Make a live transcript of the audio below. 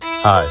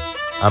Hi,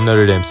 I'm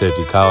Notre Dame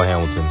safety Kyle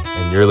Hamilton,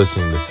 and you're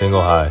listening to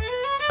Single High,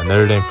 a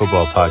Notre Dame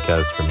football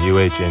podcast from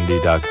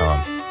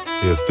UHND.com,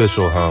 the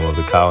official home of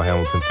the Kyle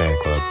Hamilton fan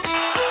club.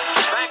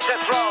 Back to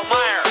throw,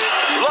 Meyer.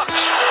 Looks,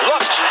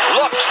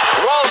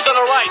 rolls to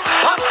the right.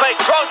 Pump fake,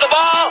 throws the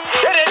ball.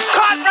 It is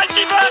caught.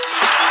 Reggie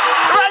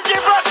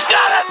Brooks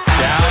got it.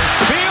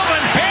 Downfield,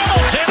 and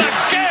Hamilton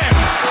again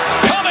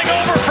coming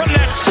over from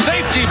that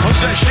safety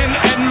position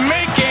and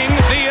making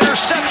the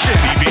interception.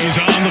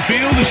 DB's on the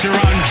field. Sharon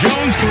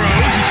Jones throws.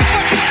 It's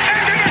deflected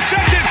and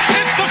intercepted.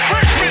 It's the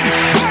freshman,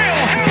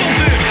 Kyle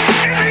Hamilton,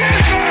 in the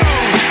end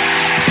zone.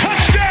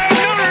 Touchdown,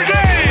 Notre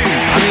Dame.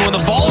 I mean, when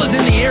the ball is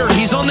in the air,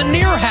 he's on the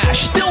near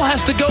hash. Still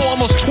has to go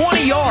almost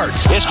 20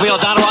 yards.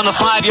 Isfield down around the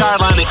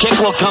 5-yard line. The kick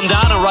will come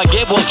down, and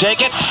Gabe will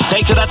take it.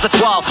 Takes it at the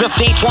 12,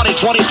 15, 20,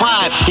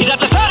 25. He's at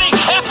the 30.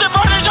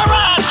 Afterburner's a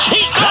run.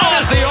 He's That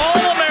gone. is the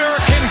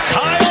All-American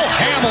Kyle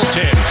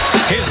Hamilton.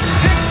 His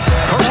 6th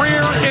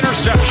career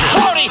interception.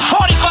 40,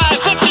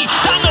 45, 50.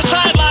 Down the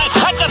sideline.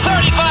 At the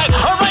 35.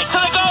 A right to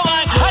the goal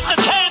line. At the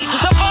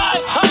 10, the 5.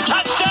 A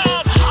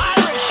touchdown.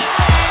 Irish.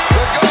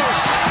 The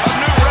ghost of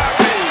New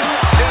Rocky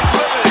is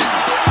living,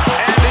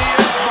 and he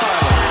is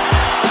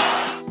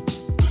smiling.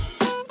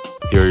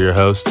 Here are your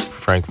hosts,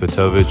 Frank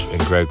Vitovich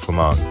and Greg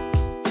Flamong.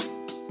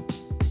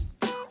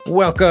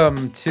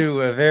 Welcome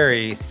to a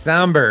very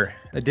somber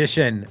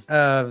edition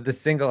of the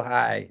Single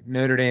High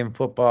Notre Dame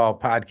football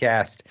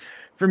podcast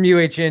from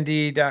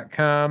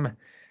UHND.com.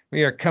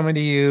 We are coming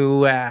to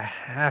you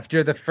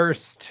after the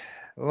first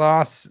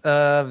loss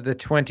of the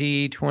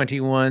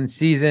 2021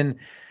 season.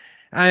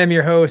 I am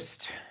your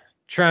host,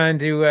 trying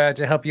to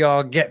help you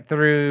all get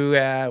through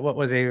what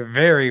was a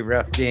very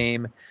rough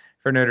game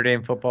for Notre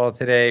Dame football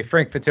today.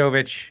 Frank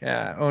Vitovich,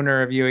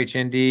 owner of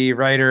UHND,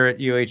 writer at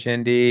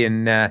UHND,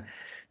 and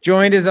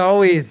joined as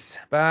always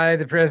by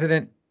the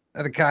president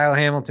of the Kyle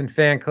Hamilton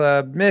fan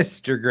club,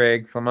 Mr.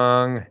 Greg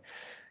Flamong.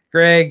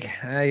 Greg,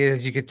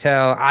 as you could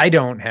tell, I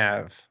don't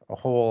have a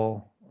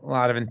whole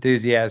lot of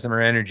enthusiasm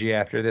or energy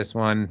after this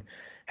one.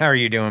 How are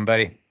you doing,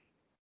 buddy?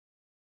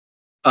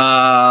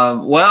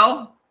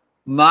 Well,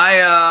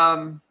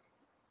 my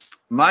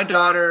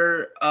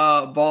daughter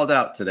balled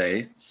out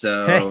today,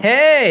 so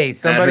Hey, at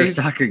somebody, her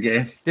soccer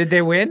game. did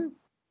they win?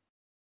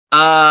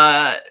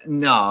 No,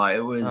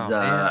 it was Oh,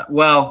 man.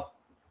 well,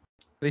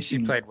 At least she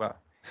played well.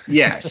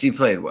 yeah, she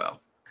played well.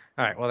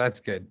 All right, well,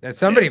 that's good. That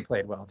somebody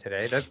played well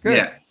today. That's good.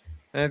 Yeah.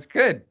 That's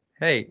good.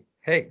 Hey,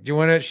 do you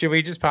want to, should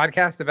we just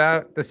podcast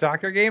about the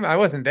soccer game? I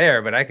wasn't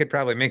there, but I could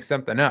probably make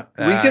something up.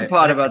 We could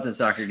pod about the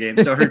soccer game.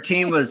 So her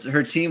team was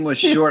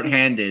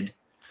shorthanded,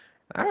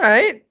 All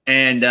right.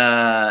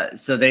 and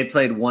so they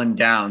played one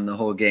down the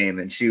whole game,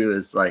 and she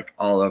was like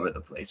all over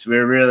the place. We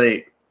were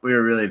really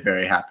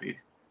very happy.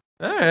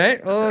 All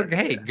right. Well,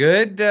 hey,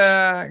 good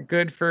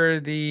for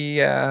the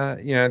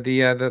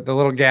the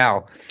little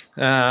gal,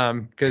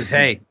 because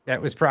hey,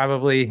 that was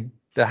probably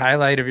the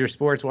highlight of your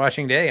sports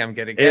watching day. I'm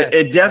gonna guess.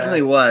 It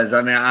definitely was.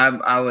 I mean,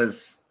 I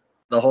was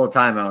the whole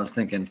time I was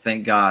thinking,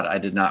 thank God I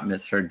did not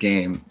miss her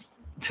game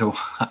to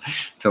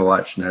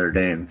watch Notre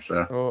Dame.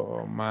 So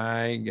Oh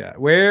my God,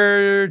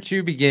 where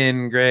to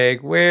begin,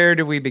 Greg? Where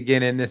do we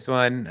begin in this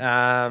one?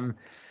 Oh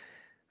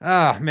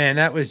man,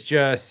 that was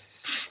rough.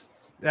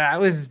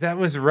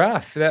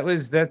 The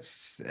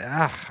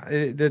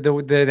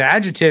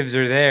adjectives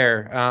are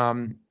there. A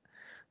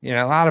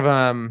lot of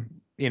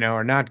them,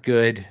 are not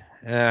good.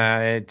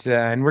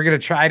 And we're going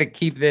to try to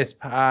keep this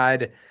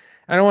pod,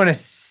 I don't want to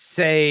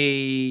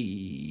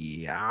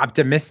say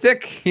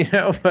optimistic,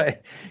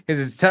 but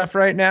because it's tough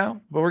right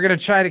now, but we're going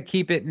to try to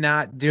keep it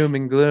not doom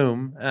and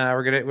gloom.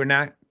 We're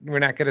not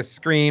going to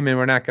scream, and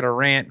we're not going to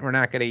rant. We're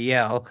not going to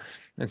yell.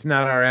 That's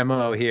not our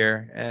MO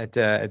here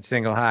at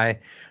Single High.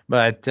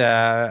 But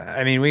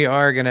we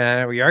are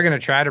gonna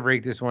try to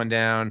break this one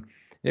down.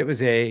 It was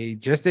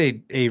just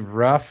a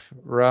rough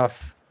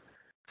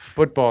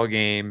football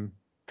game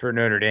for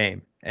Notre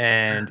Dame,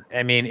 and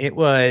it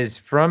was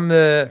from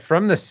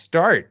the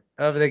start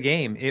of the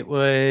game. It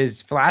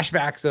was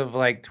flashbacks of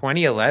like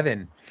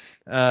 2011,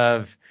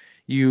 of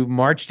you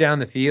march down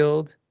the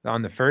field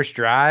on the first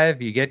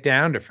drive, you get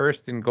down to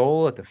 1st and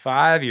goal at the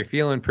 5, you're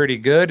feeling pretty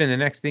good, and the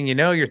next thing you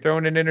know, you're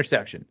throwing an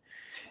interception.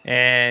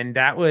 And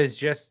that was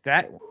just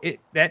that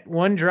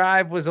one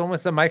drive was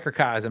almost a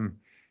microcosm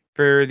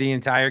for the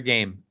entire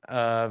game.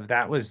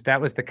 That was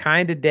the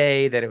kind of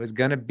day that it was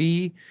going to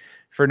be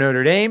for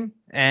Notre Dame.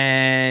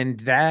 And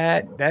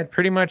that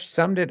pretty much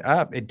summed it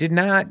up. It did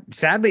not,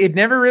 sadly, it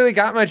never really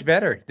got much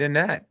better than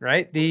that,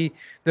 right? The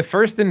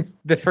first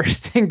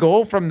and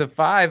goal from the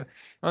 5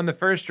 on the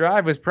first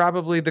drive was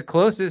probably the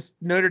closest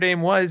Notre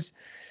Dame was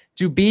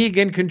to being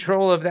in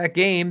control of that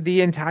game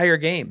the entire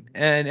game,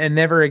 and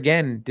never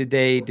again did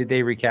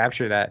they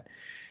recapture that.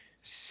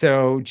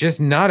 So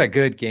just not a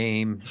good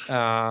game.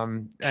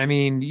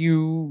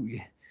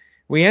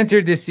 We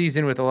entered this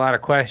season with a lot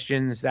of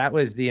questions. That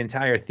was the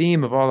entire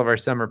theme of all of our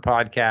summer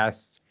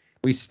podcasts.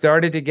 We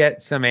started to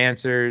get some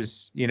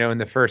answers, in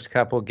the first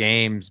couple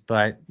games,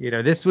 but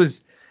this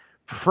was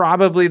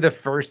probably the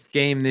first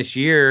game this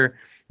year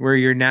where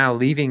you're now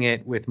leaving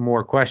it with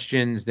more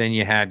questions than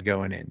you had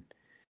going in.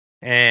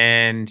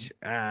 And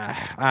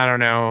I don't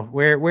know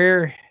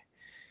where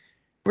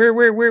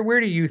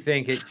do you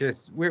think it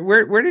just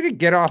where did it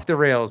get off the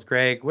rails,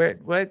 Greg?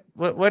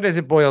 What does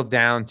it boil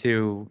down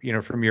to,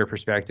 from your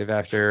perspective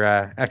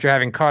after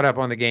having caught up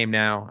on the game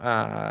now,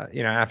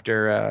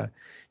 after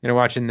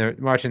watching the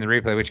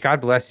replay, which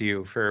God bless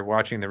you for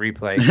watching the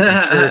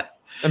replay.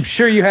 I'm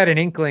sure you had an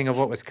inkling of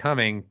what was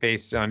coming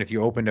based on if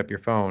you opened up your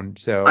phone.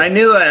 So I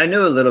knew a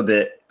little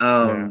bit.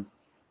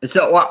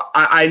 So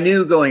I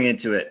knew going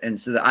into it, and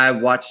so I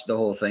watched the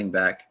whole thing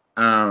back.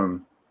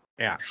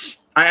 Yeah.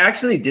 I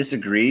actually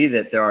disagree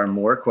that there are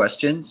more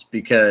questions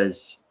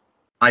because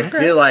I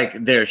feel like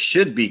there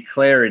should be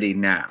clarity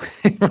now.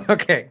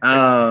 Okay.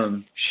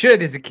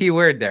 Should is a key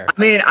word there.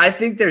 I mean, I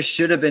think there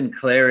should have been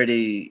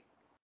clarity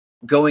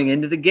going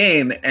into the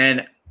game,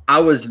 and I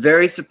was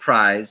very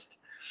surprised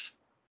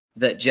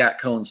that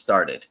Jack Cohn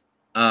started.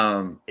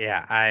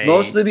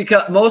 Mostly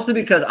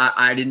because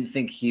I didn't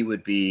think he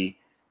would be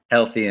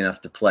healthy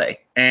enough to play.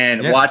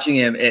 And watching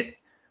him,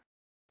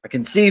 I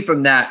can see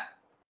from that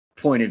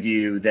point of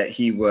view that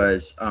he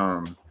was,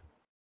 I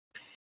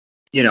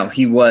didn't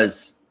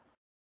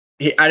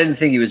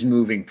think he was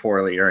moving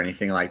poorly or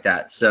anything like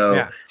that.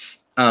 So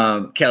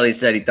Kelly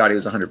said he thought he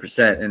was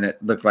 100%, and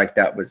it looked like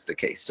that was the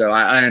case. So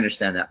I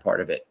understand that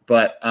part of it.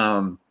 But,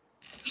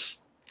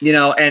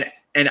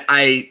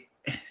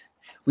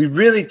 we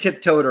really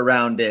tiptoed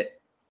around it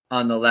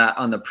on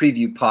the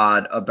preview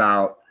pod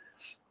about,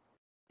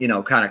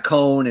 kind of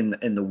Cohn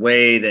and the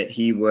way that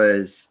he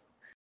was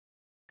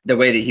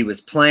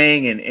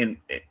playing, and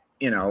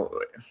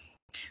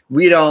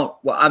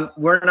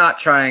we're not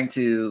trying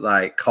to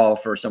like call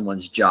for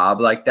someone's job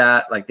like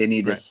that, like they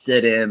need to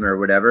sit him or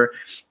whatever.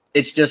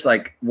 It's just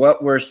like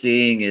what we're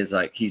seeing is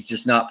like he's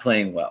just not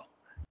playing well.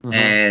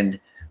 Mm-hmm.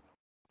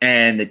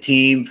 And the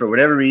team, for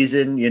whatever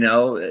reason,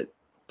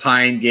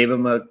 Pine gave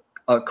him a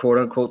quote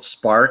unquote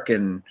spark,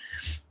 and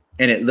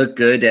it looked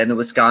good to end the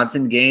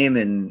Wisconsin game,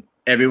 and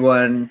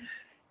everyone,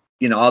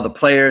 all the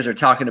players are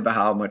talking about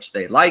how much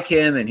they like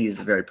him, and he's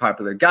a very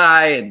popular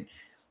guy,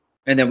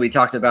 and then we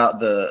talked about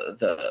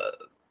the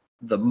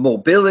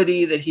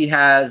mobility that he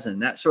has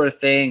and that sort of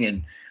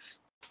thing,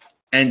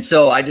 and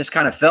so I just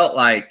kind of felt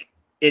like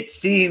it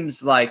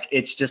seems like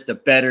it's just a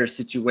better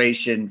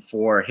situation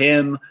for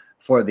him,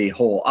 for the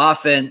whole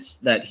offense,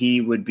 that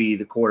he would be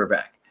the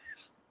quarterback,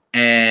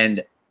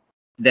 and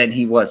then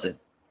he wasn't.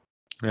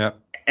 Yeah.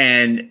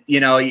 And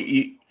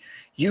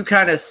you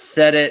kind of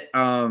said it.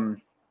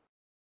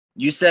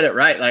 You said it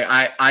right.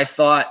 Like I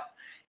thought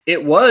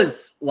it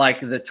was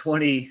like the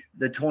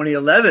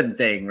 2011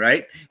 thing,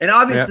 right? And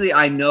obviously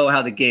I know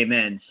how the game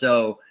ends,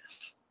 so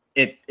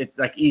it's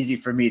like easy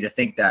for me to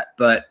think that.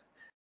 But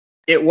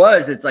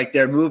it's like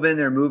they're moving,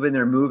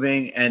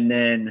 and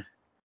then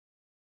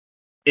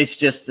it's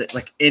just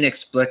like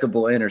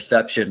inexplicable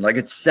interception. Like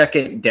it's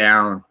second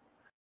down.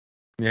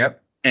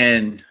 Yep.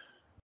 And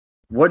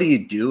what are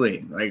you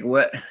doing? Like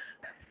what?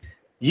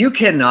 You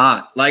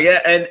cannot like,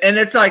 and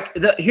it's like,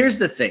 here's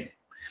the thing.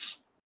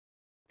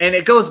 And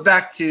it goes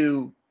back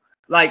to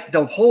like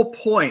the whole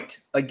point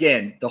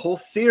again, the whole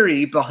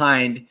theory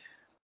behind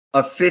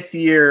a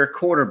 5th-year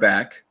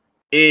quarterback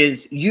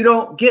is you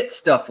don't get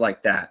stuff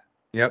like that.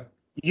 Yep.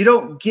 You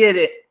don't get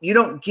it. You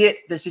don't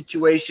get the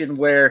situation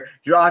where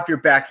you're off your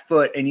back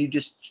foot and you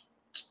just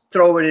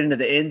throw it into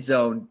the end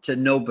zone to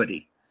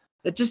nobody.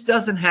 It just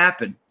doesn't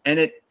happen. And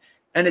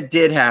it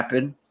did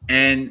happen.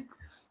 And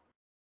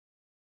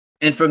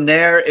from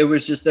there, there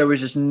was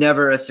just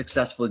never a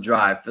successful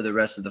drive for the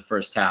rest of the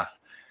first half.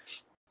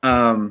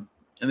 Let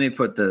me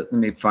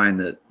find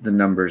the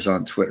numbers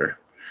on Twitter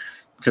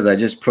because I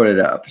just put it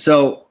up.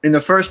 So in the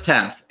first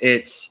half,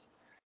 it's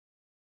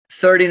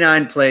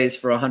 39 plays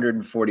for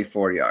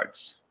 144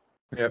 yards.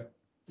 Yep.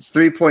 It's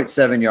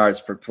 3.7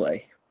 yards per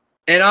play.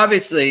 And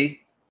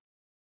obviously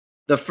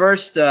the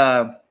first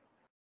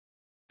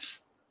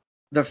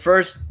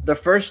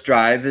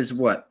drive is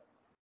what?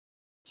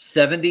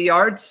 70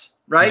 yards,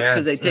 right?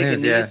 Because they take a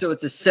knee, so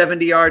it's a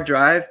 70-yard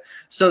drive.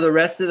 So the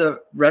rest of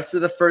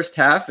the first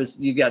half is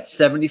you got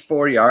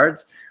 74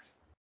 yards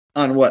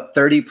on what,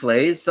 30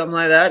 plays, something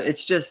like that.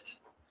 It's just,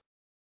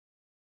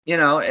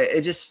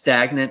 it's just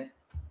stagnant.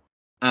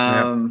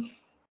 And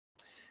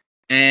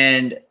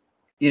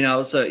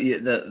so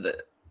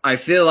I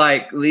feel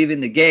like leaving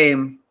the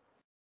game,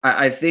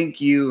 I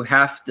think you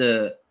have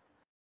to.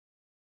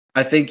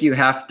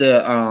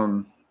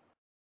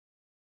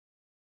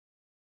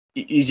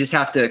 You just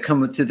have to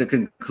come to the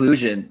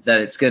conclusion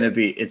that it's gonna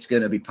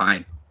be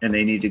Pine, and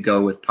they need to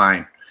go with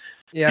Pine.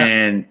 Yeah.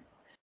 And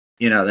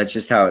that's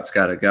just how it's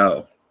got to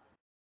go.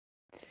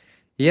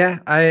 Yeah,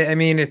 I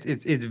mean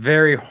it's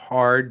very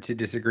hard to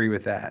disagree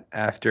with that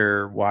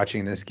after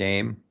watching this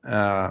game.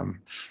 It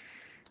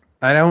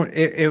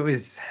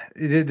was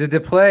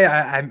the play.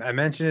 I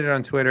mentioned it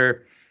on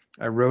Twitter.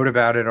 I wrote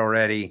about it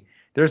already.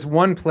 There's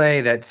one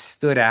play that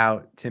stood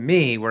out to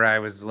me where I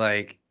was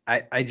like,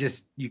 I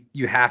just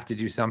you have to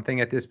do something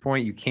at this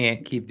point. You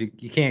can't keep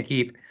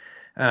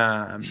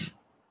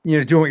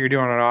doing what you're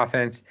doing on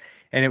offense.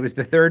 And it was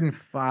the 3rd and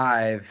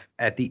 5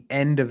 at the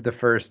end of the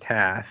first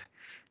half.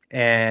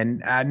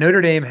 And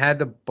Notre Dame had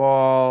the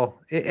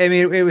ball.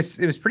 It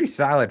was pretty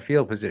solid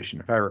field position,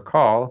 if I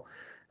recall.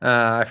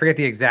 I forget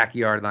the exact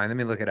yard line. Let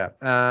me look it up.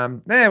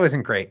 It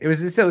wasn't great. It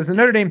was the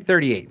Notre Dame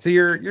 38. So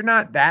you're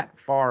not that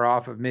far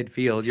off of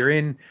midfield. You're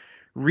in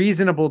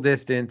reasonable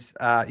distance,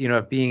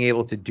 of being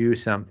able to do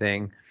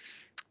something.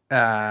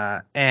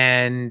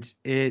 And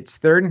it's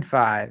 3rd and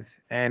 5,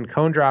 and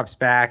Cone drops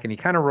back, and he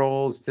kind of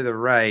rolls to the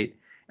right,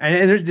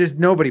 and there's just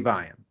nobody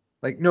by him,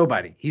 like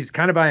nobody. He's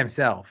kind of by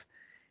himself,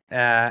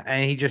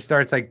 and he just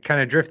starts like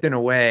kind of drifting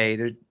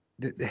away.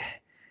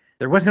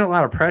 There wasn't a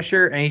lot of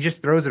pressure, and he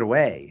just throws it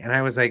away. And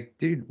I was like,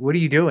 dude, what are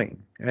you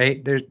doing?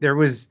 Right? There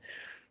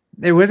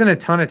wasn't a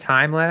ton of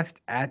time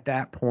left at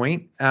that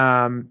point,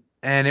 and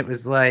it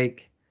was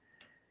like,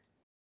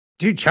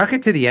 dude, chuck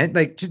it to the end.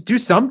 Like, just do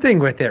something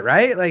with it,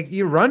 right? Like,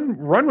 you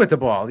run with the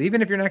ball,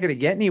 even if you're not going to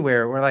get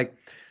anywhere. Or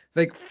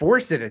like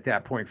force it at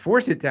that point.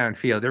 Force it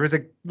downfield. There was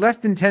less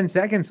than 10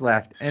 seconds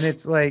left, and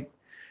it's like,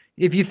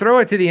 if you throw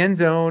it to the end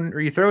zone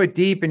or you throw it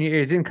deep and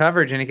it's in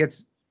coverage and it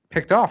gets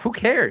picked off, who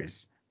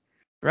cares,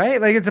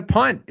 right? Like, it's a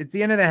punt. It's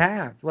the end of the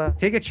half. Like,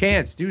 take a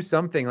chance. Do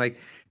something. Like,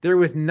 there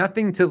was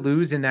nothing to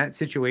lose in that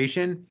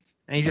situation,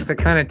 and he just like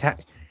kind of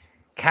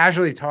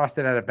casually tossed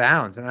it out of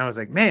bounds. And I was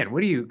like, man,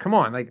 come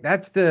on. Like, that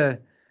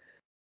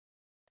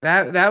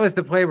was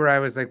the play where I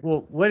was like,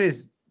 well, what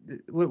is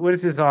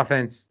this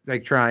offense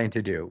like trying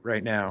to do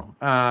right now?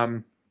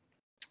 And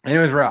it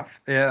was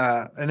rough.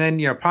 And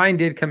then, Pine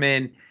did come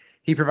in.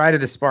 He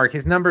provided the spark.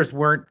 His numbers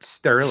weren't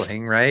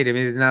sterling, right? I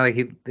mean, it's not like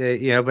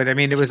but I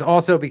mean, it was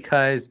also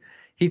because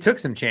he took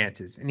some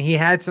chances and he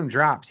had some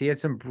drops. He had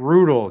some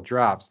brutal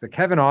drops. The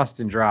Kevin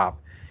Austin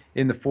drop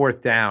in the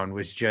 4th down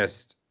was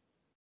just,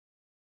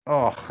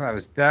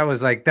 that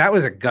was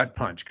a gut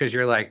punch, because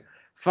you're like,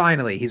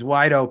 finally he's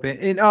wide open,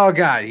 and oh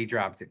god, he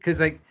dropped it. Because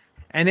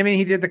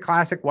he did the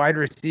classic wide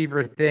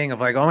receiver thing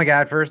of like, oh my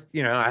god, first,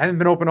 I haven't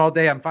been open all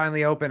day, I'm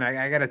finally open,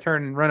 I got to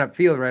turn and run up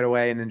field right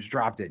away, and then just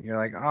dropped it. And you're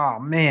like, oh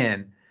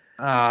man.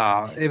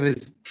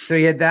 So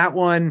he had that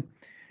one.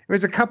 There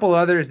was a couple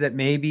others that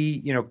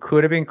maybe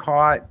could have been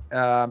caught,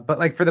 but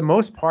like for the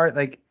most part,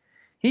 like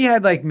he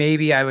had like,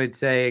 maybe I would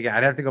say,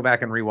 I'd have to go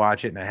back and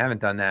rewatch it, and I haven't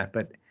done that,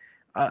 but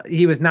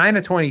he was 9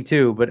 of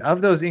 22, but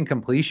of those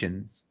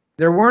incompletions,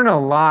 there weren't a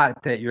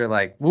lot that you're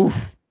like,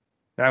 woof,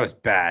 that was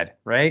bad,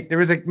 right? There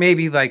was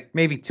maybe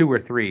 2 or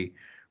 3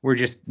 were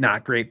just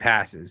not great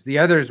passes. The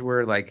others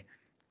were like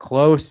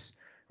close,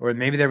 or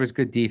maybe there was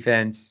good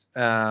defense.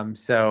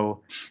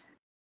 So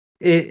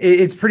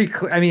it's pretty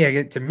clear. I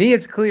mean, to me,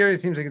 it's clear.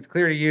 It seems like it's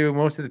clear to you.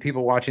 Most of the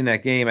people watching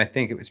that game, I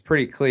think it was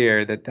pretty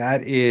clear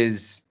that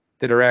is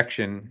the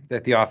direction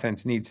that the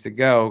offense needs to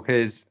go.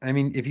 Because, I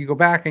mean, if you go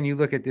back and you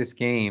look at this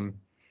game,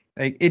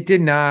 like, it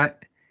did not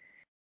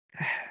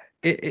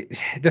 –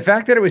 the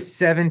fact that it was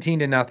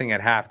 17-0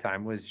 at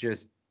halftime was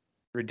just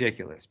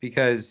ridiculous,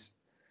 because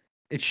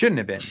it shouldn't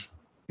have been.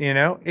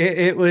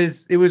 It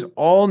was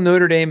all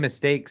Notre Dame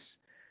mistakes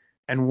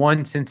and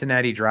one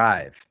Cincinnati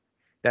drive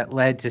that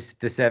led to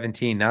the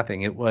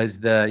 17-0. It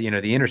was the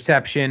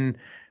interception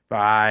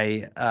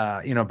by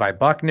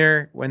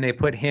Buckner when they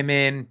put him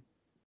in,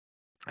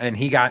 and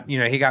he got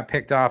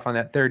picked off on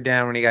that 3rd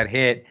down when he got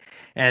hit,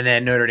 and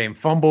then Notre Dame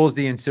fumbles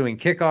the ensuing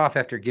kickoff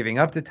after giving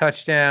up the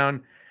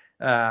touchdown.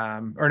 I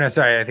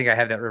think I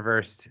have that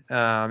reversed.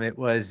 It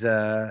was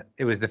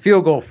the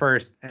field goal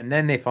first, and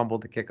then they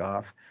fumbled the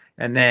kickoff,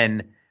 and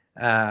then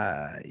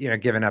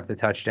giving up the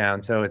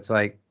touchdown. So it's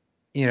like,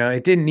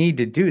 it didn't need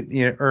to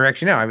do, or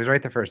actually, no, I was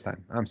right the first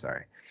time. I'm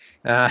sorry.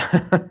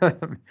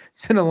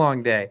 It's been a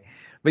long day,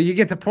 but you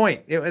get the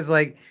point. It was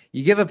like,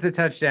 you give up the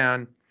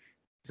touchdown.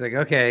 It's like,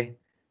 okay,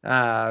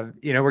 we're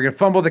going to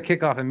fumble the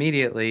kickoff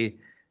immediately.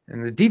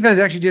 And the defense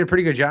actually did a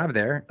pretty good job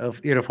there of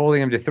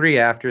holding him to 3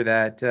 after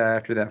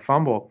that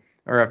fumble,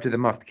 or after the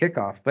muffed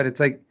kickoff. But it's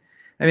like,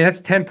 I mean,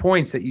 that's 10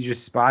 points that you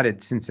just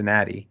spotted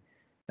Cincinnati.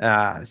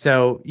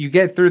 So you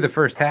get through the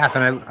first half,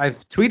 and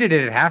I've tweeted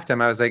it at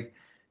halftime. I was like,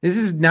 this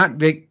is not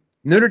big.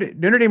 Notre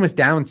Dame was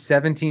down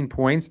 17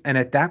 points, and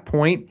at that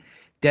point,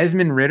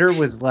 Desmond Ridder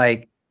was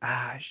like,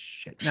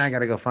 shit, now I got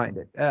to go find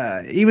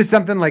it. He was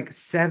something like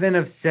 7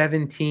 of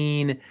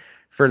 17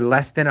 for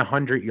less than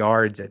 100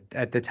 yards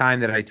at the time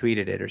that I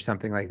tweeted it, or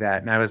something like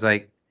that. And I was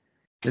like,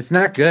 it's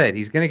not good.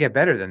 He's going to get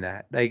better than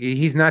that. Like,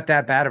 he's not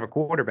that bad of a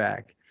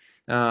quarterback.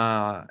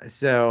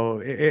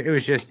 So it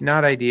was just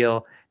not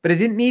ideal, but it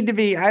didn't need to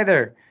be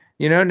either.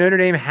 Notre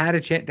Dame had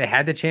a chance. They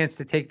had the chance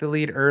to take the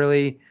lead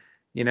early,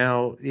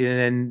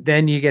 and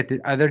then you get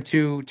the other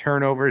 2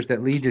 turnovers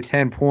that lead to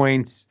 10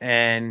 points.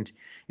 And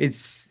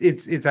it's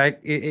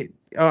like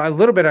a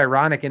little bit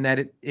ironic in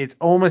that it's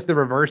almost the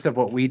reverse of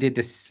what we did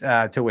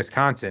to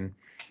Wisconsin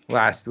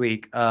last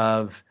week.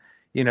 Of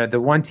the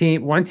one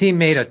team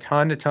made a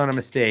ton of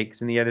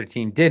mistakes, and the other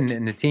team didn't,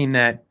 and the team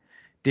that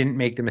didn't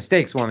make the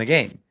mistakes won the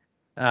game.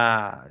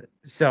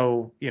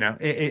 So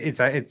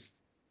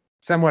it's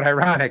somewhat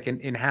ironic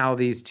in how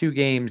these 2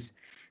 games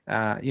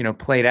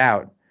played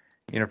out.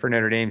 for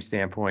Notre Dame's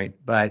standpoint.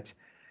 But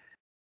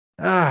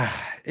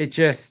it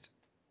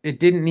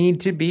didn't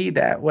need to be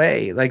that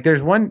way. Like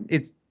there's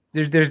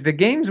the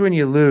games when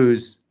you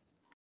lose,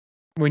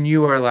 when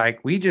you are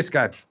like, we just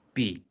got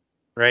beat,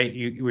 right?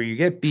 Where you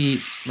get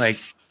beat like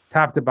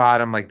top to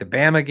bottom, like the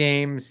Bama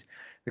games,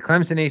 the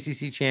Clemson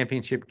ACC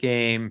championship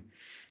game,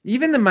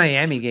 even the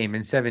Miami game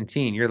in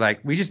 2017. You're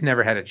like, we just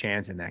never had a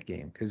chance in that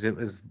game because it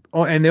was.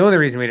 And the only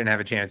reason we didn't have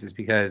a chance is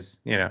because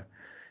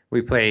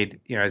we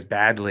played as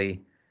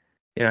badly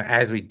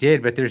as we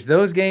did. But there's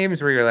those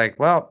games where you're like,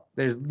 well,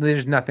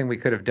 there's nothing we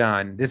could have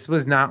done. This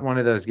was not one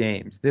of those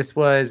games. This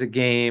was a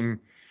game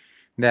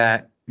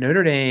that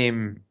Notre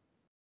Dame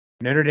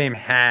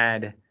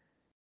had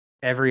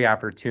every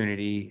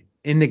opportunity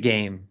in the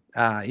game,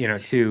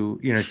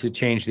 to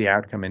change the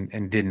outcome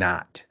and did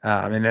not.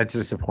 And that's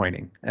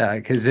disappointing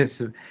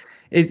because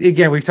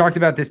again, we've talked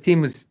about this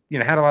team was,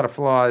 had a lot of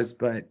flaws,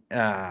 but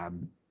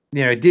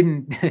it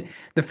didn't.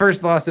 The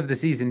first loss of the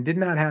season did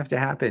not have to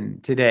happen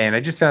today. And I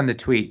just found the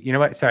tweet. You know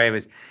what? Sorry,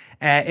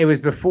 it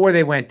was before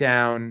they went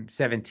down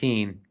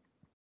 17.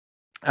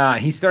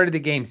 He started the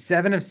game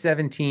 7 of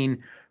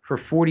 17 for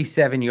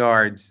 47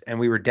 yards, and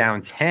we were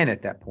down 10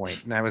 at that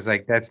point. And I was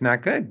like, that's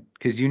not good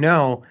because he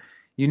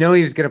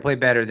was going to play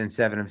better than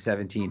 7 of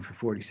 17 for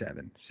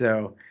 47.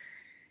 So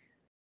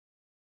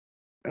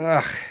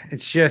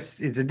it's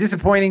a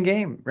disappointing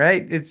game,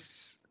 right?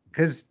 It's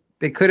because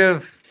they could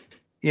have,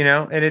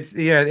 and it's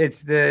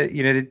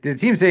the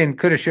team saying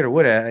coulda, shoulda,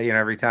 woulda,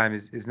 every time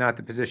is not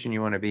the position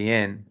you want to be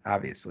in,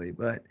 obviously.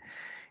 But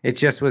it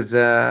just was,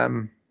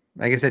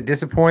 like I said,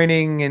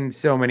 disappointing in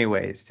so many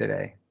ways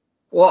today.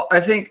 Well, I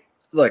think,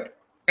 look,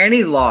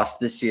 any loss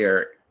this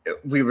year,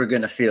 we were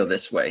going to feel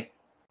this way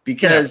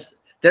because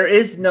there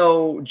is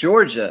no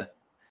Georgia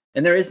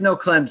and there is no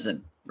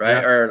Clemson,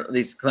 right? Yeah. Or at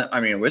least,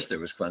 I wish there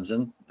was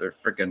Clemson. They're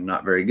freaking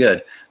not very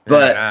good.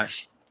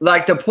 But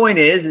like the point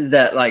is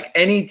that like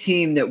any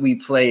team that we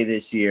play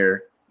this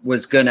year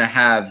was going to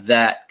have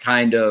that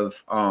kind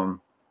of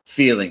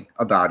feeling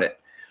about it.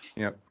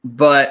 Yep.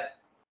 But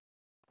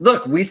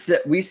look, we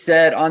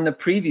said on the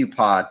preview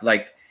pod,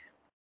 like,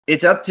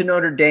 it's up to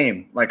Notre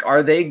Dame. Like,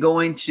 are they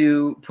going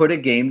to put a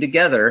game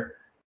together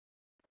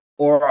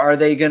or are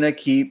they going to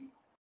keep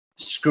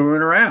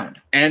screwing around?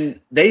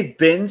 And they've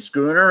been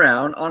screwing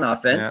around on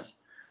offense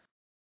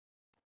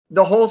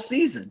the whole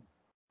season.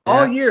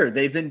 All year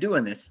they've been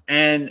doing this.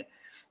 And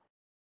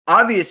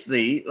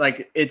obviously,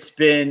 like, it's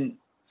been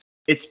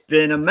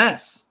a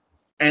mess.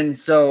 And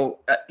so,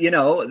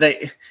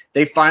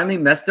 they finally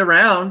messed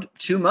around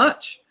too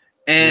much.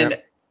 And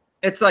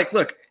it's like,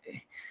 look,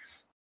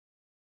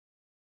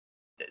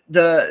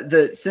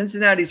 the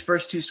Cincinnati's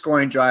first 2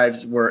 scoring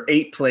drives were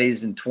 8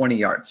 plays and 20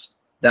 yards.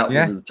 That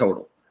was the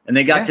total. And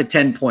they got to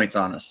 10 points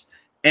on us.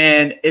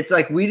 And it's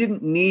like, we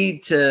didn't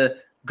need to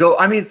go.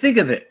 Think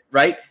of it,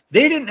 right?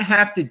 They didn't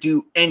have to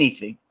do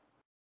anything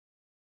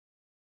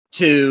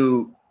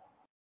to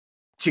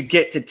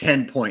get to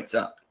 10 points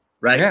up,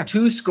 right? Yeah.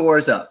 2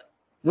 scores up.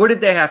 What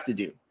did they have to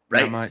do,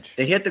 right? Not much.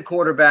 They hit the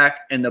quarterback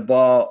and the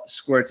ball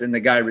squirts and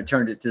the guy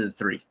returns it to the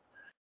 3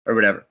 or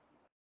whatever.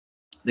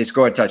 They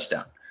score a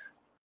touchdown.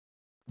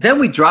 Then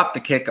we dropped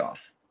the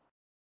kickoff.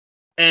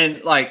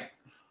 And like,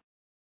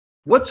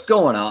 what's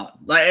going on?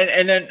 Like,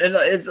 and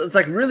it's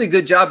like really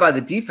good job by the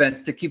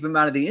defense to keep him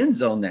out of the end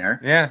zone there.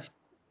 Yeah.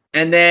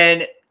 And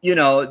then,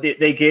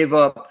 they gave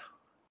up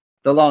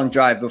the long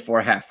drive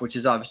before half, which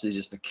is obviously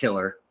just a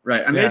killer,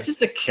 right? It's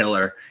just a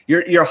killer.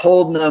 You're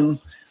holding them,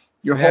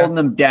 holding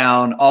them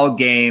down all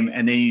game,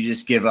 and then you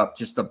just give up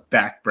just a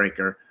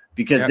backbreaker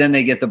because then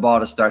they get the ball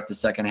to start the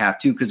second half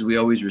too, because we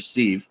always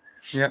receive.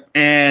 Yep.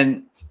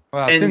 And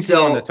since you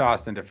won the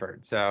toss and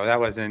deferred, so that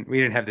wasn't, we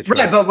didn't have the choice.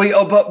 Right, but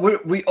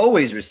we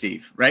always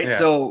receive, right? Yeah.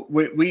 So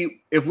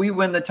we if we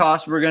win the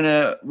toss, we're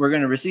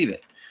gonna receive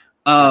it.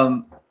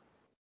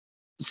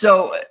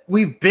 So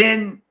we've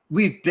been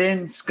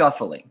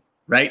scuffling,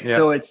 right? Yeah.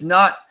 So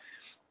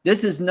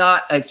this is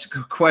not a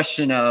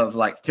question of,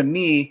 like, to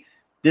me,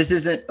 this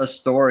isn't a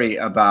story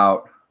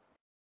about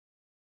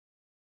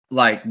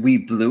like we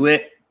blew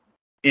it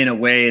in a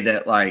way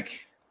that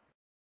like,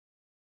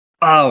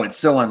 oh, it's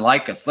so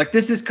unlike us. Like,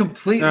 this is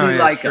completely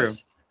like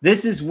us.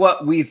 This is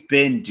what we've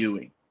been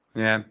doing.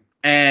 Yeah.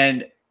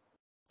 And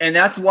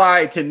that's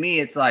why, to me,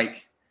 it's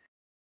like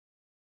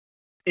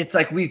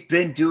we've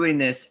been doing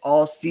this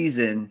all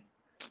season.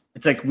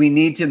 It's like we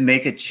need to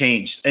make a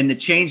change. And the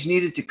change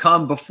needed to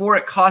come before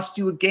it cost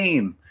you a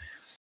game.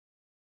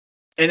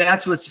 And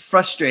that's what's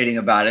frustrating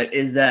about it,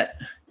 is that,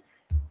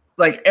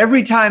 like,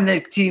 every time the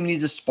team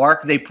needs a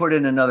spark, they put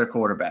in another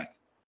quarterback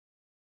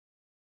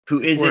who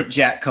isn't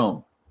Jack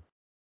Cohn.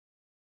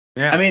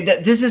 Yeah.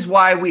 This is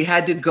why we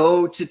had to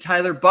go to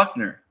Tyler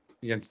Buchner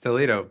against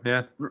Toledo.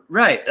 Yeah.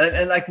 Right.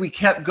 And like, we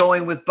kept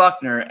going with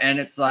Buchner, and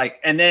it's like,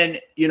 and then,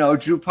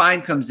 Drew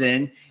Pine comes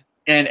in,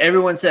 and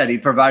everyone said he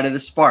provided a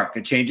spark,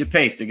 a change of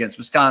pace against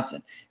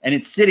Wisconsin, and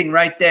it's sitting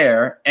right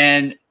there.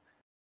 And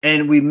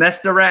we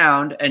messed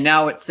around, and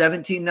now it's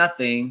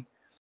 17-0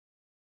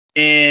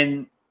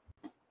 in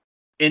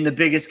the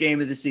biggest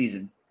game of the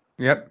season.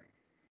 Yep.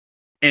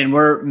 and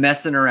we're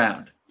messing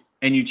around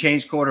and you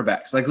change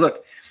quarterbacks. Like,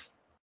 look,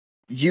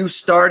 you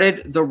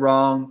started the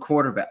wrong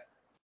quarterback.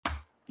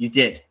 You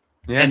did.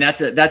 Yeah. And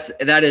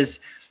that is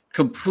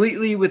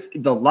completely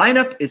the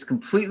lineup is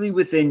completely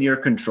within your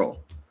control.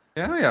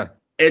 Yeah.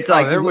 It's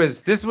like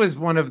this was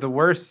one of the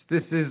worst.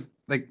 This is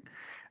like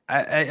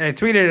I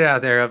tweeted it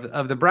out there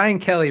of the Brian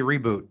Kelly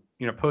reboot,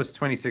 post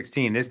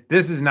 2016. This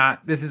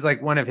is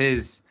like one of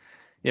his,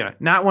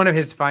 not one of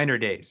his finer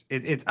days.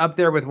 It's up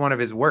there with one of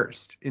his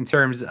worst in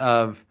terms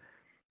of,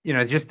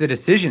 just the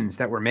decisions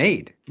that were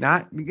made,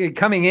 not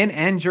coming in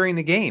and during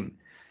the game.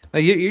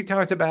 Like you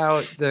talked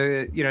about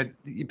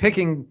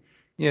picking,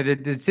 the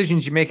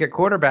decisions you make at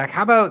quarterback.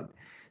 How about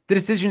the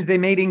decisions they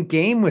made in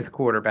game with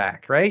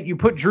quarterback, right? You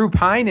put Drew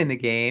Pine in the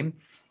game.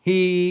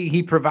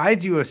 He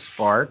provides you a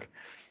spark.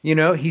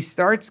 He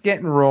starts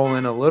getting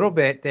rolling a little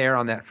bit there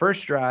on that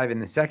first drive in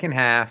the second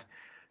half.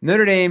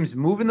 Notre Dame's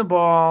moving the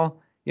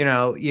ball.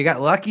 You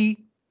got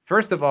lucky.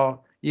 First of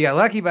all, you got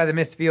lucky by the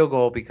missed field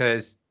goal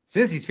because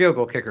Cincy's field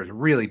goal kicker is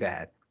really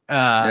bad. We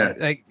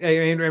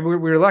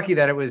were lucky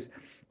that it was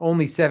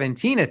only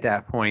 17 at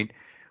that point.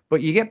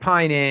 But you get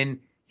Pine in.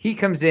 He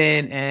comes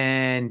in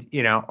and,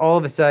 all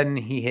of a sudden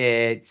he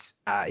hits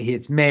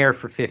Mayer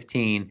for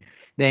 15.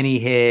 Then he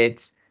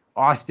hits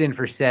Austin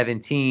for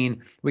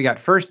 17. We got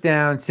first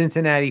down,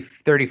 Cincinnati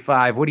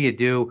 35. What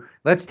do?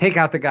 Let's take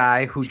out the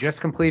guy who just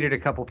completed a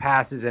couple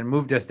passes and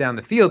moved us down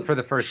the field for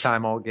the first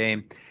time all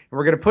game. And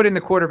we're going to put in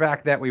the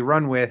quarterback that we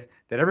run with,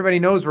 that everybody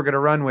knows we're going to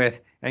run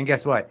with. And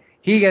guess what?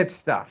 He gets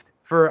stuffed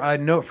for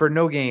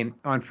no gain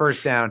on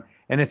first down.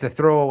 And it's a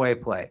throwaway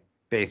play,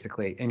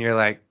 basically. And you're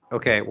like,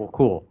 okay, well,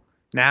 cool.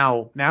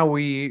 Now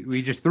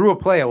we just threw a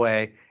play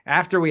away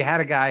after we had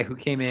a guy who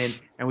came in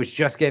and was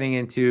just getting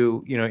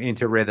into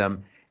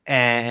rhythm.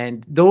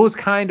 And those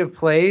kind of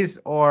plays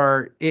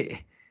are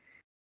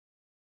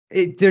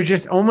they're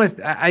just almost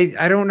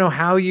I don't know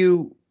how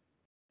you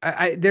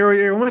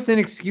they're almost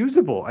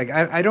inexcusable. Like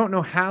I don't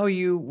know how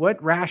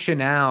what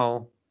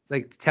rationale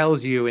like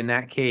tells you in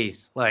that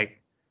case,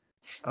 like,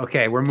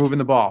 okay, we're moving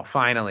the ball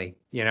finally,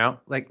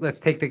 like let's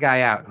take the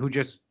guy out who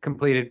just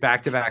completed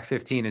back-to-back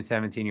 15 and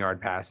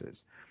 17-yard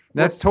passes.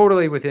 That's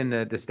totally within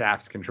the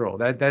staff's control.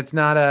 That's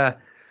not a,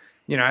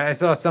 I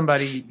saw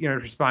somebody,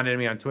 responded to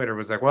me on Twitter,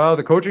 was like, well,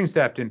 the coaching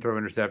staff didn't throw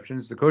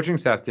interceptions. The coaching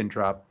staff didn't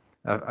drop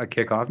a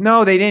kickoff.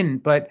 No, they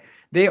didn't. But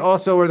they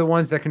also are the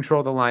ones that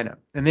control the lineup.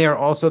 And they are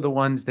also the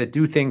ones that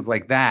do things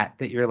like that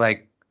you're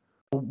like,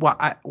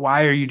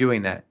 why are you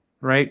doing that?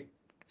 Right.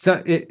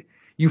 So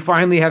you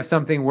finally have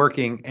something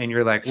working and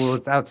you're like, well,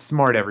 let's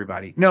outsmart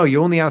everybody. No,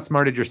 you only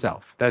outsmarted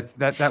yourself.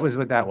 That was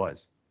what that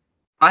was.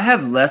 I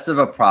have less of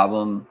a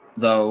problem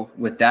though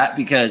with that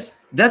because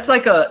that's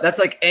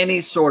like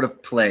any sort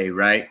of play,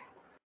 right?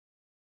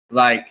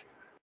 Like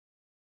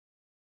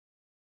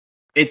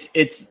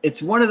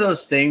it's one of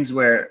those things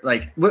where,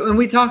 like, when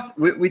we talked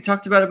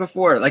about it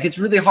before, like, it's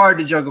really hard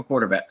to juggle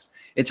quarterbacks.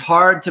 It's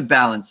hard to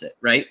balance it,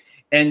 right?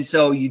 And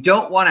so you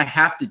don't want to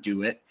have to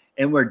do it,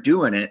 and we're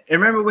doing it.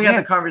 And remember, we had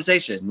the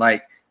conversation,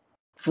 like,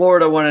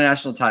 Florida won a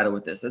national title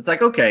with this. It's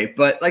like, okay,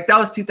 but like that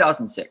was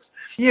 2006.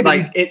 Yeah, but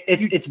like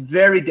it's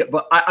very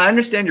but I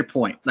understand your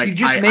point. Like, you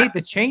just made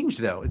the change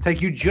though. It's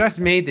like you just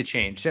made the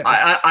change.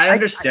 I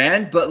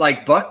understand, but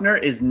like Buckner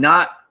is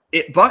not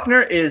it.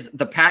 Buckner is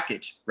the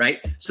package, right?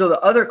 So the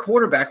other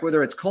quarterback,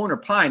 whether it's Cone or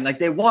Pine, like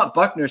they want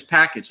Buckner's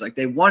package. Like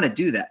they want to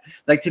do that.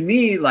 Like to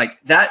me,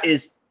 like that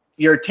is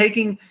you're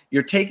taking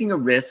a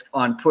risk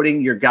on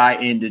putting your guy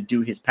in to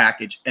do his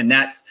package, and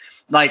that's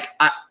like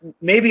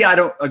maybe I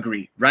don't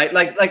agree, right?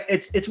 Like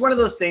it's one of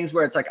those things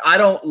where it's like I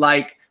don't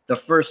like the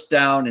first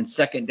down and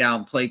second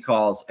down play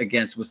calls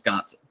against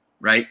Wisconsin,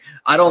 right?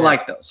 I don't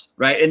like those,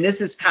 right? And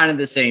this is kind of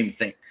the same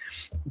thing.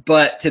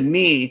 But to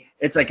me,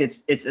 it's like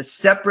it's a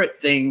separate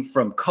thing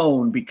from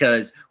Cone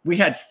because we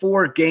had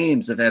 4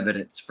 games of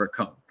evidence for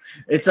Cone.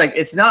 It's like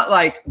it's not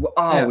like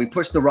we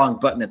pushed the wrong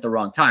button at the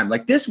wrong time.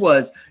 Like this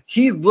was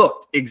he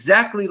looked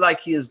exactly like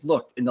he has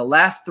looked in the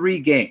last 3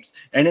 games.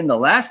 And in the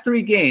last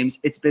 3 games,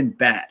 it's been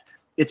bad.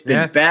 It's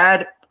been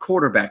bad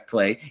quarterback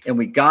play, and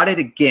we got it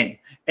again.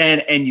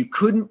 And you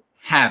couldn't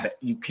have it.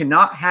 You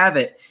cannot have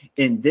it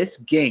in this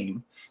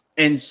game.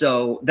 And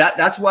so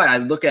that's why I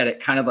look at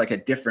it kind of like a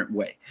different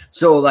way.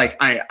 So like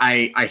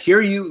I hear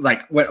you.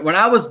 Like when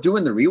I was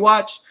doing the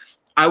rewatch,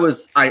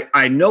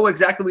 I know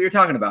exactly what you're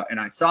talking about. And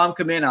I saw him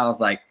come in. I was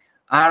like,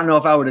 I don't know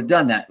if I would have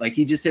done that. Like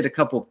he just hit a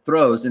couple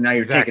throws and now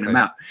you're taking him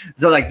out.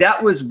 So like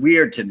that was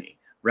weird to me,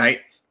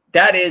 right?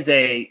 That is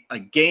a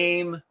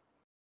game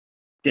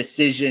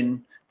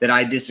decision that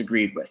I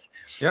disagreed with.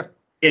 Yep.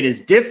 It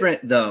is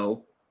different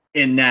though,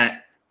 in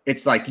that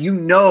it's like,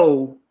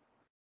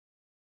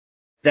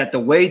 that the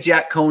way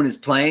Jack Cone is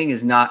playing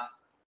is not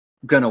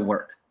going to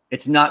work.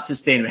 It's not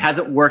sustainable. It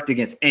hasn't worked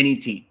against any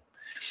team.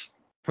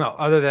 Well,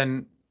 other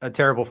than a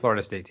terrible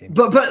Florida State team.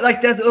 But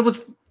like that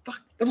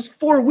was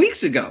 4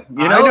 weeks ago. You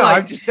know, I know.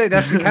 like, I'm just saying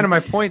that's kind of my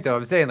point, though.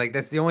 I'm saying like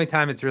that's the only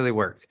time it's really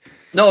worked.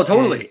 No,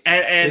 totally.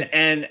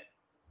 And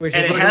which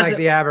is looking like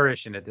the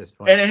aberration at this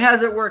point. And it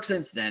hasn't worked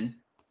since then.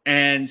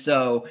 And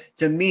so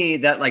to me,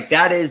 that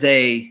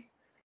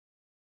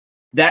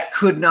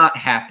could not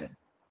happen.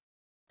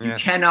 You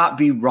cannot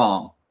be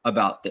wrong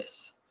about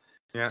this.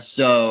 Yeah.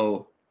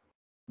 So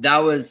that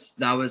was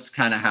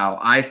kind of how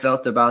I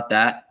felt about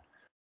that.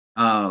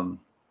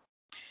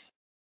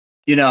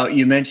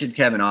 You mentioned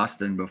Kevin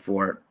Austin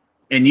before,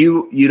 and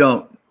you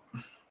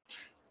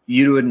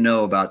wouldn't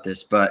know about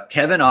this, but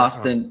Kevin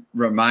Austin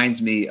reminds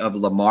me of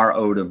Lamar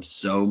Odom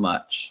so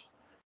much.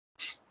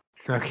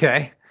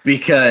 Okay.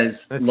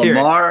 Because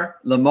Lamar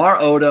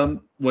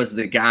Odom was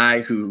the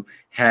guy who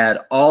had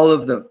all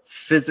of the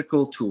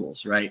physical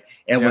tools, right?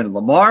 And when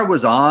Lamar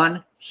was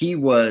on, he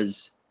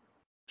was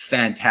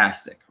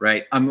fantastic,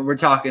 right? I mean, we're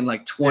talking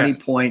like 20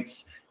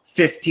 points,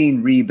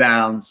 15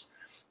 rebounds,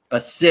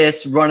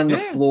 assists, running the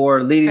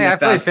floor, leading the fast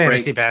break. I played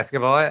fantasy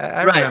basketball.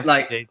 I right,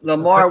 like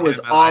Lamar was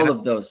all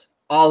of those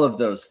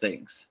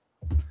things.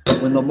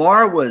 When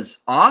Lamar was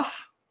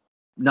off,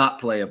 not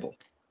playable.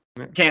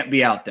 Can't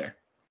be out there.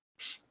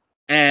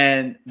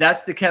 And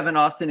that's the Kevin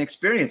Austin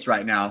experience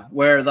right now,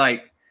 where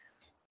like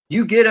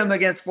you get him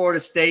against Florida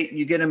State and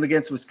you get him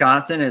against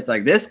Wisconsin. And it's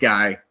like, this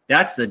guy,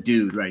 that's the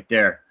dude right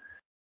there.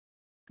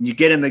 You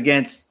get him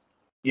against,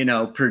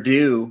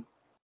 Purdue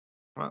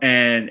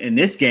and in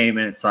this game,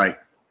 and it's like,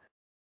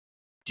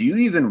 do you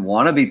even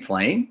want to be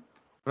playing?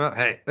 Well,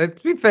 hey,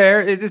 let's be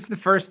fair. This is the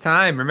first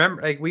time.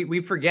 Remember, like we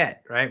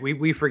forget, right?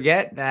 We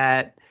forget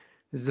that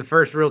this is the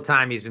first real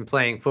time he's been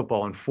playing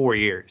football in 4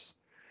 years.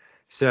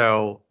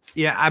 So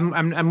yeah,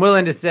 I'm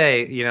willing to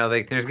say,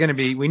 like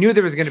we knew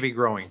there was gonna be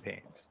growing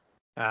pains.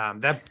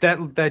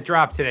 That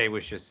drop today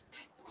was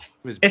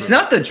it's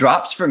not the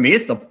drops for me,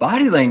 it's the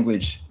body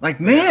language. Like,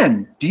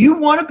 man, do you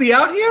want to be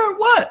out here or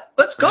what?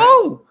 Let's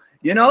go.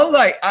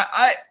 Like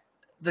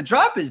the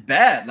drop is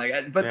bad.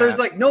 But there's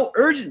like no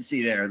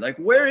urgency there. Like,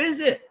 where is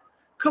it?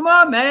 Come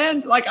on,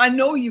 man. Like, I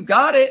know you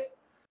got it.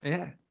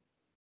 Yeah.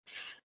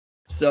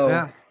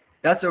 So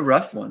that's a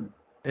rough one.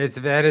 It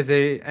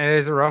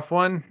is a rough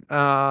one.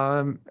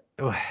 And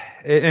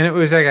it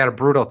was like at a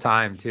brutal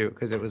time too,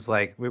 because it was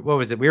like, what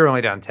was it? We were only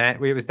down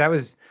 10. It was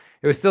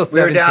still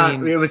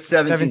 17. It was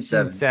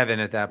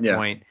 17-7 at that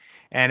point.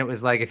 And it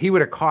was like, if he would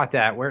have caught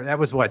that,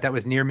 that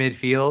was near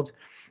midfield,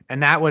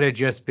 and that would have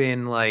just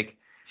been like,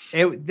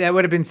 that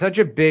would have been such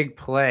a big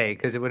play,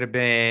 because it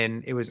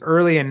was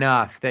early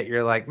enough that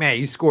you're like, man,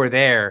 you score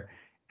there,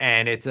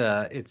 and it's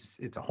a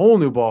whole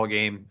new ball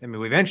game. I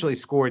mean, we eventually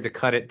scored to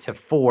cut it to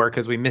 4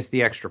 because we missed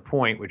the extra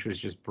point, which was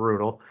just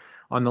brutal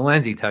on the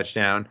Lenzy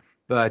touchdown.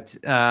 But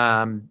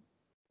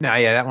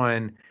that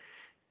one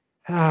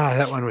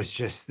was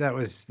just that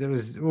was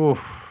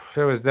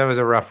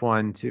a rough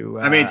one to.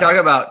 I mean,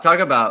 talk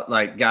about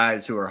like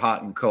guys who are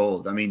hot and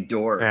cold. I mean,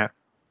 Dort. Yeah.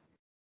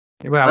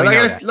 Well, I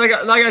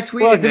tweeted.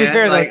 Well, to be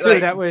fair,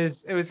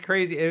 it was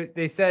crazy.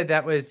 They said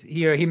that was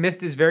he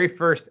missed his very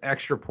first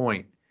extra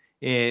point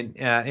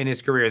in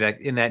his career,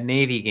 in that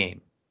Navy game.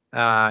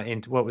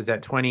 In what was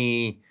that,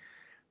 20?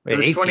 It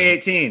was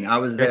 2018. I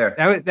was there.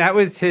 That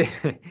was his.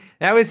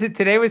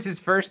 Today was his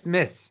first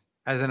miss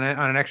on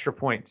an extra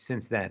point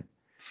since then.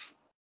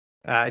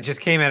 It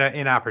just came at an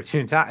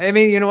inopportune time. I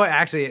mean, you know what?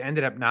 Actually, it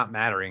ended up not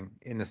mattering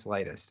in the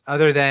slightest,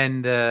 other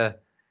than the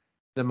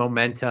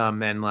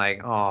momentum and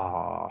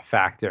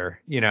factor,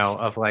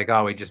 of like,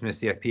 oh, we just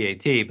missed the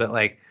FPAT. But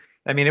like,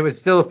 I mean, it was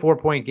still a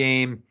 4-point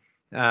game.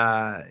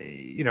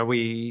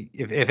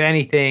 If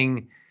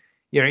anything,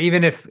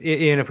 even if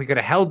we could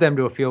have held them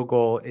to a field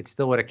goal, it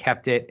still would have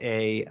kept it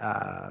a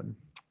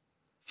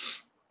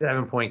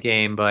 7-point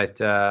game. But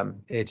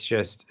it's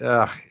just,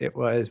 it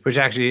was, which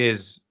actually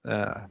is,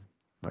 where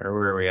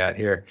are we at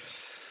here?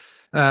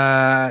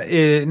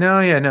 They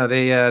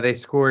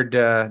scored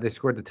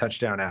the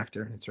touchdown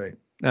after. That's right.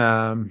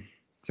 To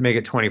make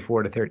it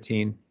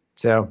 24-13.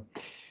 So,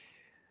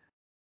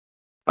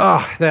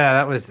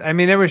 that was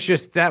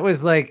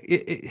like,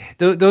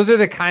 those are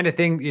the kind of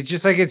thing. It's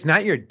just like, it's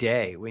not your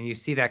day when you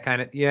see that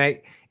kind of,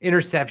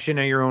 interception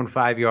on your own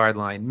 5-yard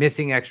line,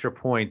 missing extra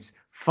points,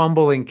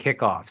 fumbling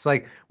kickoffs.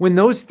 Like, when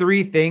those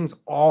 3 things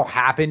all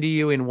happen to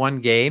you in one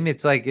game,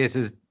 it's like,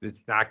 it's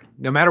not,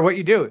 no matter what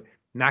you do,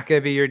 not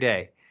going to be your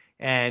day.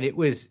 And it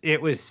was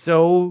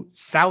so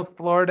South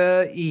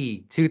Florida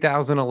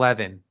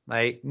 2011,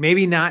 like,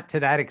 maybe not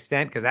to that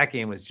extent, because that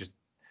game was just,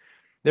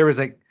 there was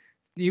like,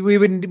 we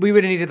would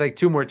have needed like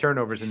 2 more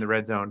turnovers in the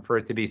red zone for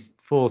it to be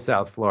full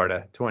South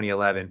Florida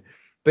 2011.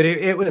 But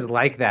it was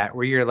like that,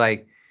 where you're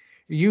like,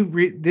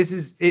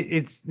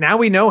 it's now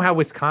we know how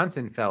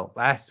Wisconsin felt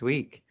last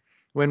week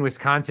when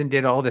Wisconsin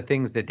did all the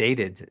things that they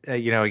did,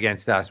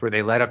 against us, where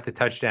they let up the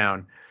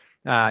touchdown,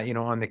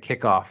 on the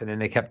kickoff, and then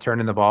they kept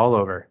turning the ball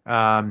over.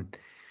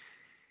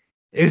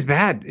 It was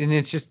bad. And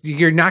it's just,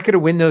 you're not going to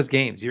win those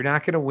games. You're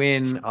not going to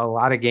win a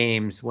lot of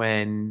games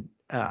when,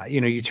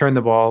 you turn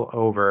the ball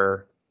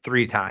over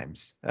 3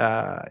 times,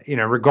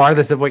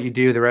 regardless of what you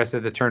do the rest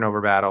of the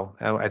turnover battle.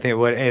 I think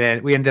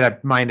we ended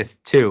up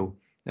 -2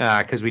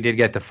 because we did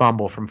get the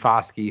fumble from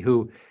Foskey,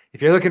 who,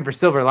 if you're looking for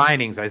silver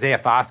linings, Isaiah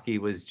Foskey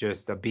was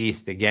just a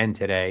beast again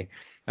today.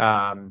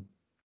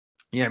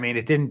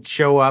 It didn't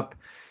show up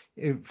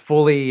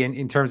fully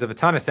in terms of a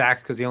ton of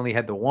sacks because he only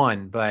had the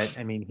one. But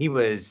I mean, he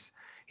was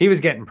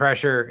getting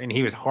pressure and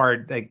he was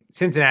hard. Like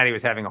Cincinnati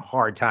was having a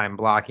hard time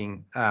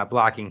blocking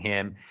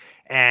him.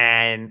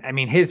 And I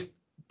mean,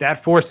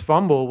 that forced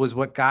fumble was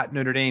what got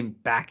Notre Dame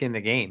back in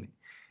the game.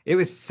 It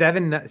was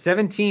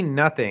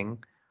 17-0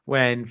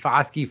 when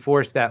Foskey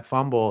forced that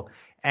fumble,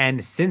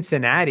 and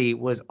Cincinnati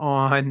was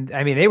on.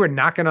 I mean, they were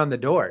knocking on the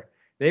door.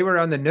 They were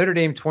on the Notre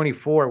Dame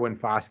 24 when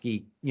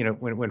Foskey,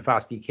 when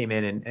Foskey came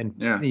in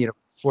and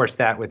forced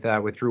that with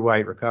Drew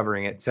White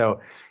recovering it. So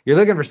you're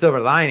looking for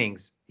silver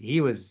linings. He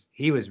was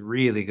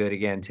really good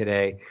again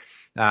today.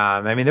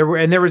 I mean,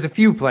 there was a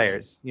few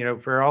players,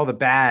 for all the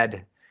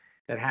bad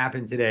that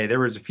happened today, there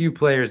was a few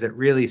players that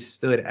really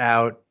stood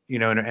out,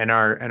 and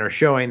are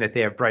showing that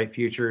they have bright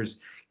futures.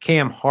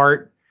 Cam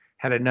Hart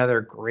had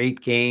another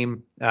great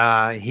game.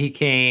 He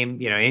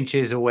came,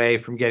 inches away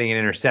from getting an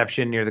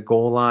interception near the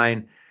goal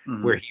line,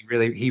 where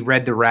he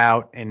read the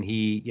route and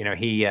he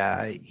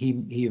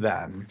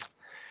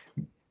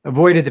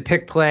avoided the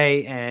pick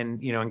play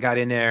and got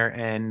in there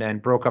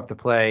and broke up the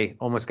play.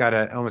 Almost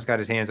got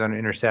his hands on an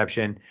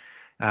interception.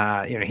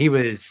 He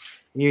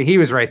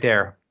was right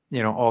there,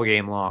 all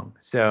game long.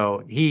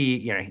 So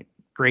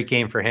great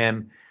game for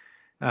him.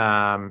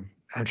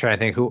 I'm trying to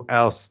think who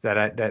else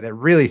that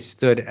really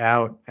stood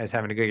out as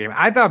having a good game.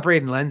 I thought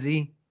Braden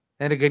Lenzy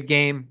had a good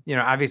game.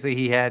 Obviously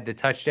he had the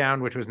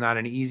touchdown, which was not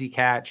an easy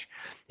catch.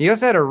 He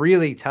also had a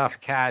really tough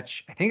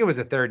catch. I think it was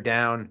a third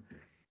down.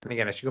 And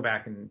again, I should go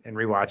back and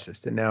rewatch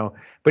this to know.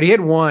 But he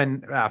had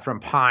one from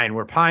Pine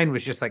where Pine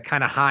was just like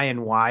kind of high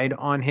and wide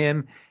on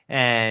him,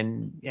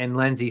 and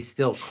Lenzy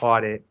still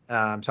caught it.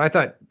 So I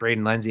thought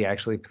Braden Lenzy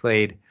actually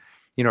played,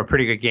 a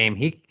pretty good game.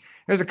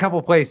 There's a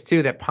couple plays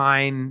too that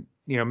Pine,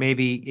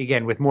 maybe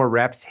again with more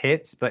reps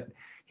hits, but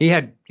he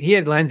had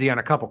Lenzy on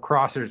a couple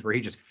crossers where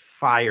he just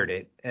fired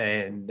it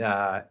and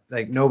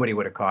like nobody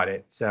would have caught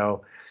it.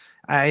 So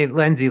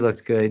Lenzy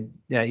looks good,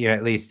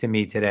 at least to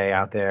me today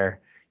out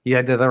there. You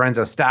had the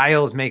Lorenzo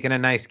Styles making a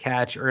nice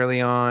catch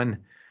early on.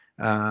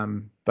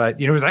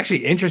 But, it was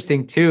actually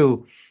interesting,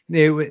 too.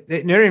 Notre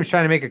Dame's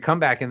trying to make a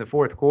comeback in the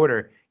fourth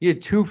quarter. You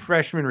had two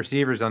freshman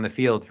receivers on the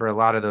field for a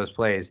lot of those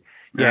plays.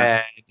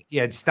 Yeah. You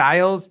had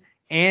Styles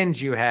and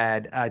you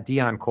had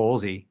Deion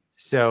Colsey.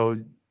 So,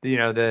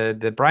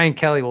 the Brian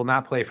Kelly will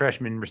not play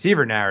freshman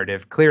receiver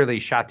narrative clearly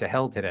shot to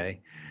hell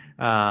today.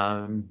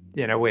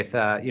 With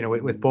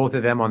both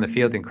of them on the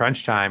field in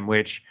crunch time,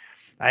 which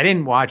I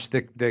didn't watch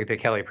the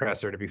Kelly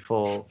presser, to be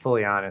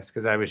fully honest,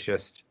 because I was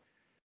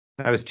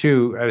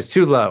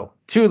too low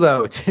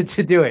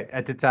to do it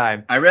at the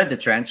time. I read the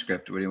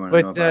transcript. What do you want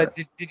to know about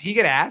it? Did he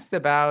get asked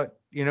about,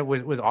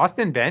 was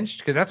Austin benched?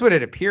 Because that's what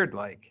it appeared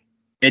like.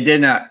 It did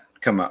not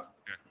come up.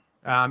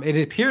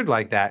 It appeared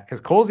like that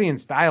because Colsey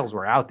and Styles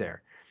were out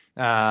there.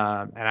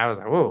 And I was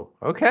like, whoa,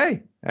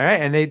 okay. All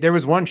right. And there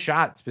was one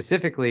shot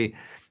specifically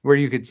where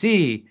you could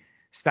see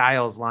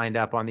Styles lined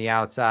up on the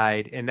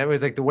outside, and that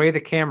was like the way the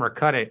camera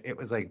cut it. It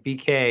was like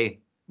BK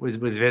was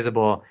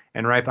visible,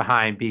 and right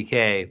behind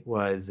BK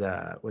was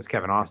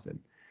Kevin Austin.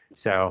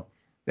 So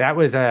that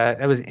was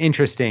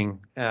interesting,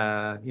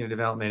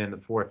 development in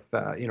the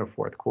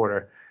fourth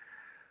quarter.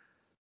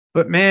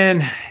 But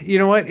man, you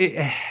know what?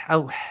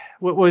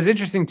 What was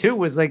interesting too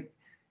was like,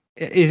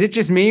 is it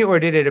just me or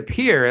did it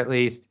appear at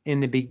least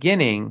in the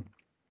beginning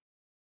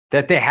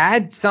that they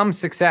had some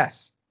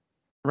success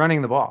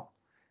running the ball?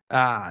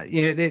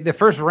 The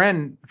first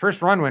run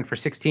went for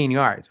 16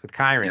 yards with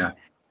Kyron,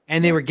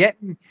 and they were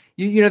getting,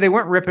 they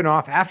weren't ripping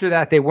off after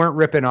that. They weren't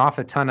ripping off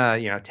a ton of,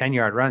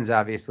 10-yard runs,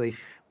 obviously,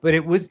 but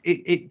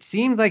it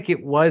seemed like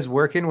it was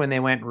working when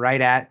they went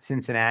right at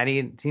Cincinnati.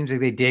 It seems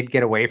like they did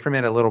get away from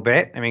it a little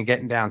bit. I mean,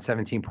 getting down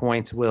 17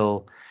 points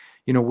will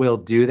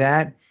do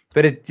that,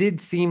 but it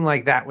did seem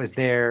like that was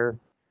there,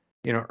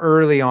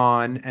 early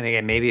on. And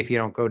again, maybe if you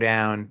don't go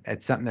down,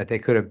 it's something that they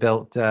could have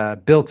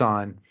built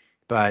on,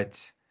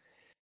 but.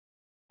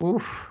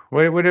 Oof.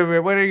 What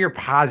are your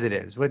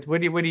positives? What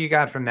do you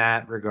got from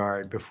that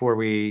regard before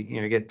we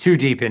get too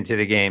deep into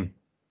the game?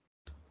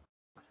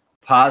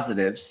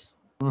 Positives.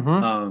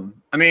 Mm-hmm.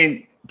 I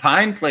mean,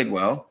 Pine played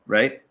well,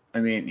 right?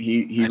 I mean,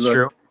 he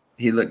looked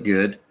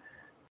good.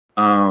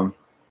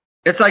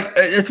 It's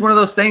one of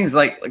those things.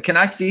 Like, can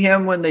I see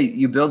him when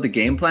you build the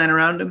game plan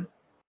around him?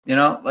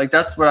 Like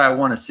that's what I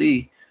want to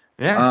see.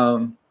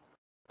 Yeah.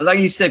 Like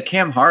you said,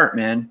 Cam Hart,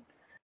 man.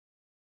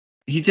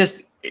 He's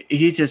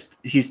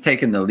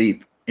taken the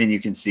leap, and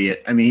you can see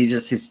it. I mean,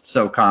 he's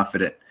so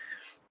confident.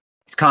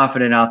 He's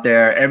confident out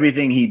there.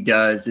 Everything he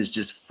does is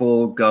just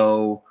full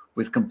go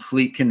with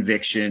complete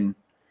conviction.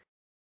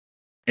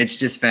 It's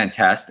just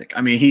fantastic.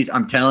 I mean,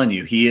 I'm telling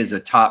you, he is a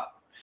top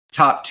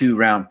 2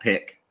 round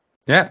pick.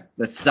 Yeah.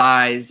 The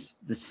size,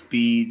 the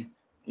speed,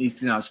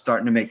 he's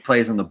starting to make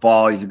plays on the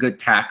ball. He's a good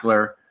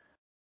tackler.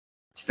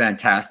 It's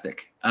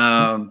fantastic.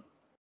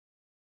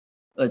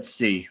 Let's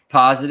see.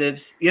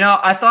 Positives.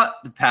 I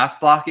thought the pass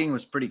blocking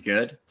was pretty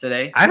good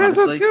today. I thought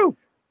so too.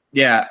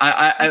 Yeah.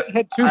 I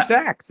had 2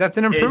 sacks. That's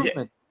an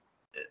improvement.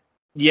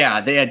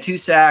 Yeah, they had 2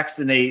 sacks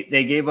and they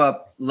gave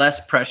up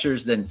less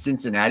pressures than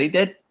Cincinnati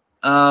did.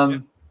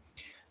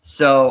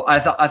 So I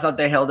thought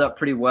they held up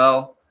pretty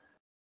well.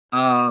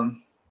 Let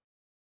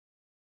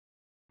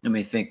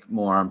me think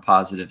more on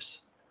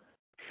positives.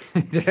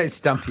 Did I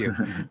stump you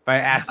by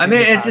asking? I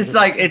mean, it's just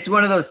like, it's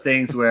one of those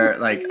things where,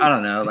 like, I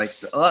don't know, like,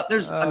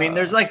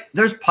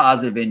 there's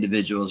positive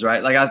individuals,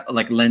 right?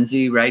 Like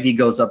Lindsey, right? He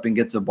goes up and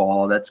gets a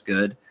ball. That's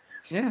good.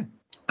 Yeah.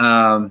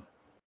 How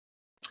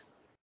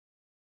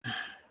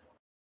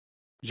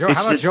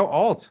about Joe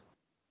Alt?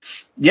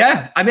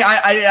 Yeah, I mean,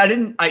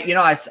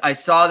 I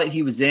saw that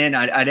he was in.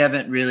 I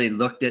haven't really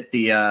looked at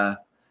the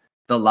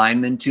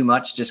linemen too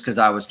much, just because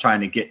I was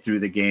trying to get through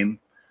the game.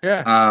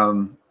 Yeah.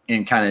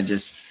 And kind of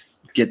just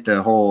get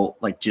the whole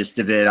like gist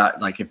of it.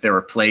 Like if there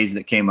were plays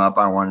that came up,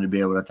 I wanted to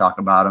be able to talk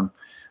about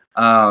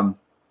them.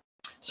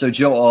 So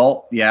Joe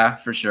Alt, yeah,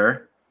 for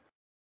sure.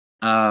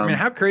 I mean,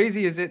 how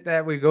crazy is it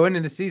that we go into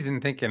the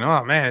season thinking,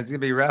 oh man, it's gonna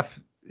be rough,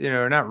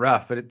 not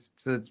rough, but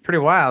it's pretty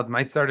wild.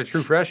 Might start a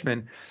true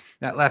freshman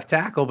at left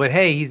tackle, but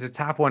hey, he's a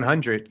top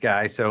 100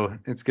 guy, so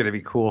it's gonna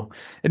be cool.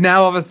 And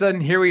now all of a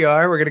sudden, here we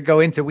are. We're gonna go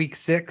into week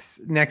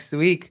 6 next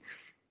week.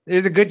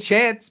 There's a good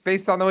chance,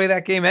 based on the way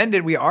that game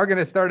ended, we are going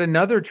to start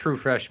another true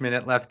freshman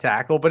at left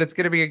tackle, but it's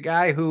going to be a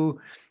guy who,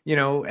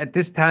 at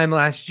this time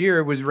last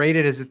year was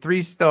rated as a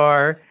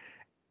 3-star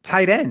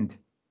tight end.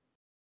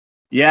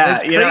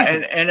 Yeah,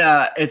 and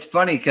it's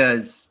funny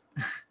because,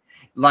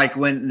 like,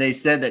 when they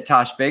said that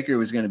Tosh Baker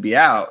was going to be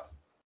out,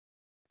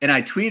 and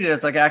I tweeted,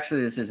 it's like,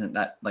 actually, this isn't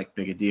that like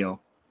big a deal.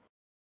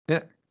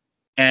 Yeah.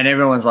 And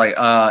everyone's like,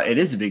 it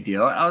is a big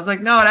deal. And I was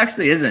like, no, it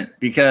actually isn't,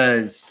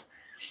 because,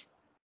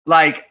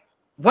 like,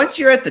 once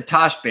you're at the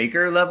Tosh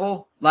Baker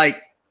level,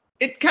 like,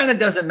 it kind of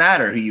doesn't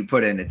matter who you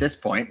put in at this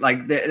point.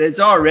 Like, it's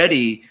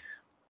already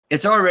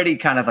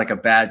kind of like a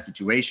bad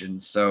situation.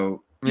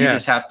 So you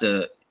just have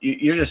to,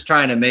 you're just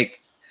trying to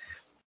make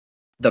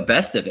the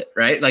best of it,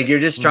 right? Like, you're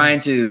just trying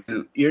to,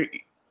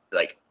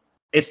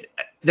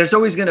 there's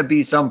always going to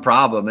be some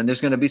problem, and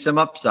there's going to be some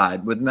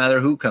upside with no matter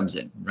who comes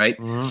in, right?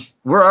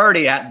 We're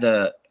already at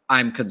the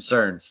I'm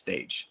concerned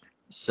stage.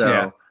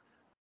 So,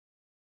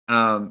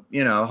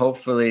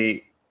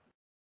 hopefully,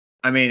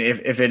 I mean,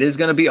 if it is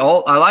going to be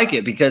Alt, I like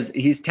it because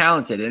he's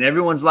talented and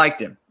everyone's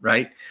liked him,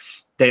 right?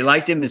 They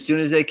liked him as soon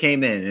as they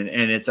came in,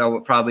 and it's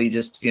probably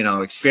just,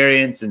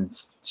 experience and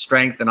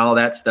strength and all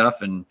that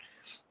stuff. And,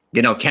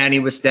 can he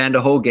withstand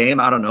a whole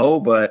game? I don't know,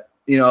 but,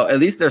 at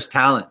least there's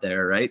talent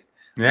there, right?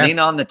 Yeah. Lean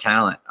on the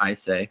talent, I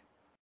say.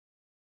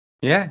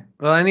 Yeah.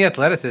 Well, and the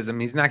athleticism,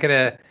 he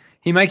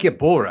might get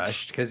bull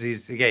rushed because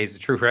he's a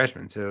true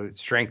freshman, so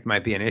strength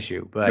might be an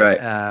issue. But right.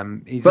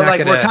 He's but not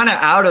like, we're kind of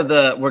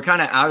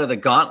out of the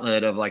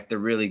gauntlet of like the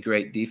really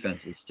great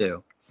defenses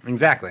too.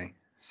 Exactly.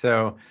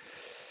 So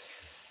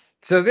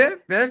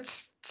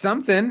that's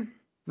something,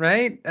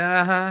 right?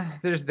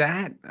 There's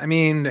that. I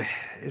mean,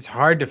 it's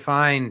hard to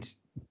find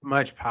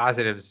much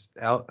positives.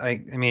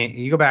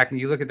 You go back and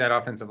you look at that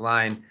offensive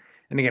line.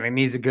 And again, it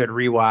needs a good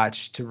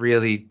rewatch to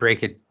really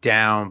break it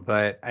down.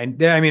 But I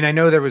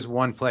know there was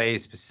one play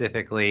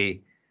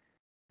specifically.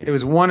 It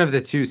was one of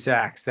the 2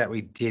 sacks that we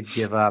did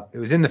give up. It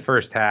was in the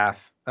first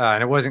half,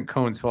 and it wasn't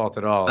Cohn's fault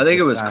at all. I think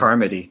it was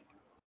Carmody.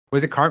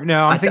 Was it Carmody?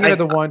 No, I'm thinking of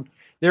the one.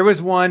 There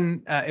was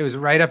one. It was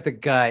right up the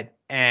gut,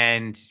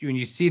 and when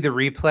you see the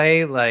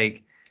replay,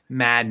 like,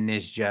 Madden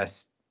is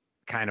just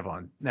kind of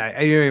on. I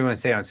don't even want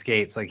to say on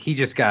skates. Like, he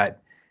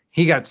got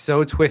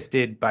so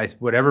twisted by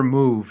whatever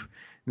move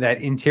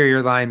that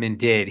interior lineman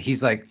did.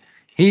 He's like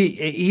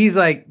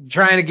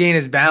trying to gain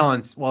his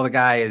balance while the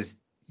guy is,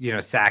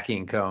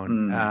 sacking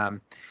Cohn.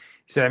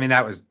 So I mean,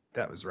 that was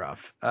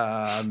rough.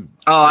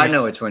 I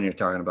know which one you're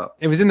talking about.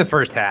 It was in the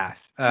first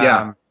half.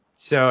 Yeah.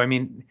 So I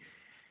mean,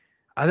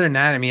 other than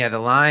that, I mean, the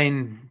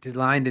line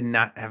did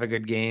not have a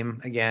good game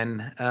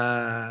again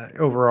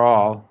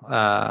overall.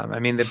 I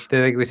mean,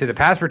 like we said, the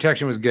pass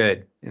protection was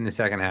good in the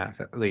second half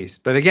at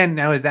least. But again,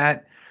 now is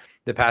that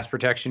the pass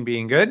protection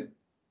being good?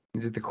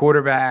 Is it the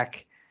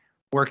quarterback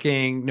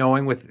working,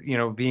 knowing with,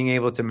 being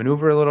able to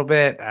maneuver a little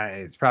bit?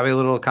 It's probably a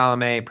little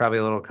column A, probably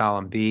a little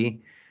column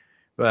B.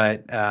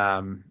 But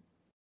that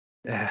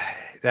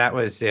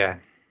was, yeah.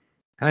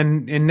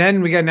 And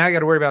then we got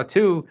to worry about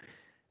too,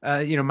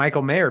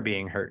 Michael Mayer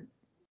being hurt.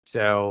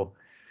 So,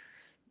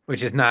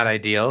 which is not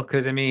ideal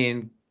because, I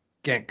mean,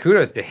 again,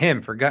 kudos to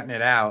him for gutting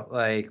it out.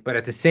 Like, but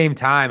at the same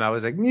time, I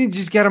was like,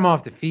 just get him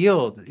off the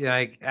field.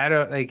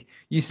 Like,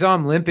 you saw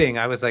him limping.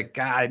 I was like,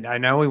 God, I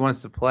know he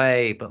wants to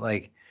play, but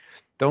like,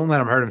 don't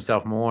let him hurt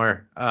himself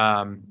more.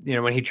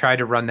 When he tried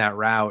to run that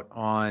route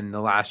on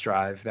the last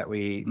drive that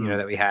we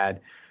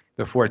had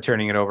before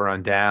turning it over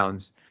on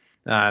downs,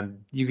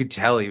 you could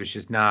tell he was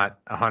just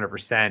not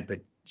 100%, but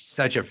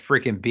such a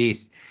freaking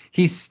beast.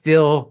 He's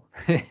still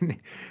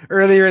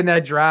earlier in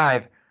that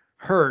drive,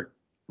 hurt,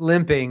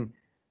 limping,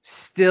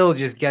 still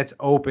just gets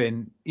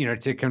open,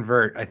 to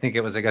convert. I think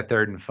it was like a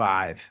 3rd and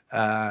 5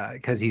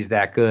 because he's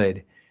that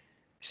good.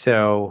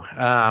 So,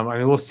 I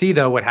mean, we'll see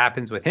though what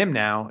happens with him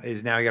now.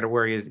 Is now you got to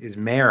worry is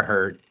Mayer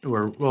hurt?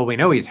 Or well, we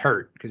know he's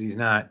hurt because he's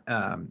not.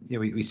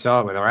 We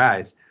saw it with our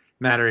eyes.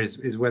 Matter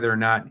is whether or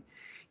not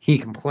he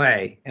can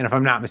play. And if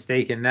I'm not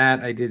mistaken,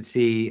 that I did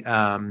see,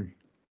 that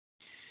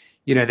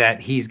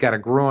he's got a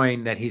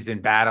groin that he's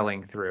been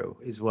battling through.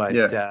 Is what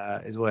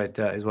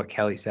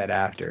Kelly said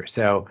after.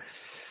 So.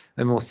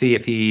 And we'll see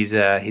if he's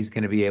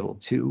going to be able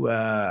to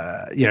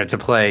to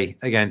play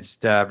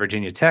against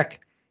Virginia Tech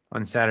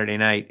on Saturday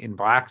night in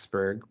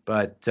Blacksburg.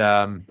 But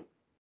I'm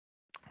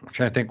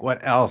trying to think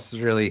what else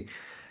really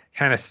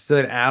kind of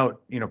stood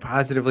out,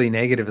 positively,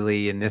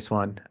 negatively in this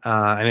one.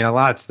 I mean, a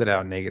lot stood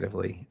out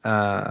negatively.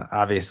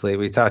 Obviously,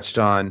 we touched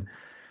on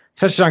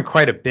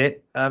quite a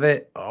bit of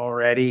it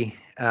already.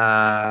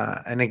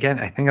 And again,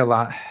 I think a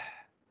lot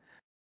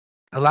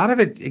of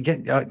it,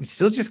 again, it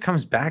still just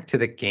comes back to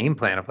the game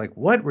plan of like,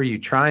 what were you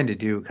trying to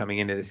do coming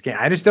into this game?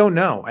 I just don't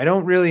know. I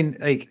don't really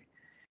like.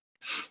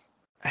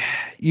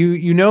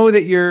 You know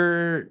that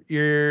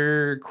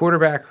your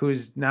quarterback,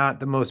 who's not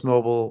the most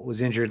mobile,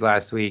 was injured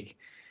last week,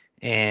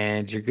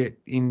 and you're good.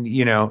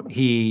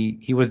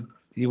 He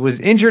was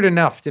injured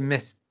enough to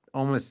miss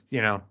almost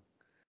the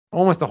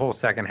whole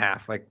second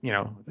half,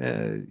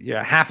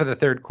 half of the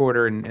third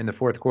quarter and the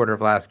fourth quarter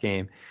of last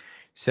game.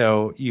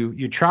 So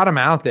you trot him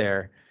out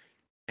there.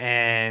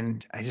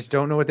 And I just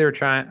don't know what they were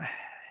trying.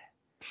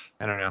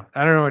 I don't know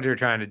what they were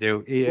trying to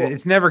do.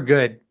 It's never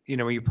good,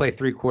 when you play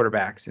three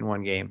quarterbacks in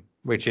one game,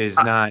 which is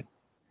not.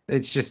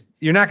 It's just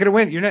you're not going to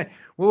win. You're not.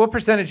 Well, what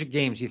percentage of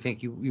games do you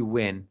think you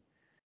win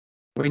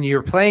when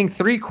you're playing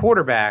three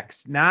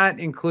quarterbacks, not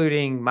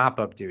including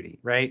mop-up duty,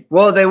 right?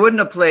 Well, they wouldn't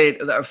have played.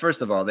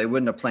 First of all, they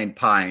wouldn't have played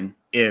Pine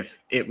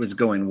if it was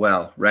going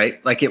well, right?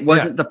 Like it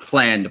wasn't the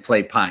plan to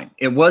play Pine.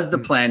 It was the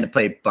plan to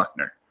play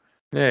Buckner.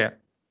 Yeah.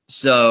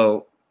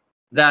 So.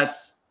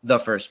 That's the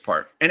first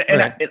part. And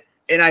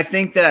I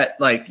think that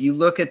like you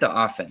look at the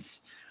offense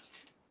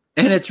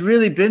and it's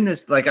really been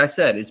this, like I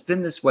said, it's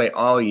been this way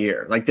all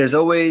year. Like it's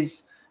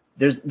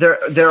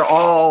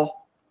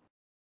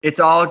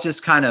all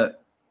just kind of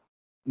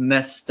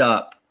messed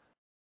up,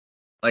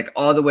 like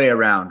all the way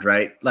around,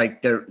 right?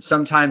 Like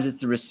sometimes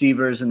it's the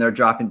receivers and they're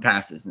dropping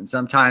passes, and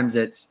sometimes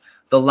it's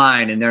the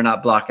line and they're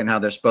not blocking how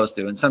they're supposed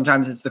to. And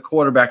sometimes it's the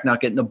quarterback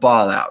not getting the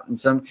ball out. And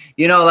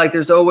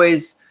there's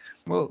always,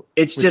 well,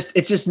 it's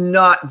just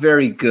not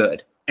very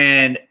good.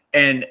 And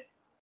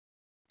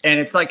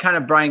it's like kind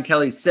of Brian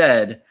Kelly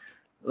said,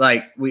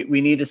 like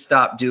we need to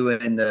stop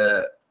doing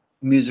the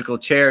musical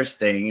chairs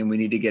thing and we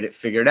need to get it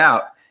figured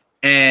out.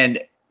 And,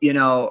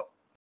 to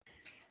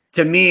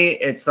me,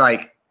 it's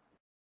like,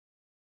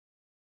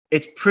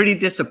 it's pretty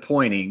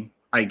disappointing,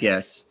 I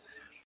guess,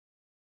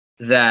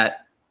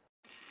 that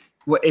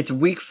it's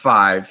week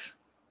 5,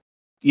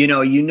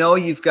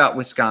 you've got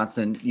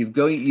Wisconsin, you've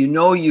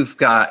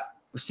got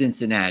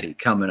Cincinnati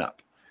coming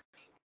up,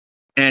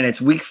 and it's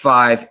week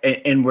 5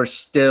 and we're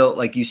still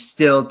like, you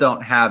still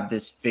don't have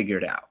this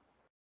figured out,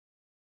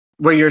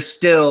 where you're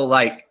still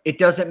like, it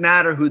doesn't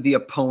matter who the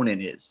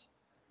opponent is.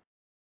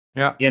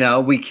 Yeah.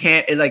 We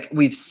can't, like,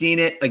 we've seen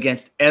it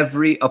against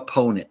every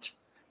opponent,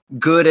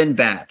 good and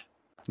bad.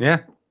 Yeah.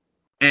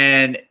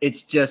 And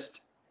it's just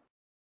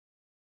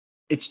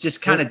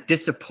kind of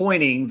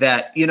disappointing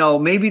that,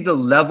 maybe the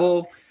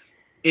level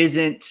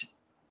isn't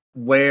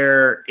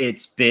where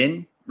it's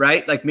been.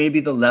 Right? Like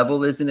maybe the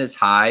level isn't as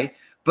high,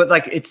 but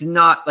like it's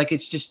not like,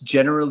 it's just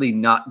generally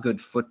not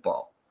good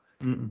football.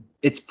 Mm-mm.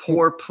 It's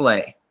poor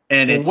play.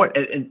 And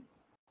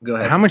go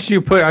ahead. How much do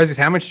you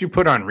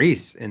put on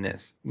Reese in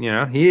this?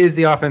 He is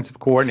the offensive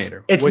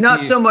coordinator. It's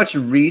not so much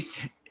Reese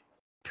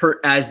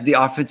as the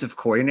offensive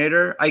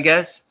coordinator, I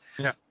guess.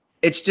 Yeah.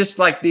 It's just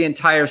like the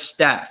entire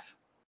staff.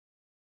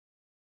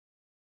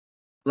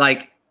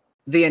 Like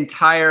the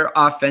entire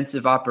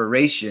offensive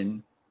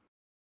operation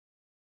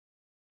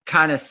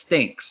kind of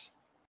stinks,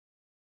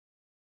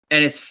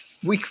 and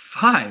it's week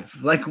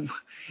 5. Like,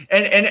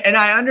 and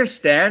I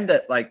understand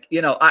that, like,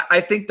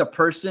 I think the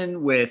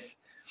person with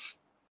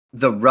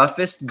the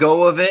roughest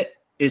go of it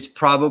is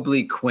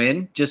probably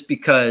Quinn, just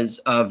because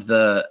of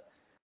the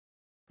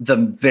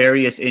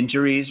various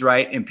injuries,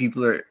 right? And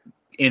people are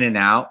in and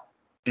out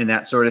and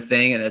that sort of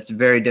thing, and that's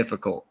very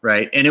difficult,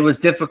 right? And it was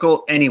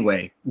difficult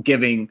anyway,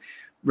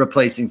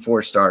 replacing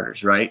 4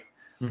 starters, right?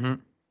 Mm-hmm.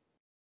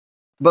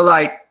 But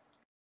like,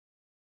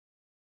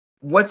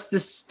 what's the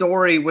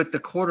story with the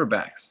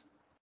quarterbacks?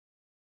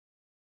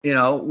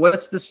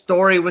 What's the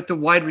story with the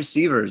wide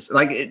receivers?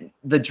 Like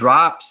the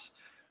drops.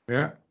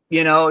 Yeah.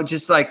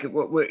 Just like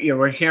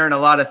we're hearing a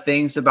lot of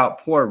things about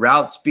poor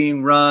routes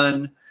being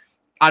run.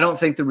 I don't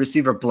think the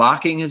receiver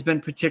blocking has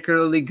been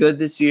particularly good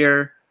this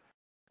year.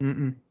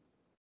 Mm-mm.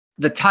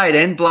 The tight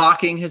end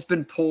blocking has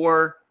been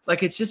poor.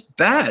 Like, it's just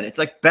bad. It's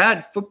like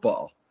bad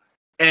football.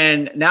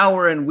 And now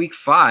we're in week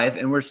 5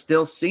 and we're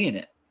still seeing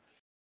it.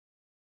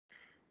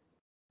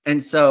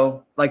 And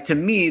so, like, to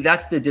me,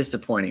 that's the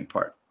disappointing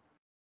part.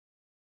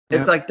 Yeah.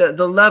 It's like the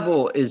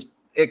level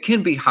it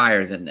can be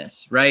higher than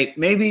this, right?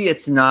 Maybe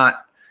it's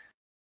not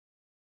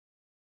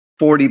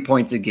 40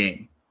 points a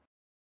game.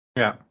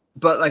 Yeah.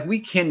 but like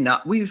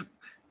we've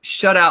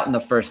shut out in the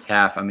first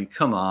half. I mean,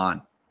 come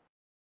on.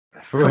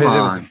 It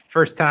was the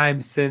first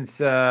time since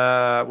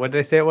what did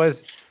they say it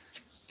was?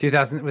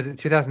 2000, was it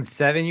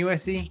 2007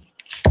 USC?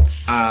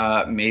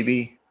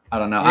 Maybe. I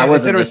don't know. Yeah, I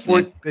wasn't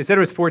listening. They said it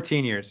was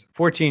 14 years.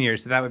 14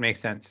 years, so that would make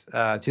sense.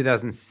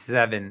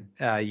 2007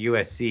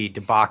 USC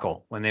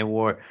debacle when they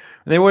wore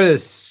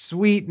those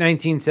sweet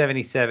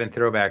 1977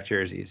 throwback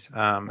jerseys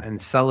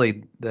and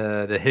sullied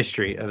the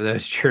history of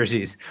those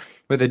jerseys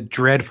with a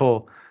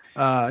dreadful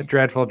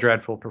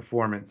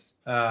performance.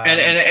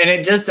 And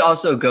it just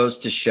also goes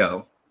to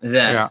show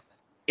that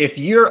if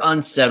you're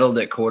unsettled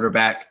at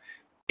quarterback,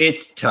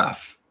 it's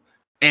tough.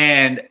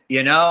 And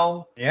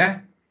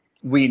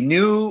we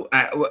knew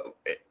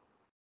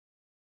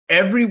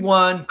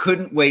everyone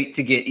couldn't wait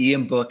to get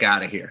Ian Book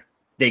out of here.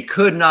 They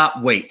could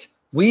not wait.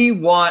 We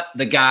want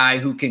the guy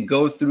who can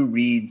go through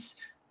reads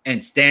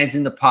and stands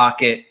in the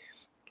pocket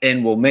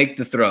and will make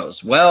the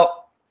throws.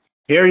 Well,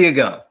 here you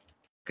go.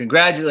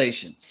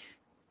 Congratulations.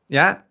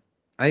 Yeah.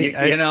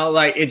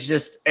 It's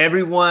just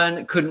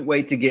everyone couldn't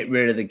wait to get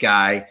rid of the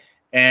guy.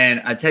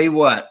 And I tell you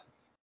what,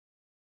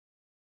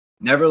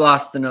 never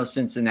lost to no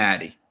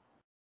Cincinnati.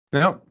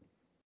 No.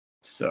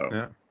 So.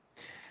 Yeah.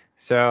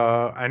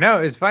 So I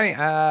know it's funny.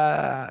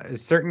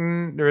 There's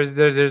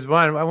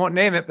one, I won't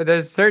name it, but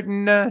there's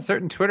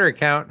certain Twitter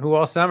account who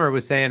all summer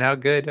was saying how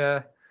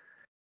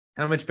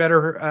much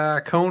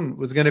better Cone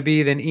was going to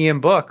be than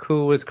Ian Book,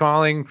 who was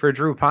calling for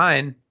Drew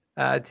Pine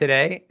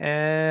today.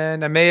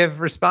 And I may have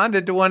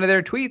responded to one of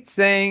their tweets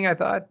saying, I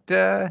thought,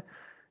 do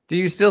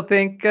you still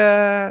think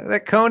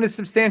that Cone is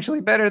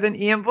substantially better than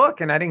Ian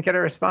Book? And I didn't get a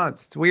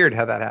response. It's weird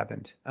how that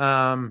happened.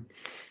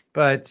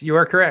 But you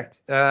are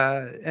correct.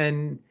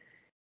 I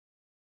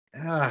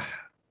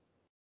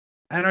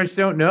just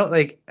don't know.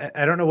 Like,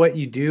 I don't know what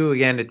you do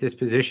again at this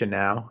position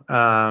now.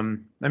 I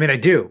mean, I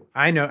do.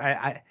 I know.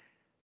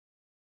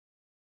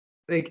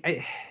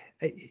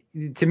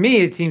 To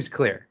me, it seems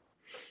clear,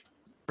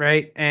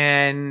 right?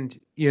 And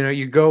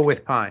you go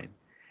with Pine,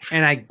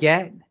 and I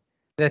get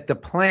that the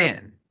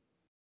plan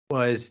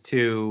was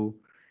to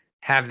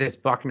have this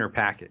Buckner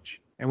package,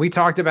 and we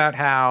talked about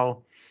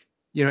how,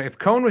 if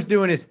Cone was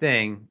doing his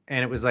thing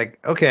and it was like,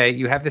 okay,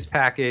 you have this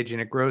package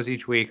and it grows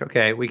each week.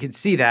 Okay, we could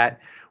see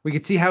that. We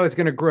could see how it's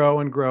going to grow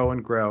and grow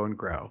and grow and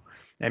grow.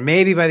 And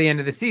maybe by the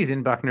end of the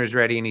season, Buckner's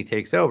ready and he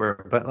takes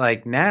over. But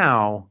like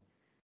now,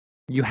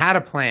 you had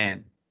a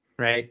plan,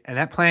 right? And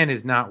that plan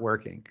is not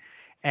working.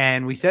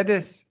 And we said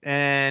this,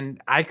 and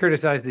I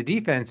criticized the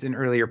defense in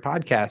earlier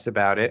podcasts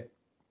about it.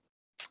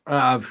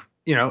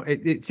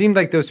 It seemed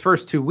like those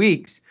first 2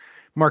 weeks,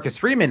 Marcus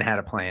Freeman had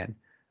a plan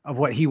of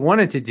what he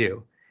wanted to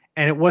do.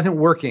 And it wasn't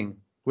working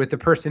with the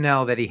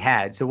personnel that he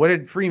had. So what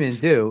did Freeman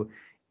do?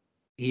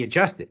 He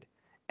adjusted,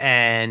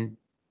 and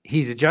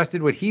he's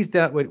adjusted what he's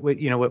done,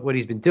 what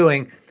he's been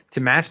doing to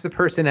match the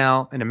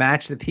personnel and to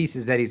match the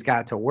pieces that he's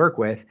got to work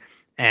with.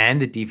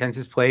 And the defense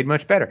has played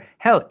much better.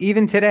 Hell,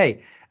 even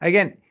today,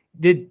 again,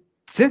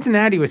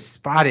 Cincinnati was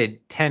spotted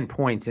 10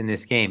 points in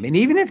this game. And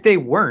even if they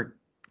weren't,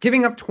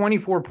 giving up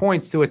 24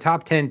 points to a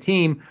top 10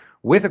 team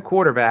with a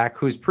quarterback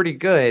who's pretty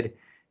good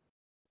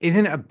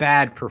isn't a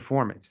bad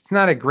performance. It's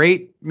not a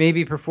great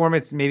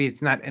performance. Maybe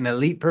it's not an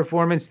elite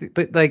performance,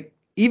 but like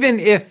even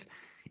if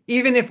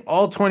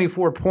all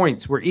 24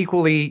 points were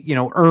equally,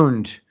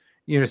 earned,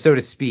 so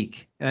to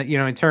speak,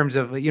 in terms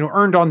of,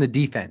 earned on the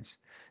defense,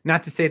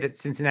 not to say that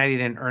Cincinnati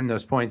didn't earn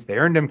those points. They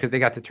earned them because they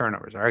got the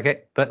turnovers.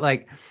 Okay. But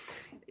like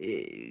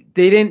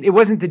it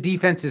wasn't the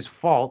defense's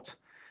fault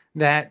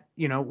that,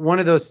 one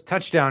of those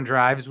touchdown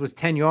drives was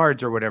 10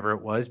 yards or whatever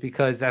it was,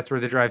 because that's where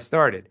the drive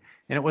started.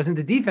 And it wasn't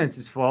the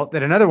defense's fault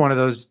that another one of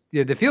those,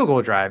 the field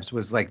goal drives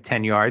was like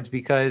 10 yards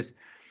because,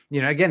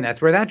 again,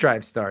 that's where that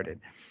drive started.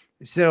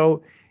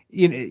 So,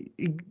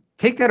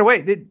 take that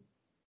away.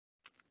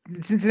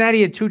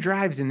 Cincinnati had 2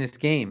 drives in this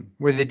game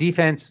where the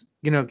defense,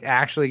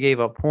 actually gave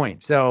up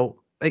points.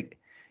 So, like,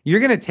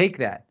 you're going to take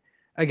that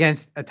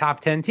against a top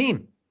 10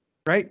 team,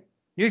 right?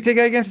 You're going to take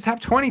that against a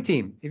top 20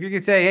 team. If you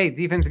could say, hey,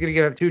 defense is going to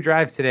give up 2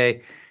 drives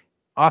today,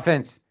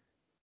 offense,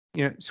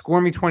 score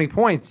me 20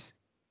 points.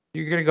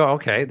 You're going to go,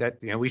 okay,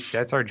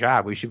 that's our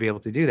job. We should be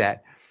able to do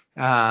that.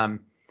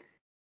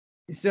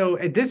 So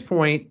at this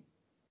point,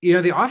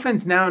 the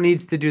offense now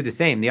needs to do the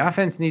same. The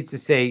offense needs to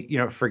say,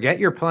 forget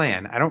your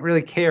plan. I don't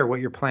really care what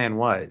your plan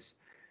was.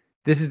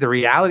 This is the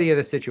reality of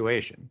the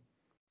situation.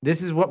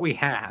 This is what we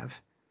have.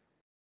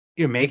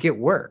 Make it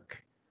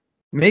work.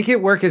 Make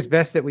it work as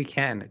best that we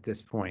can at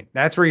this point.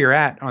 That's where you're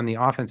at on the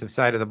offensive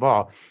side of the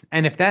ball.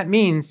 And if that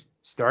means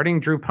starting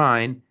Drew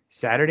Pine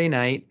Saturday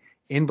night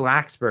in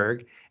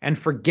Blacksburg and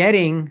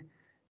forgetting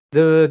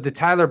the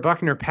Tyler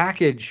Buckner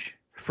package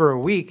for a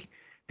week,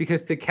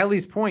 because to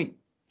Kelly's point,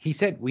 he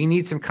said we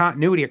need some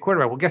continuity at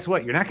quarterback. Well, guess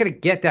what? You're not going to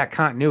get that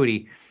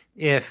continuity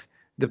if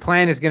the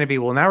plan is going to be,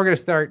 well, now we're going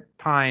to start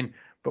Pine,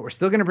 but we're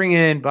still going to bring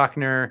in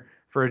Buckner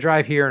for a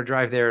drive here, a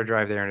drive there, a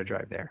drive there, and a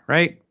drive there,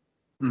 right?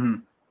 Mm-hmm.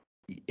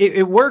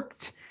 It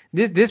worked.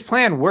 This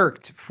plan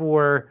worked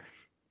for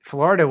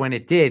Florida when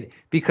it did,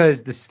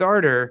 because the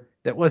starter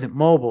that wasn't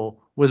mobile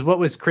was what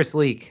was Chris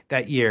Leak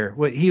that year?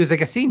 He was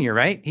like a senior,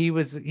 right? He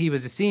was a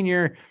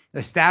senior,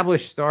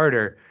 established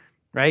starter,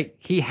 right?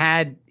 He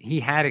had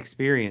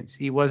experience.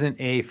 He wasn't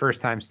a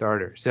first time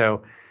starter.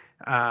 So,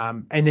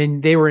 and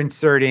then they were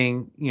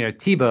inserting,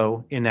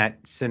 Tebow in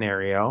that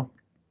scenario,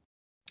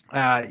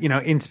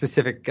 in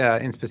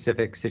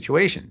specific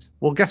situations.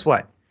 Well, guess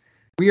what?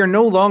 We are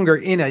no longer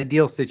in a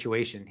ideal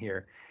situation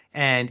here.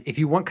 And if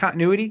you want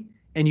continuity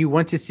and you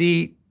want to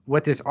see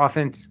what this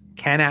offense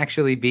can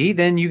actually be,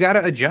 then you got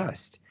to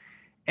adjust.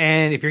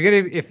 And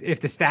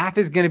if the staff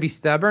is going to be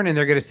stubborn and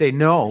they're going to say,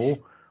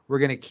 no, we're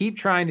going to keep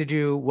trying to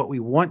do what we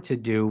want to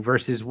do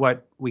versus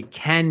what we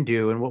can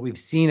do and what we've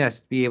seen us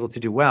be able to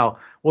do well,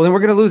 then we're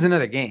going to lose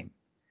another game.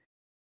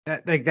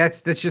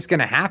 That's just going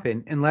to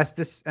happen unless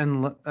this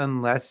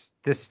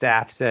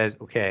staff says,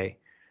 okay,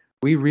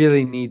 we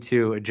really need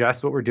to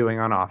adjust what we're doing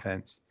on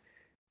offense.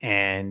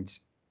 And,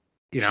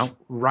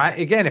 right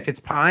again, if it's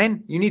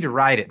Pine, you need to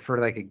ride it for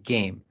like a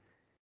game.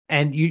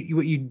 And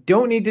what you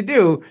don't need to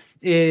do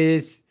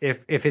is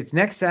if it's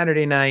next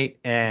Saturday night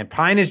and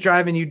Pine is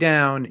driving you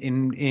down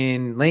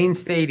in Lane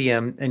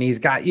Stadium and he's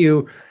got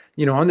you,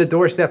 on the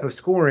doorstep of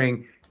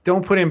scoring,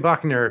 don't put in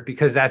Buckner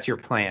because that's your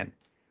plan.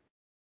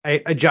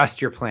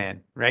 Adjust your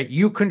plan, right?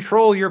 You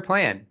control your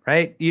plan,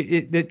 right?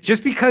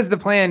 Just because the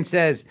plan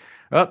says,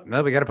 oh,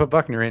 no, we got to put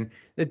Buckner in,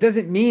 it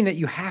doesn't mean that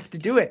you have to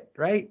do it,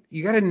 right?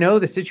 You got to know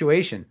the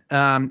situation.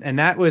 And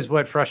that was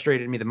what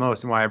frustrated me the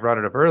most and why I brought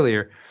it up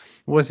earlier.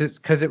 Was it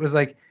because it was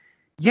like,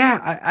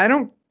 yeah, I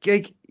don't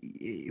like,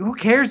 who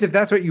cares if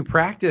that's what you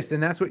practiced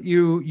and that's what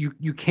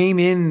you came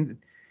in,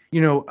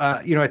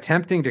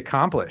 attempting to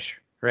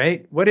accomplish,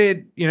 right? What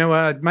did,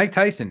 Mike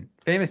Tyson,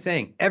 famous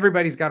saying,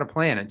 everybody's got a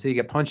plan until you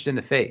get punched in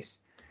the face.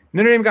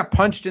 Notre Dame got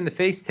punched in the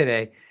face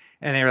today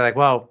and they were like,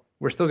 well,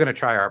 we're still going to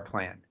try our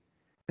plan.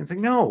 And it's like,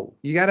 no,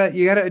 you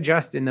gotta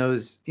adjust in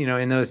those,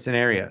 in those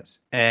scenarios.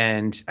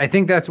 And I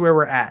think that's where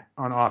we're at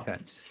on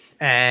offense.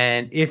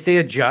 And if they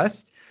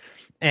adjust,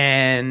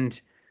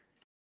 and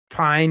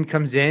Pine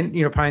comes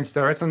in, Pine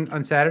starts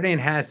on Saturday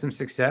and has some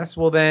success,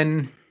 well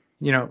then,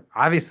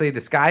 obviously the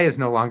sky is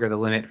no longer the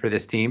limit for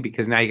this team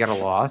because now you got a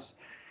loss.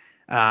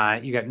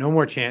 You got no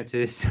more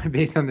chances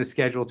based on the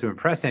schedule to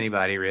impress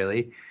anybody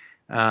really.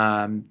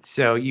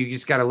 So you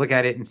just got to look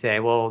at it and say,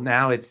 well,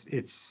 now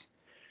it's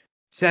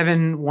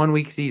 7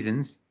 1-week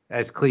seasons,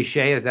 as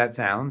cliche as that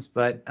sounds,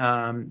 but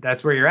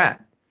that's where you're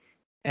at.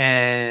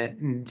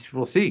 And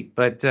we'll see.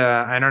 But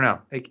I don't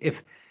know.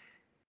 Like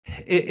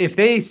if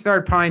they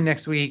start Pine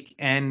next week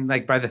and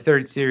like by the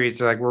third series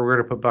they're like, we're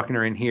going to put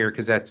Buckner in here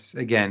because that's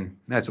what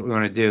we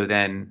want to do,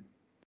 then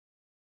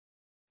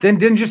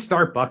just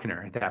start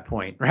Buckner at that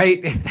point,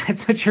 right? If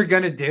that's what you're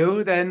going to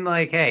do, then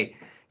like, hey,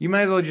 you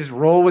might as well just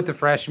roll with the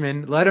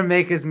freshman, let him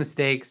make his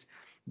mistakes,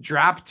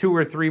 drop 2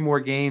 or 3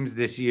 more games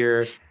this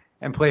year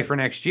and play for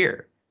next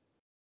year.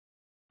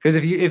 Because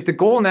if the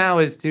goal now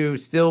is to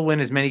still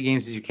win as many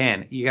games as you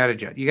can, you got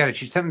to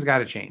something's got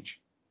to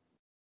change.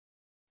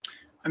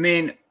 I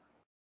mean,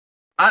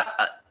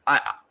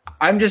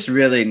 I'm just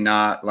really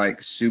not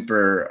like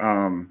super.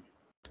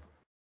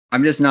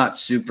 I'm just not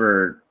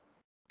super.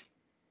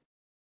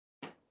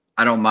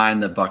 I don't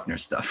mind the Buckner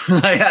stuff.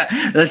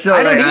 I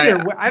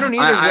don't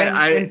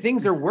either when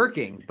things are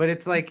working. But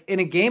it's like in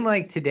a game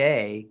like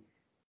today,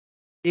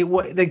 it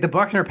was like the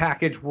Buckner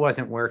package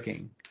wasn't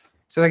working.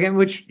 So again,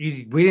 we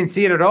didn't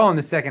see it at all in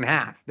the second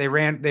half. They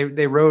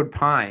rode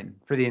Pine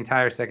for the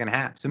entire second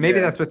half. So maybe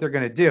that's what they're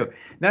going to do.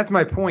 And that's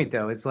my point,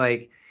 though. It's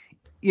like,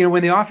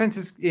 when the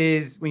offense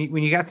is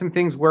when you got some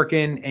things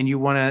working and you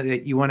want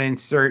to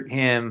insert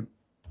him,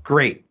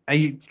 great.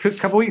 A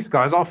couple weeks ago,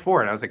 I was all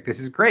for it. I was like, this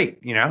is great.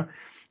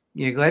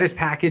 You let his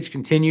package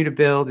continue to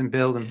build and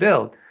build and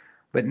build.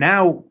 But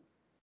now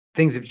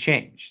things have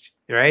changed,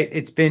 right?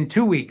 It's been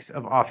 2 weeks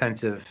of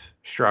offensive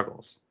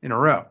struggles in a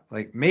row,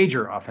 like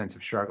major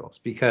offensive struggles,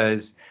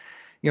 because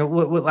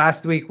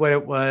last week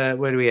what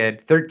we had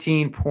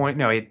 13 point,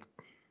 no,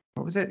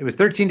 what was it? It was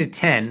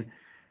 13-10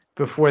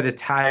 before the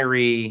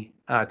Tyree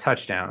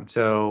touchdown.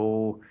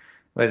 So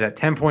what is that?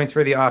 10 points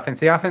for the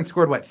offense. The offense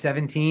scored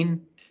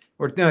 17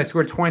 or no, it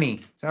scored 20.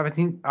 So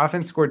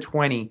offense scored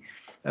 20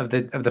 of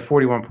the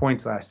 41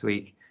 points last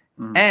week.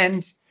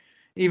 And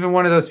even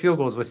one of those field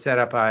goals was set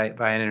up by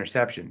an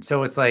interception.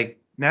 So it's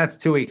like, that's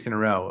 2 weeks in a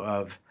row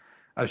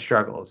of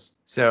struggles.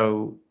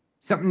 So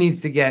something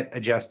needs to get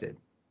adjusted.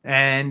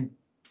 And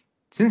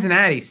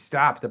Cincinnati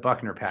stopped the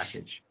Buckner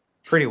package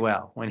pretty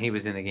well when he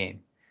was in the game,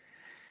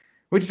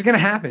 which is going to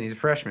happen. He's a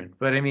freshman.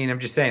 But I mean, I'm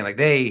just saying, like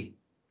they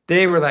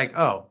were like,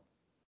 oh,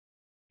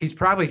 he's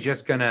probably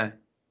just going to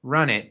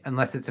run it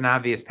unless it's an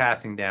obvious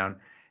passing down.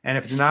 And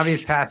if it's an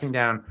obvious passing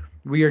down,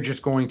 we are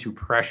just going to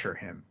pressure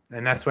him.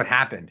 And that's what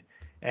happened.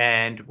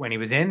 And when he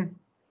was in,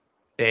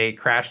 they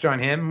crashed on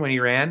him when he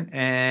ran,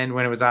 and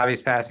when it was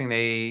obvious passing,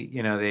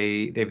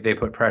 they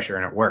put pressure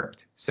and it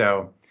worked.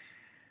 So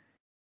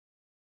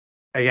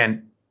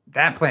again,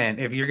 that plan,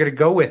 if you're going to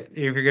go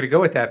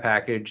with that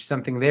package,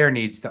 something there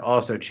needs to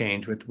also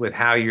change with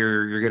how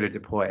you're going to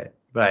deploy it.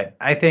 But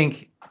I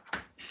think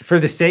for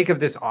the sake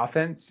of this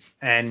offense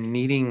and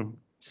needing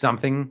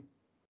something.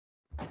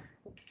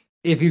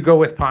 If you go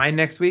with Pine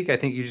next week, I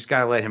think you just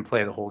got to let him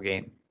play the whole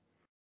game.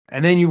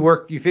 And then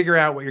you figure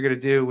out what you're going to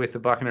do with the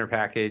Buckner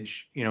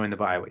package, in the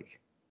bye week.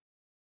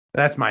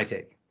 That's my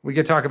take. We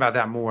could talk about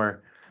that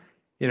more,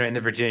 in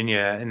the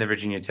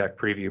Virginia Tech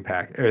preview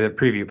pack or the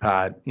preview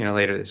pod,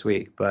 later this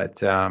week.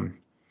 But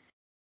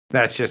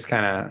that's just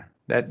kind of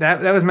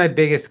that was my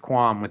biggest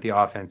qualm with the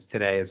offense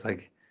today. It's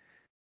like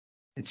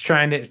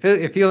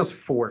it feels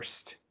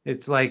forced.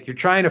 It's like you're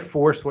trying to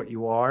force what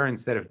you are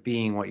instead of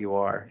being what you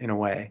are in a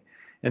way.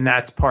 And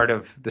that's part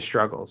of the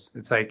struggles.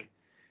 It's like,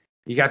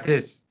 you got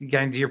this,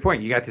 again, to your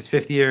point, you got this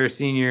 50-year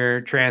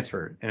senior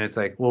transfer, and it's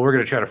like, well, we're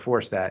going to try to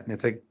force that. And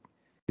it's like,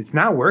 it's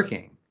not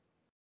working.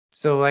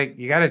 So, like,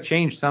 you got to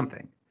change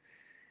something.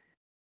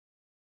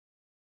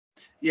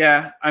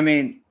 Yeah. I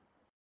mean,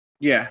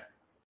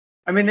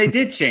 they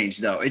did change,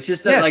 though. It's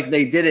just that, like,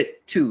 they did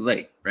it too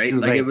late, right? Too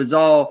late. It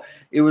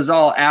was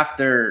all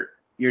after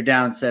you're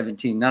down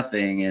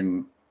 17-0,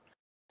 and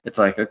it's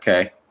like,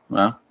 okay,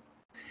 well,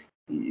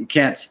 you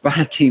can't spot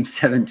a team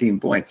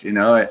 17 points,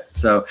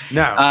 So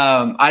No,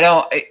 I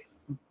don't.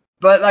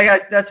 But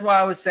that's why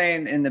I was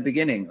saying in the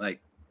beginning,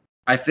 like,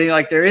 I feel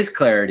like there is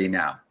clarity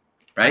now,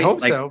 right? I hope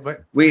like, so,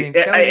 but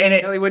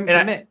Kelly wouldn't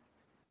commit.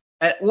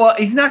 Well,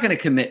 he's not going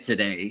to commit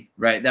today,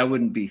 right? That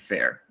wouldn't be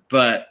fair.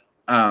 But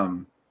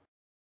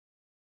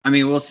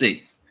we'll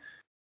see.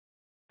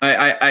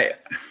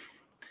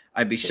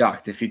 I'd be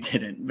shocked if he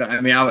didn't. But I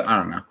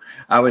don't know.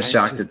 I was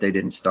shocked that they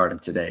didn't start him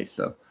today.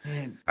 So,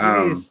 man,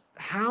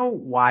 how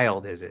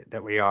wild is it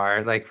that we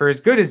are, like, for as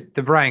good as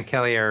the Brian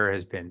Kelly era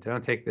has been,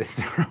 don't take this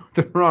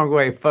the wrong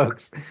way,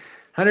 folks.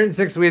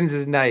 106 wins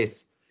is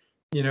nice.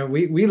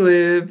 We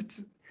lived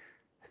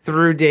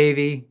through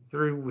Davey,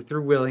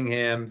 through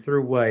Willingham,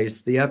 through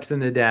Weiss, the ups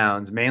and the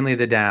downs, mainly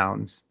the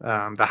downs.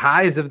 The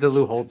highs of the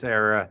Lou Holtz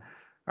era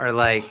are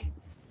like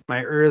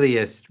my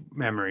earliest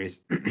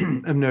memories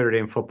of Notre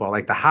Dame football,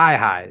 like the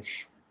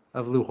highs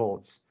of Lou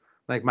Holtz.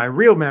 Like, my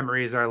real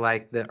memories are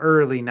like the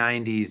early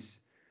 90s,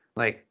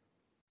 like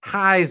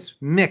highs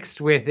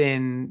mixed with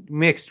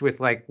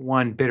like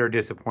one bitter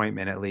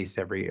disappointment at least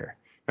every year,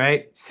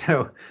 right?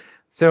 So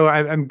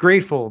I'm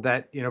grateful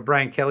that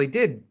Brian Kelly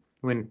did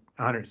win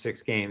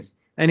 106 games,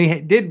 and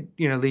he did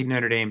lead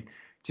Notre Dame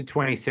to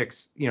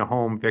 26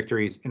 home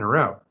victories in a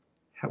row.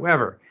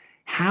 However,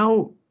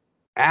 how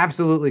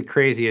absolutely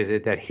crazy is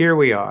it that here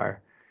we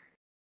are,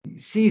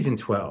 season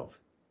 12,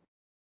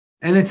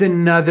 and it's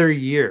another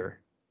year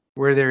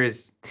where there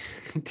is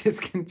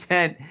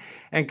discontent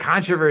and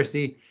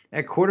controversy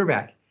at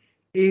quarterback.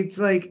 It's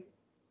like,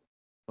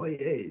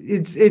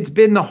 it's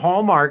been the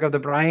hallmark of the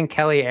Brian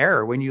Kelly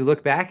era when you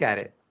look back at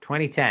it.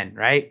 2010,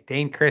 right?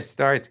 Dane Chris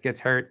starts, gets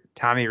hurt,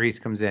 Tommy Rees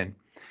comes in.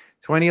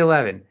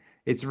 2011,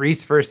 it's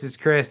Rees versus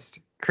Chris.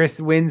 Chris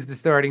wins the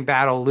starting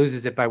battle,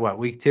 loses it by what,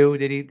 week 2?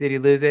 Did he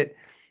lose it?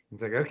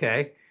 It's like,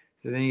 okay.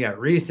 So then you got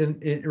Rees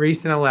in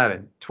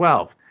 11.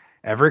 12,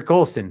 Everett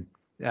Golson,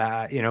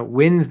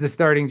 wins the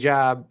starting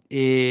job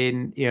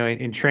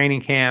in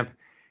training camp,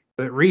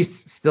 but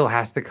Rees still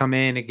has to come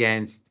in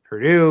against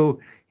Purdue.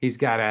 He's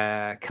got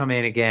to come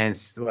in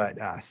against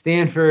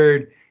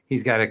Stanford.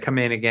 He's got to come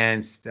in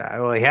against. He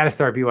had to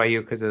start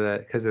BYU because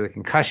of the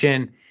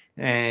concussion,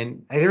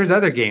 and there was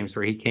other games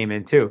where he came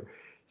in too.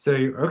 So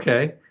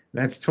okay,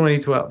 that's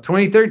 2012.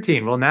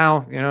 2013. Well,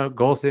 now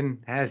Golson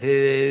has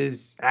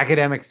his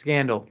academic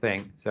scandal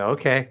thing. So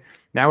okay,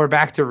 now we're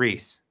back to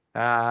Rees.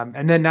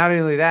 And then not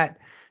only that,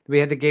 we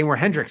had the game where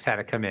Hendricks had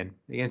to come in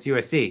against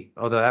USC.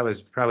 Although that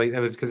was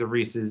because of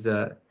Rees's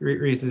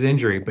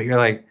injury. But you're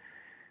like,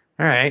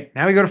 all right,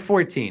 now we go to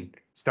 14.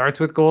 Starts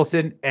with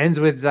Golson, ends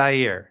with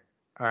Zaire.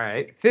 All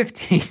right,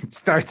 15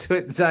 starts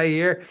with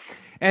Zaire,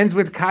 ends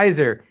with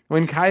Kaiser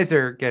when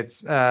Kaiser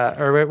gets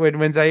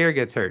when Zaire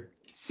gets hurt.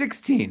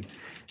 16.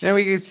 Then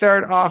we can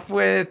start off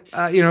with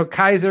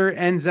Kaiser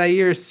and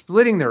Zaire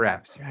splitting the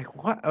reps. You're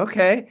like, what?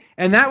 Okay,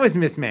 and that was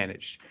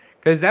mismanaged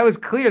because that was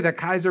clear that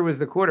Kaiser was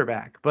the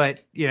quarterback,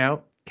 but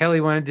Kelly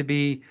wanted to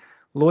be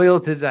loyal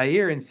to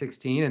Zaire in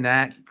 16, and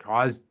that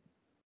caused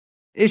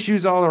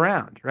issues all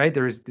around, right?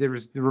 There was the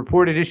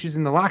reported issues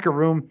in the locker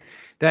room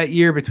that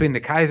year between the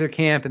Kaiser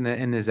camp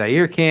and the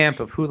Zaire camp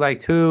of who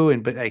liked who,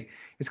 but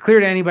it's clear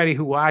to anybody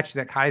who watched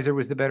that Kaiser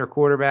was the better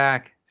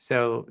quarterback.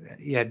 So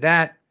you had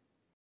that.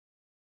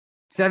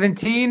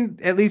 17,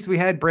 at least we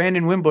had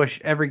Brandon Wimbush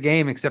every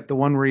game except the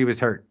one where he was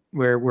hurt,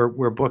 where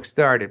Book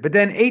started. But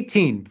then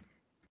 18,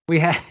 we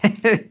had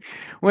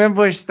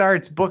Wimbush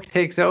starts, Book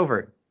takes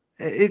over.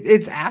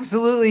 It's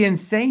absolutely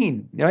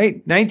insane,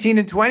 right? 19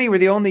 and 20 were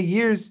the only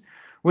years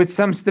with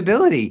some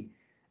stability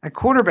at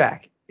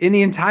quarterback in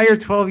the entire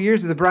 12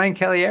 years of the Brian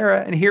Kelly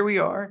era. And here we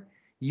are,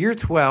 year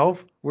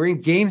 12. We're in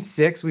game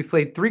 6. We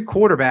played 3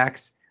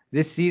 quarterbacks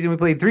this season. We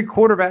played 3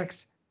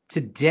 quarterbacks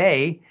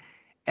today.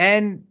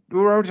 And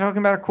we're talking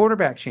about a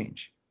quarterback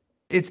change.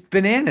 It's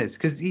bananas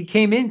because he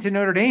came into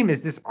Notre Dame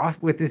as this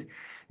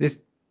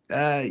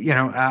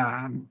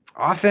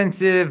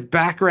offensive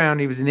background.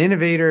 He was an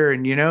innovator,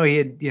 and he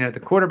had the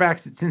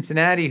quarterbacks at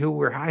Cincinnati who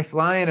were high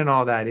flying and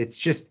all that. It's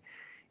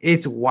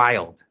It's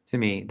wild to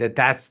me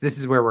this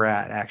is where we're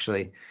at,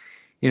 actually,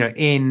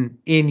 in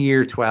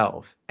year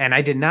 12. And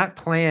I did not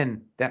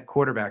plan that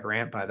quarterback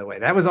rant, by the way.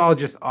 That was all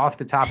just off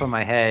the top of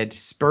my head,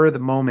 spur of the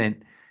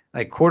moment,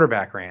 like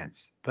quarterback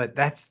rants. But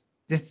that's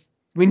just,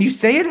 when you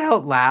say it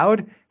out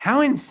loud,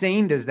 how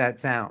insane does that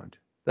sound?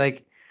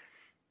 Like,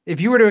 if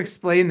you were to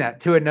explain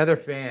that to another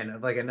fan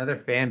of like another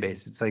fan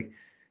base, it's like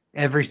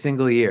every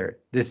single year,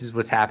 this is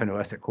what's happened to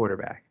us at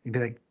quarterback. You'd be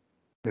like,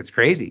 that's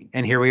crazy.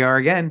 And here we are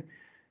again.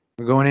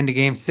 We're going into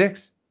game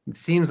 6. It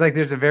seems like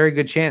there's a very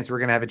good chance we're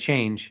going to have a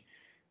change,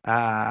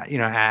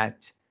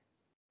 at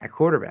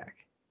quarterback.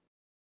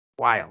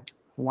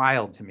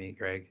 Wild to me,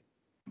 Greg.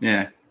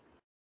 Yeah.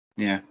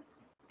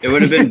 It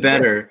would have been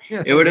better.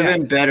 It would have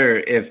been better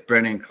if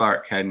Brennan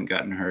Clark hadn't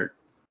gotten hurt.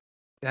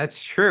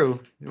 That's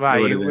true. Wow,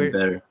 it would have been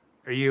better.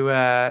 Were you?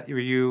 I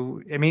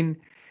mean,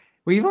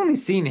 we've only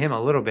seen him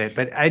a little bit,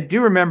 but I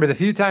do remember the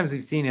few times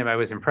we've seen him, I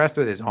was impressed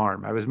with his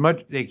arm. I was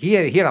he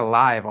had a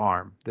live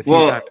arm.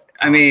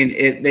 I mean,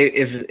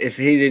 if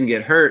he didn't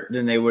get hurt,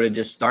 then they would have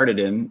just started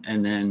him,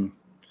 and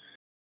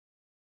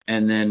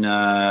then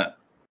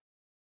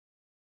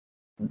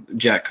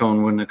Jack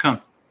Cohn wouldn't have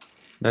come.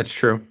 That's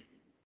true.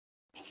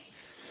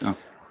 So.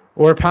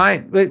 Or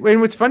Pine.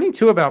 And what's funny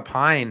too about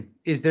Pine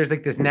is there's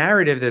like this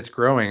narrative that's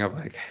growing of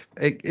like,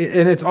 and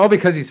it's all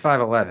because he's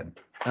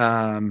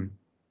 5'11",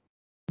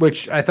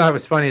 which I thought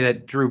was funny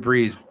that Drew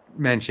Brees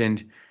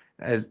mentioned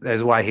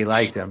as why he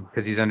liked him,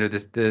 because he's under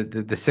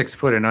the 6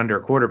 foot and under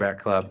quarterback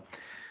club.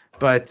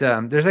 But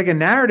there's like a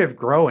narrative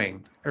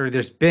growing, or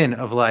there's been,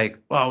 of like,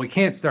 well, we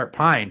can't start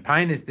Pine.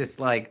 Pine is this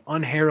like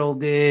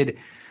unheralded,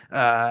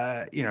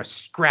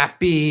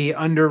 scrappy,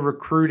 under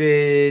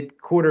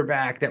recruited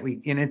quarterback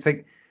and it's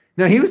like,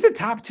 no, he was a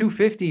top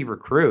 250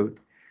 recruit.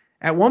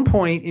 At one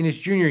point in his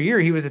junior year,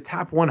 he was a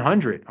top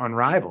 100 on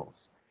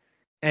Rivals.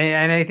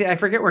 And I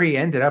forget where he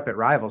ended up at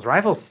Rivals.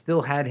 Rivals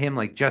still had him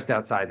like just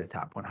outside the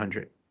top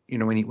 100,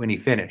 when he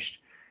finished.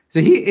 So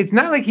it's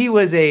not like he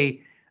was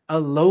a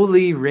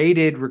lowly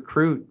rated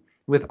recruit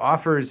with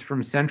offers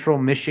from Central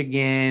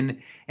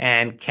Michigan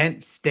and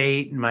Kent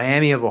State and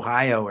Miami of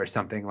Ohio or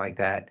something like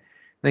that.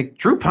 Like,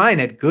 Drew Pine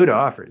had good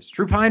offers.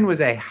 Drew Pine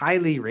was a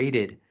highly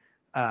rated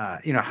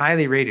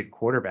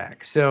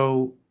quarterback.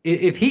 So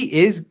if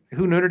he is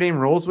who Notre Dame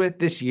rolls with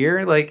this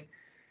year, like,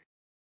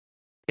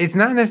 it's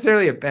not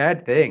necessarily a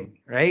bad thing,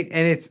 right?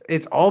 And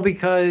it's all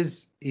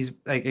because he's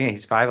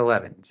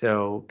 5'11".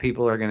 So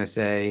people are going to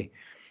say,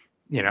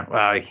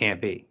 well, he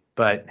can't be.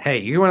 But hey,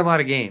 you won a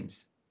lot of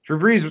games. Drew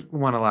Brees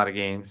won a lot of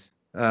games,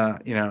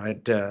 at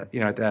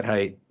that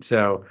height.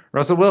 So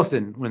Russell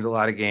Wilson wins a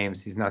lot of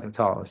games. He's not the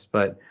tallest,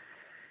 but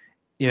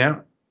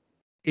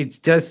it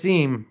does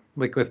seem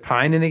like with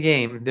Pine in the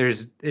game,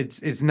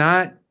 it's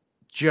not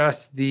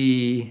just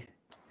the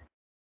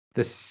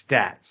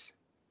stats.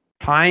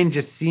 Pine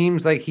just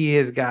seems like he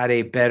has got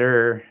a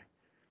better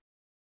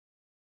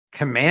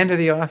command of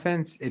the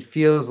offense. It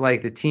feels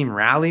like the team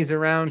rallies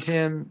around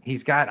him.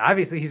 He's got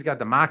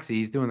the moxie.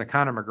 He's doing the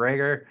Conor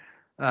McGregor,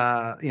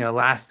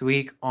 last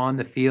week on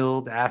the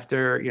field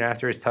after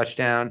his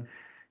touchdown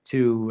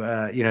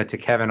to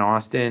Kevin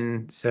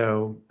Austin.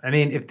 So, I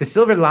mean, if the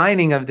silver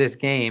lining of this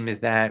game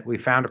is that we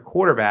found a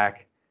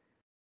quarterback,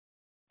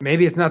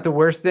 maybe it's not the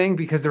worst thing,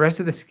 because the rest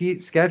of the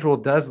schedule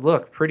does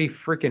look pretty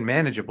freaking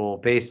manageable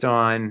based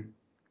on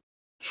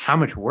how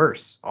much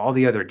worse all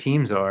the other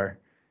teams are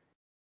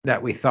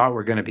that we thought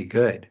were going to be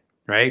good,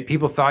 right?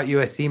 People thought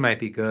USC might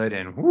be good,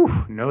 and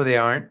no, they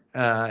aren't.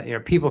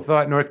 People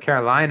thought North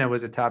Carolina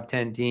was a top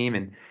 10 team,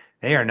 and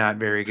they are not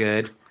very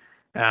good.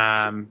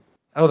 Although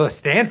look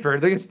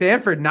at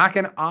Stanford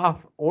knocking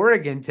off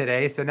Oregon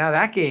today. So now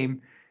that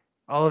game,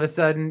 all of a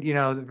sudden,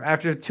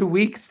 after 2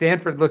 weeks,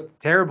 Stanford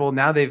looked terrible.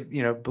 Now they've,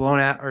 they blew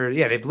out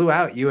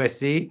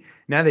USC.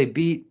 Now they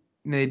beat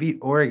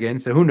Oregon.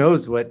 So who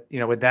knows what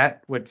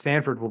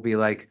Stanford will be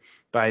like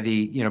by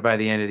the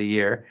end of the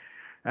year.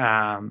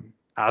 I'll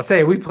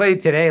say we played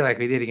today like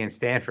we did against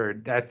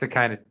Stanford. That's the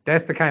kind of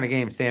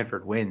game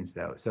Stanford wins,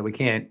 though. So we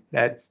can't.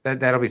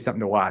 That'll be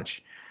something to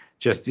watch,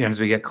 just as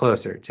we get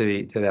closer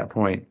to that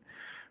point.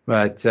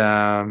 But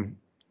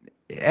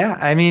yeah,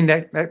 I mean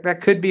that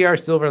could be our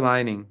silver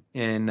lining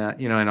in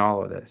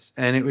all of this,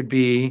 and it would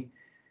be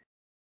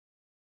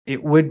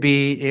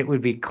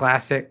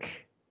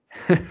classic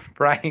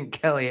Brian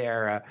Kelly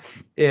era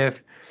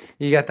if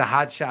you got the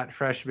hotshot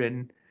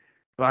freshman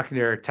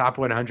Buckner, top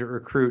 100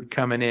 recruit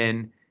coming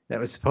in that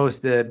was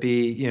supposed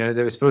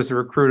to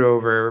recruit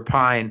over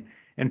Pine,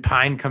 and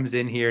Pine comes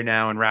in here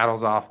now and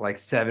rattles off like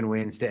 7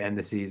 wins to end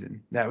the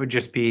season. That would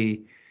just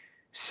be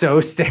so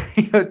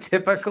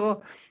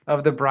stereotypical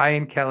of the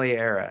Brian Kelly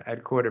era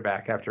at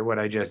quarterback after what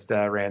I just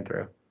ran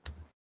through.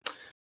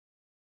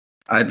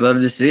 I'd love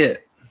to see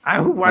it.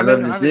 I'd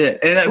love to see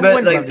it.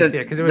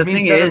 Because it would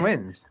mean 7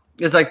 wins.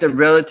 It's like the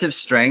relative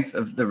strength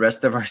of the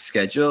rest of our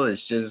schedule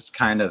is just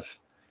kind of,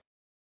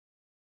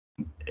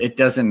 it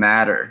doesn't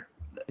matter.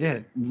 Yeah.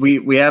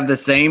 We have the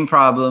same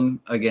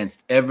problem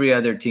against every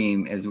other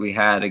team as we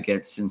had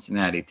against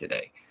Cincinnati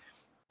today.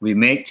 We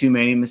make too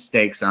many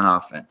mistakes on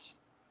offense.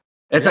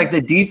 It's like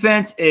the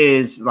defense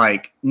is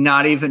like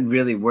not even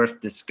really worth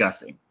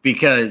discussing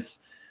because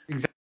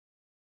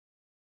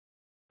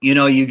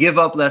you give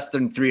up less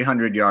than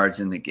 300 yards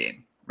in the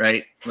game,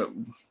 right?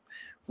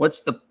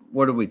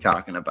 What are we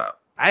talking about?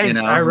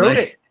 I wrote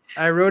it.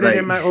 I wrote it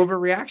in my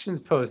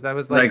overreactions post. I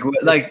was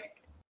it's like,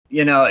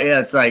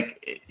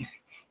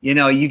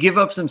 you give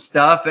up some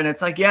stuff and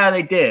it's like, yeah,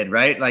 they did,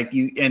 right? Like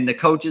and the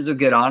coaches will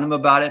get on them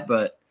about it,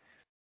 but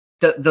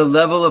the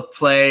level of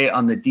play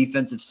on the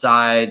defensive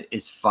side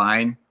is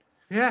fine.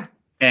 Yeah.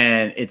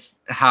 And it's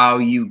how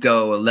you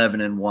go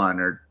 11-1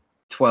 or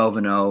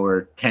 12-0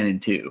 or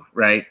 10-2,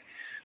 right?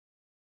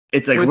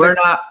 It's like we're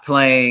not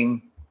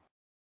playing.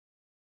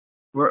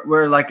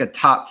 We're like a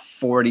top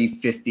 40,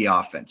 50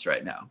 offense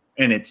right now,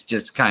 and it's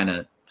just kind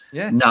of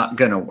not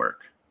gonna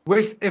work.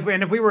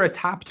 If we were a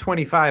top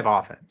 25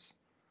 offense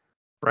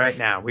right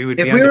now, we would.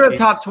 If we were a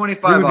top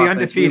 25 we would be offense,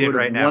 undefeated we would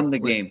right have now. won the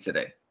game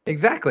today.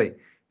 Exactly,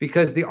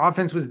 because the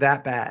offense was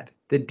that bad.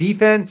 The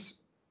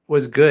defense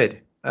was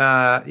good.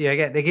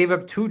 They gave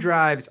up 2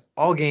 drives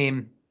all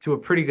game to a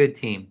pretty good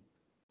team.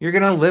 You're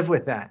gonna live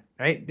with that,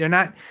 right? They're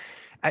not.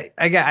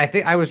 I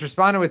think I was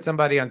responding with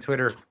somebody on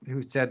Twitter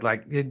who said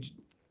like,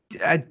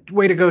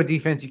 way to go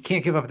defense. You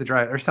can't give up the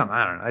drive or something.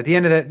 I don't know. At the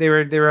end of that, they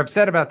were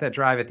upset about that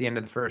drive at the end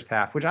of the first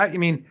half, which I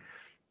mean,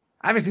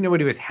 obviously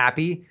nobody was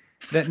happy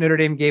that Notre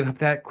Dame gave up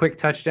that quick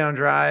touchdown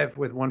drive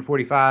with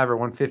 145 or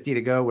 150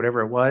 to go, whatever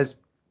it was.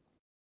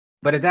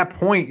 But at that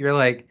point, you're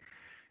like,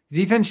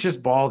 defense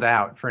just balled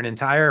out for an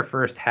entire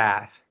first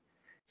half.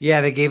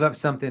 Yeah, they gave up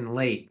something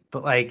late,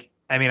 but like,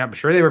 I mean, I'm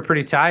sure they were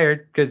pretty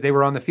tired because they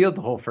were on the field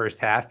the whole first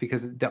half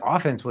because the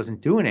offense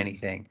wasn't doing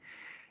anything.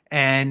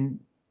 And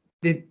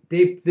the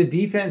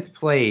defense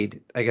played,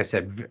 like I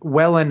said,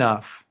 well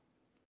enough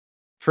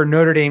for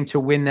Notre Dame to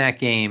win that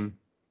game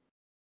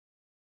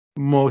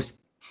most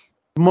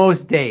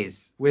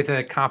days with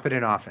a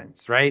competent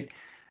offense, right?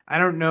 I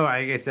don't know.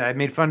 Like I said, I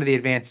made fun of the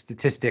advanced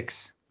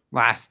statistics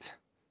last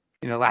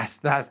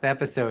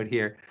episode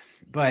here,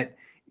 but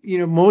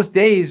most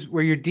days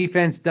where your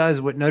defense does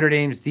what Notre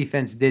Dame's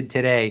defense did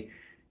today,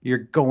 you're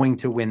going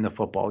to win the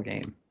football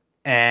game,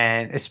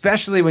 and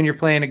especially when you're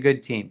playing a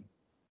good team.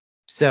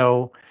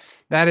 So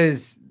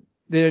that's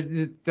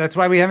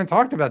why we haven't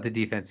talked about the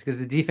defense, because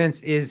the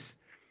defense is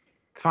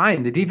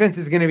fine. The defense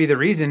is going to be the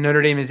reason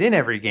Notre Dame is in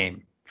every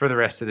game for the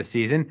rest of the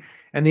season,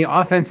 and the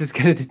offense is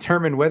going to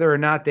determine whether or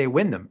not they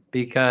win them,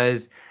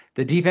 because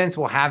the defense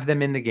will have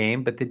them in the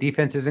game, but the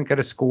defense isn't going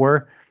to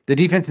score. The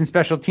defense and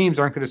special teams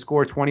aren't going to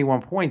score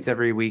 21 points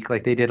every week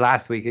like they did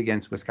last week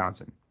against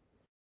Wisconsin.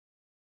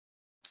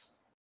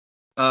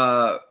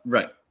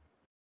 Right.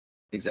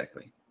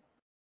 Exactly.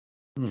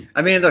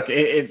 I mean, look,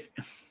 if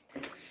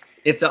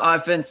the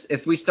offense,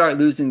 if we start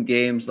losing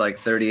games like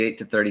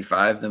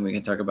 38-35, then we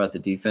can talk about the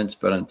defense.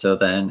 But until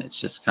then,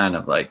 it's just kind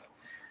of like,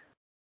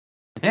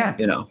 I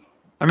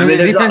mean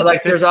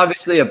there's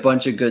obviously a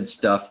bunch of good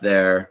stuff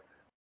there.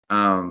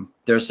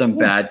 There's some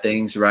bad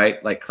things,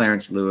 right? Like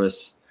Clarence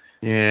Lewis.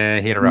 Yeah,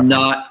 he had a rough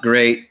Not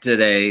great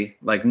today.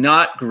 Like,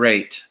 not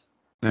great.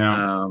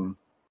 Yeah.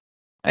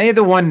 I had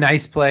the one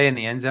nice play in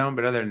the end zone,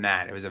 but other than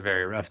that, it was a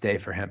very rough day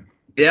for him.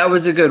 Yeah, it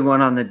was a good one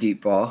on the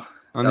deep ball.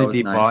 Ball. It was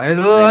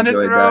a little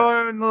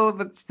underthrow,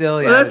 but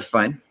still, yeah. Well, that's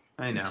fine.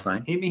 I know. That's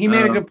fine. He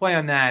made a good play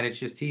on that. It's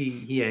just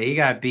he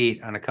got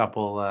beat on a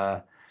couple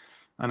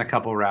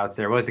routes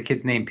there. What was the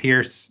kid's name?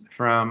 Pierce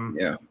from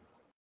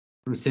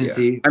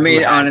Cincy. Yeah. I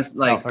mean, honestly,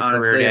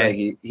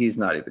 like, he's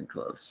not even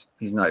close.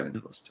 He's not even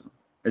close to him.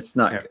 It's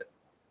not good.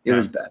 It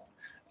was bad.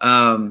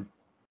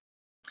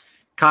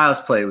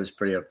 Kyle's play was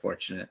pretty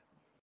unfortunate.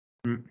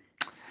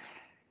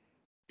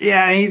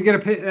 Yeah, he's gonna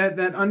put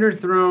that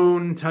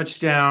underthrown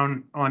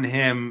touchdown on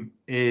him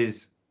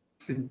is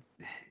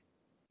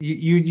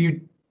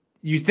you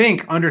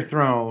think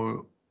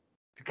underthrow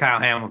to Kyle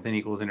Hamilton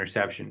equals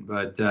interception,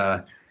 but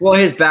well,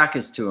 his back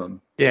is to him.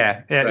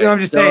 Yeah. Right. I'm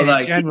just saying,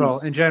 like,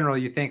 in general,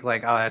 you think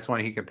like, oh, that's one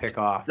he could pick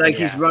off. Like,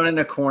 he's running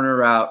a corner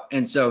route,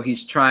 and so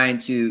he's trying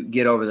to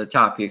get over the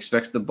top. He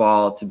expects the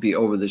ball to be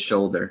over the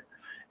shoulder,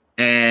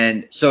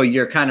 and so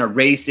you're kind of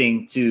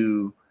racing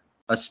to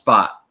a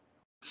spot.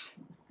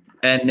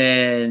 And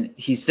then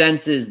he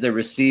senses the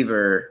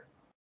receiver.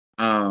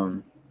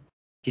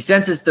 He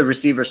senses the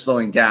receiver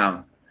slowing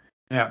down.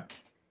 Yeah.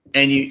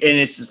 And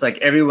it's just like,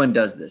 everyone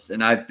does this.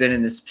 And I've been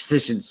in this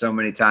position so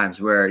many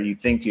times where you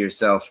think to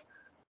yourself,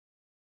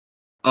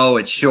 oh,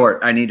 it's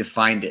short, I need to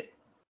find it.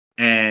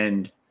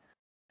 And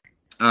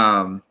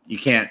you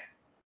can't,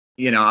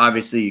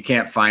 obviously you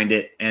can't find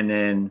it. And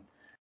then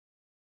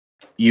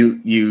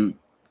you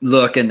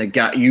look, and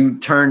you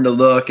turn to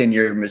look, and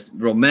your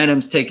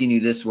momentum's taking you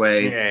this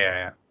way.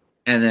 Yeah.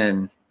 And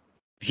then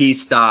he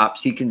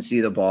stops. He can see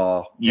the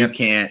ball. You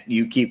can't.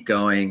 You keep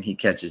going. He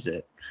catches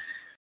it.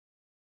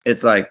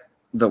 It's like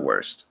the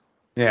worst.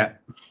 Yeah.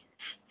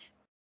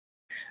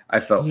 I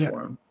felt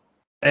for him.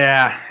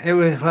 Yeah, it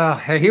was. Well,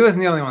 he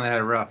wasn't the only one that had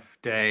a rough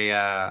day.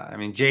 I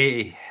mean,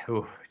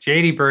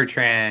 J.D.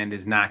 Bertrand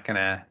is not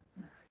gonna.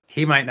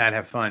 He might not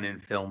have fun in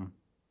film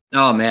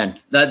Oh man,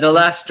 the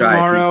last drive.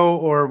 Tomorrow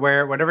or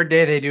whatever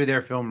day they do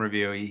their film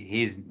review,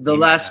 he's The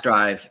last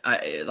drive,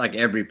 like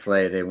every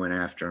play they went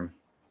after him.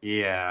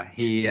 Yeah,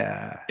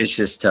 It's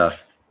just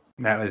tough.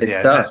 that was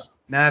It's tough.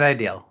 not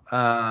ideal.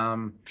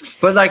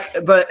 But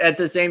at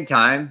the same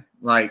time,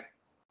 like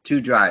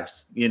 2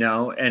 drives,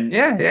 and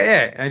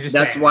yeah.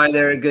 that's why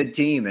they're a good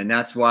team, and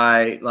that's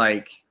why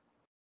like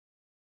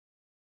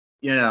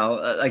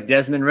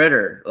Desmond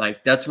Ridder,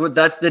 like that's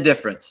the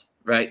difference,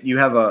 right? You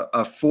have a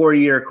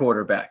 4-year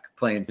quarterback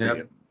playing for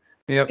you.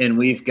 Yep. And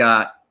we've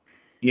got,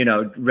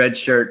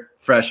 redshirt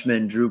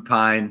freshman Drew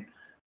Pine,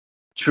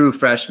 true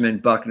freshman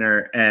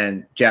Buckner,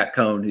 and Jack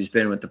Cohn, who's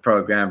been with the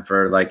program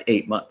for like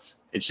 8 months.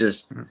 It's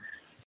just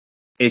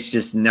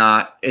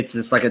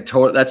like a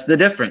total. That's the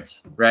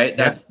difference, right?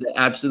 That's the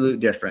absolute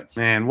difference.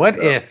 Man, what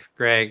if,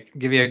 Greg,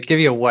 give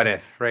you a what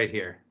if right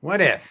here.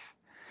 What if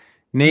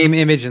Name,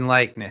 Image, and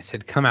Likeness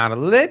had come out a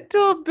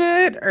little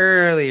bit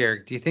earlier?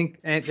 Do you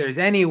think there's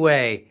any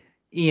way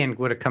Ian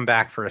would have come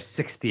back for a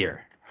 6th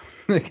year?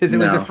 Because it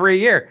was a free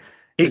year.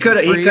 He could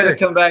have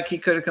come back. He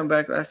could have come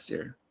back last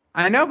year.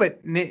 I know,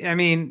 but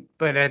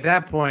at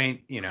that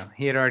point,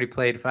 he had already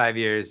played 5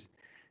 years.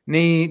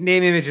 Name,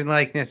 Image, and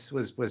Likeness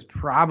was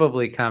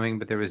probably coming,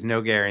 but there was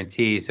no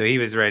guarantee. So he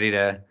was ready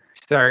to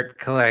start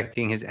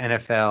collecting his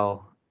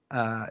NFL,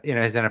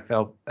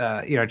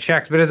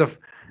 checks. But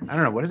I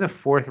don't know, what is a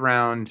 4th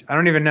round? I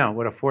don't even know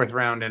what a 4th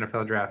round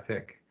NFL draft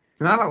pick.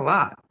 It's not a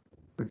lot.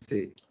 Let's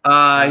see.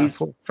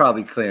 He's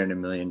probably clearing $1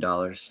 million.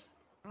 I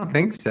don't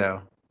think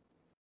so.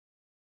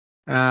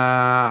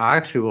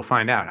 Actually, we'll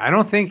find out. I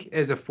don't think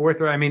as a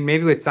 4th round. I mean,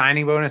 maybe with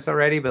signing bonus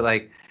already, but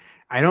like,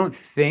 I don't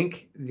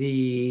think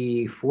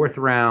the 4th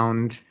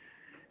round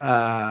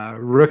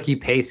rookie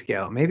pay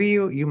scale. Maybe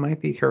you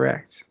might be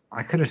correct.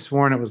 I could have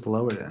sworn it was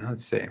lower than.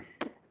 Let's see.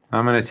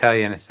 I'm going to tell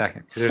you in a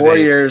second. 4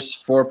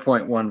 years,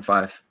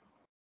 4.15.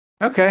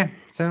 Okay,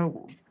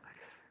 so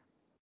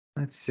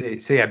let's see.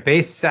 So yeah,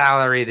 base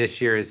salary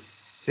this year is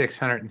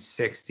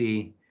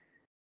 $660,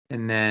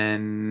 and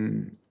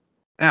then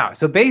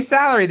so base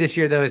salary this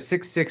year though is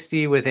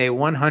 $660 with a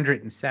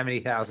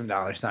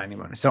 $170,000 signing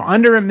bonus. So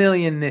under $1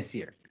 million this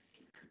year.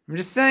 I'm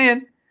just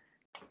saying.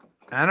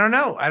 I don't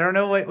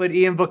know what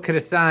Ian Book could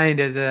have signed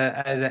as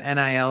an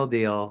NIL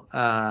deal.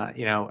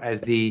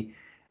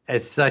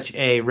 As such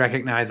a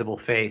recognizable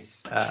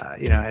face,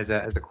 as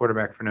a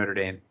quarterback for Notre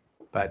Dame.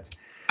 But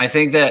I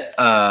think that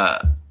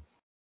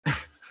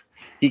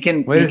he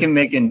can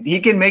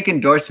make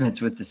endorsements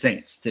with the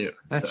Saints too.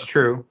 That's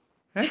true.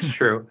 That's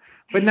true.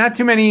 But not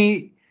too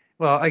many.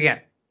 Well, again,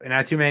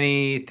 not too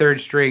many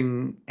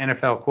third-string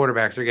NFL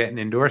quarterbacks are getting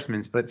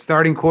endorsements, but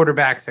starting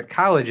quarterbacks at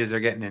colleges are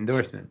getting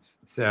endorsements.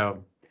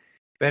 So,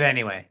 but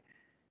anyway.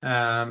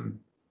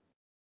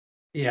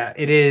 Yeah,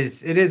 it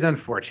is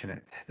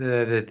unfortunate,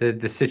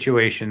 the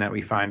situation that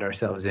we find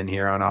ourselves in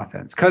here on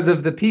offense because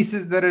of the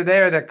pieces that are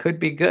there that could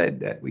be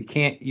good that we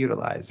can't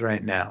utilize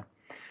right now.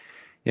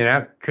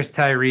 Chris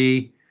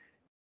Tyree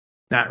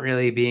not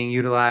really being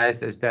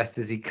utilized as best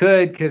as he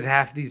could because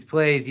half of these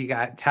plays you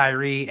got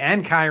Tyree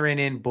and Kyren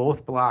in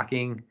both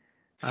blocking,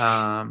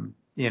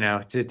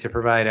 to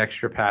provide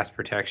extra pass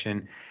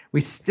protection. We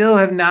still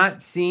have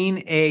not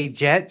seen a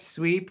jet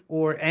sweep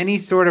or any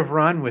sort of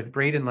run with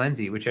Braden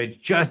Lenzy, which I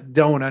just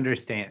don't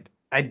understand.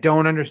 I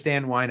don't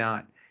understand why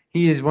not.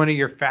 He is one of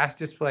your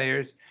fastest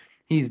players.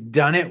 He's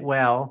done it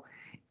well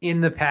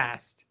in the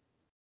past.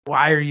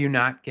 Why are you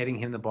not getting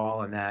him the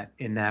ball in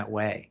that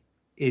way?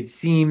 It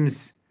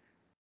seems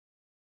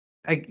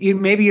like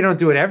maybe you don't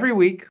do it every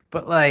week,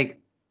 but like,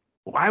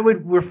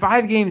 we're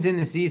 5 games in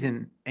the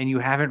season and you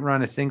haven't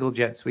run a single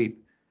jet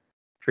sweep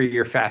for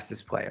your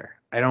fastest player.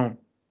 I don't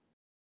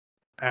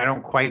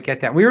quite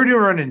get that. We were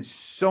running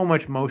so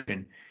much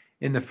motion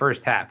in the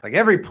first half. Like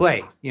every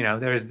play,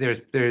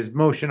 there's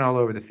motion all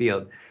over the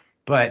field.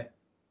 But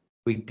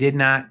we did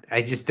not.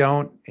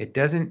 It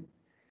doesn't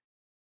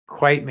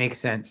quite make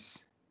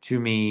sense to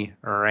me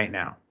right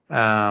now.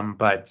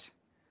 But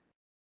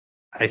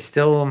I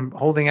still am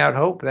holding out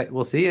hope that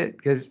we'll see it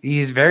because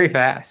he's very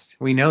fast.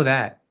 We know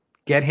that.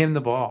 Get him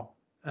the ball.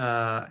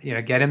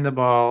 Get him the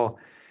ball,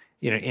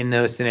 in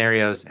those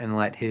scenarios and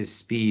let his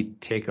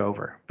speed take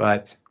over.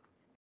 But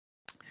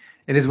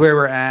it is where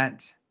we're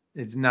at.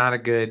 It's not a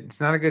good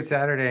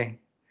Saturday,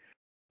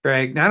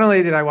 Greg. Not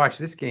only did I watch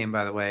this game,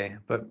 by the way,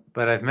 but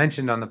I've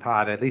mentioned on the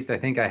pod, at least I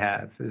think I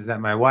have, is that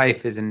my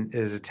wife is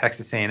a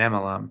Texas A&M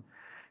alum.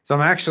 So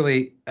I'm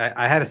actually,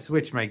 I had to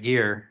switch my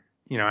gear,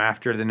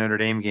 after the Notre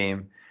Dame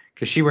game,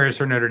 because she wears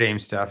her Notre Dame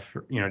stuff,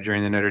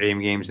 during the Notre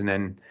Dame games, and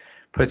then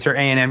puts her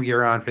A&M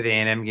gear on for the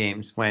A&M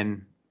games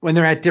when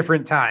they're at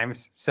different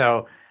times.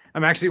 So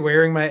I'm actually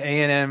wearing my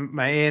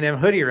A&M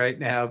hoodie right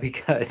now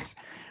because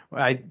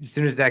as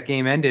soon as that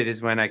game ended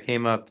is when I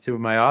came up to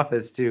my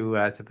office to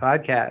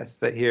podcast.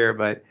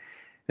 But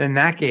then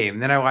that game,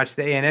 then I watched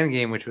the A&M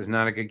game, which was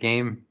not a good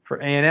game for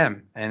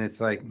A&M, and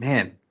it's like,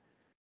 man,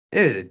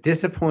 it is a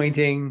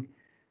disappointing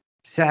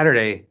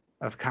Saturday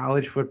of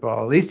college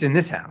football, at least in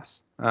this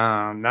house.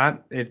 I'm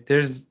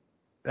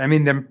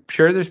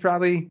sure there's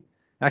probably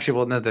Actually,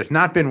 well, no, there's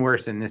not been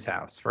worse in this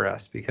house for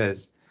us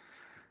because,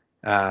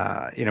 we've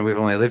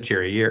only lived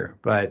here a year.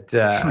 But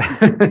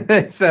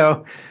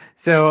so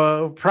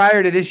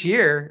prior to this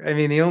year, I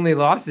mean, the only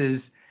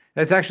losses,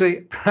 that's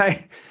actually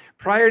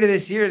prior to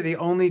this year, the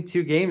only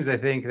two games I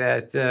think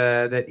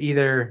that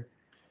either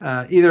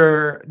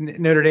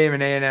Notre Dame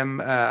and A&M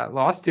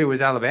lost to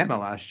was Alabama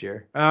last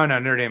year. Oh no,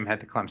 Notre Dame had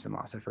the Clemson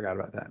loss. I forgot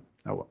about that.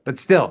 Oh well. But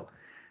still,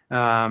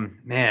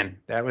 man,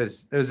 it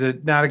was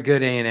not a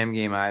good A&M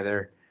game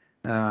either.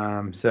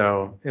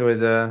 So it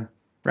was a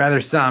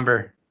rather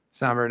somber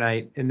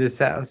night in this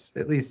house,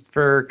 at least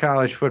for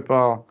college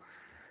football.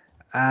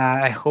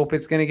 I hope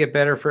it's going to get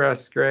better for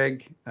us,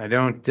 Greg. I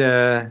don't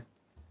know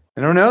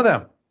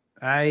though.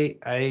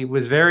 I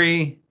was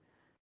very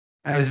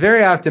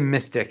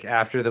optimistic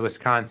after the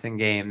Wisconsin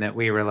game that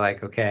we were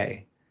like,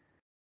 okay,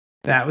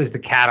 that was the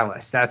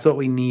catalyst. That's what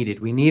we needed.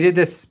 We needed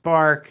this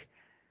spark,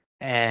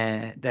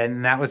 and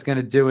then that was going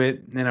to do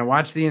it. And I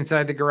watched the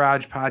Inside the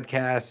Garage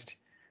podcast,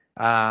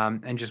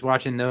 and just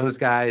watching those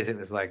guys, it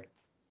was like,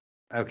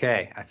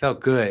 okay, I felt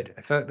good.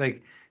 I felt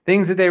like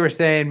things that they were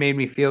saying made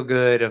me feel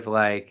good of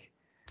like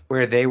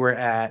where they were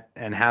at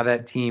and how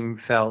that team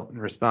felt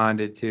and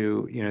responded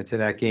to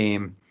that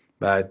game.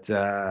 But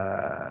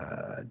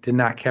did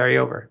not carry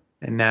over,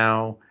 and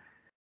now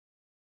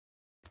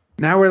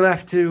we're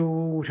left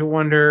to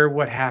wonder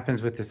what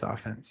happens with this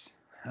offense.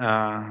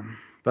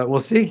 But we'll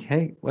see.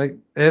 Hey, like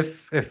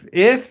if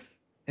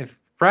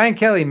Brian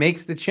Kelly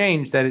makes the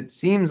change that it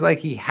seems like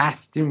he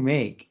has to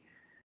make,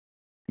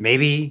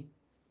 maybe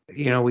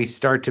we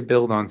start to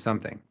build on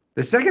something.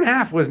 The second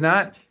half was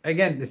not.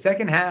 Again, the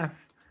second half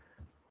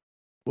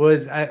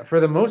was for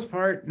the most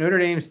part Notre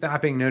Dame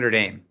stopping Notre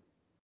Dame.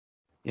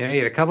 You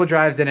had a couple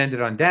drives that ended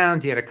on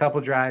downs. You had a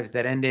couple drives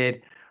that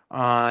ended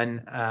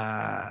on,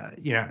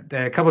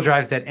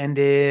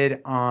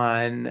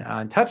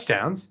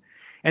 touchdowns,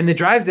 and the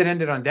drives that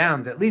ended on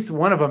downs. At least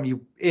one of them,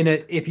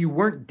 if you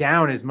weren't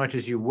down as much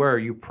as you were,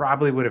 you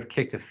probably would have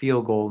kicked a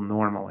field goal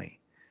normally,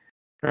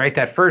 right?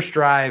 That first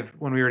drive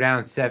when we were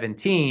down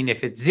 17,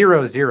 if it's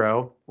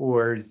 0-0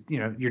 or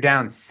you're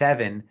down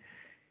 7,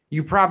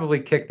 you probably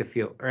kick the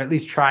field, or at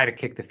least try to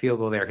kick the field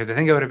goal there, because I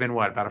think it would have been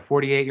about a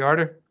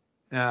 48-yarder.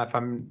 If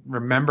I'm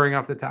remembering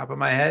off the top of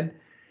my head.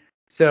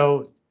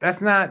 So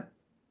that's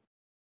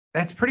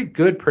pretty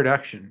good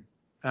production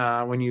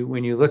when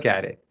you look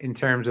at it in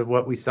terms of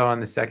what we saw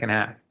in the second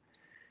half.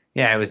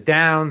 Yeah, it was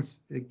downs.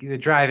 The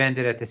drive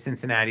ended at the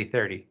Cincinnati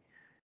 30.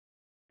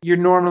 You're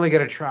normally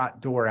going to trot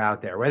Dorr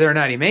out there. Whether or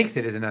not he makes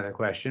it is another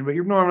question, but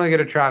you're normally going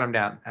to trot him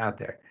down out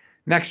there.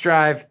 Next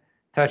drive,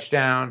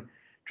 touchdown.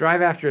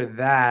 Drive after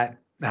that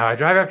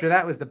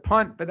was the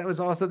punt, but that was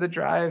also the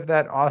drive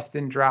that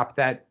Austin dropped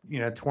that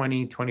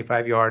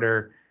 20-25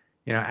 yarder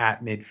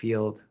at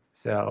midfield.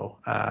 So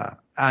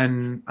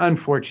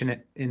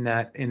unfortunate in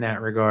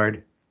that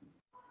regard.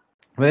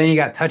 But then you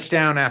got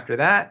touchdown after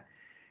that,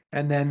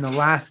 and then the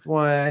last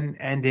one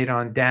ended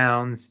on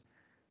downs.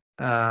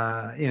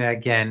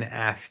 Again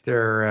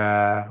after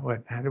how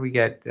did we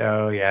get?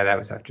 Oh yeah, that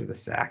was after the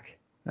sack.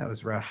 That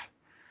was rough.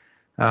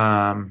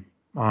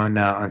 On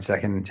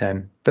 2nd and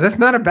 10. But that's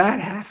not a bad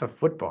half of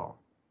football.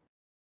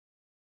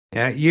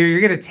 Yeah,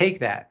 you're going to take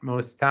that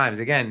most times.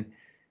 Again,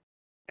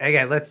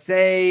 let's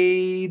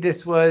say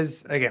this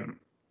was, if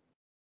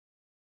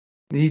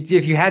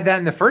you had that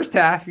in the first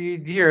half,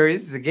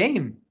 this is a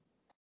game.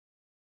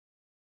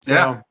 So,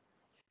 yeah.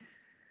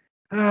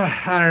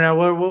 I don't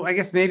know. I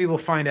guess maybe we'll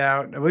find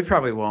out. We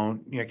probably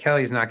won't.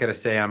 Kelly's not going to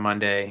say on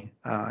Monday,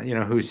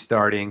 who's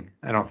starting,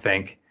 I don't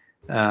think.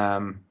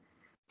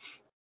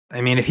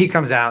 If he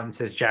comes out and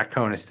says Jack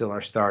Cohn is still our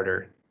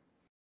starter,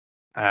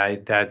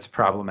 that's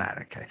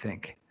problematic, I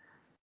think.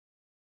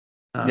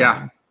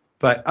 Yeah.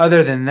 But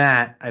other than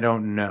that, I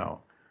don't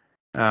know.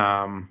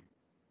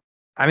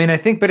 I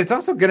think, but it's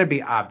also going to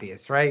be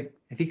obvious, right?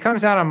 If he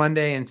comes out on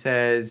Monday and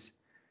says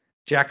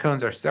Jack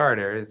Cohn's our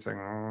starter, it's like,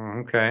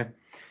 okay.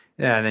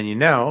 Yeah, and then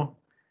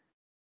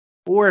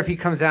Or if he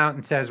comes out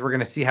and says we're going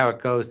to see how it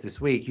goes this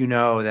week,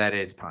 that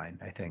it's Pine,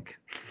 I think.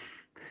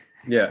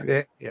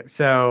 Yeah.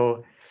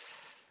 So...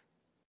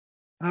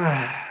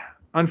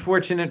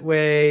 unfortunate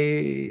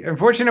way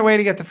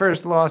to get the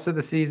first loss of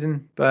the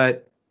season,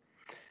 but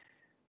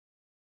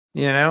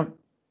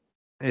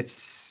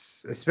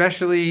it's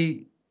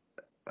especially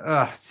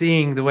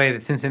seeing the way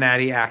that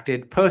Cincinnati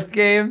acted post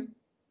game,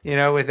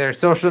 with their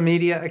social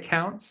media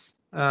accounts,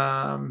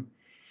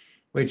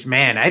 which,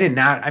 man, I did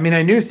not. I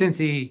knew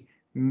Cincy,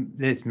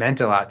 this meant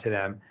a lot to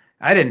them.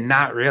 I did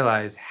not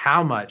realize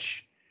how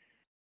much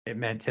it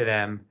meant to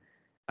them.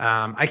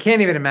 I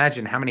can't even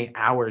imagine how many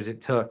hours it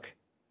took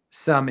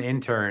some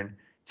intern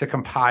to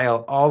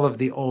compile all of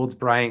the old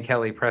Brian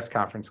Kelly press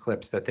conference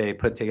clips that they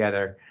put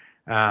together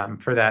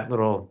for that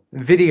little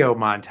video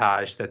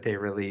montage that they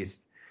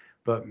released.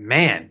 But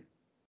man,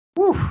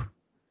 whew,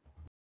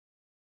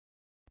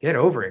 get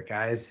over it,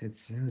 guys.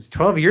 It was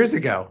 12 years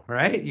ago,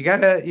 right? You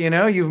gotta,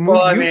 you've moved.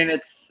 Well,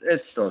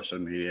 it's social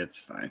media. It's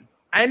fine.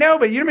 I know,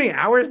 but you know how many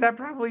hours that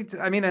probably,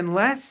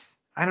 unless,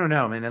 I don't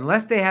know, man,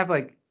 unless they have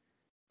like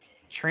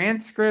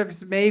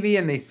transcripts maybe,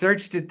 and they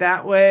searched it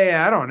that way.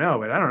 I don't know,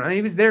 but I don't know.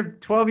 He was there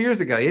 12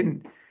 years ago. He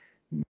didn't.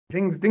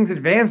 Things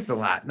advanced a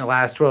lot in the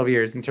last 12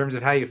 years in terms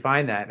of how you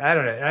find that. I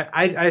don't know.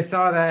 I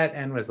saw that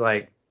and was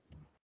like,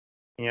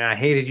 I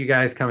hated you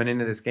guys coming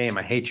into this game.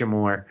 I hate you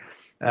more.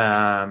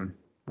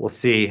 We'll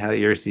see how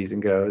your season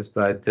goes,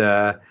 but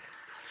and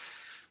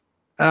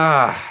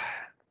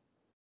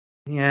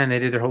they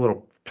did their whole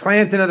little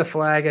planting of the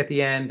flag at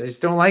the end. I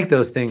just don't like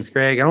those things,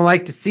 Greg. I don't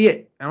like to see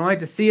it. I don't like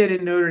to see it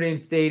in Notre Dame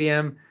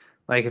Stadium.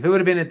 Like if it would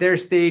have been at their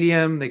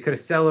stadium, they could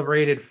have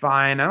celebrated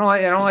fine.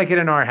 I don't like it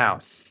in our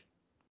house.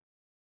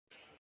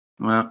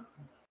 Well,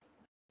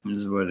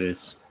 this is what it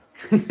is.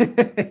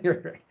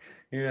 You're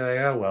like,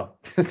 oh well.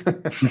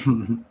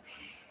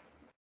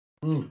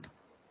 All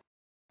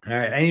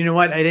right, and you know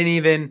what? I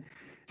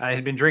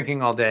had been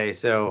drinking all day,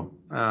 so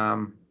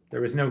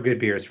there was no good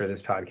beers for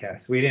this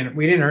podcast. We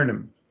didn't earn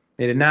them.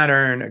 They did not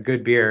earn a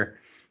good beer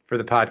for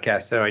the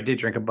podcast, so I did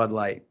drink a Bud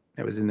Light.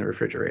 It was in the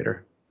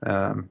refrigerator.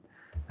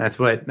 That's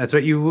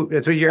what you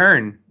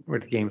earn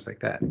with games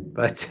like that.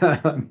 But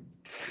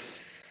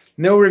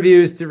no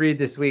reviews to read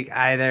this week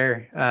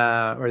either,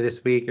 or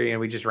this week, or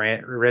we just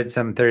read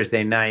some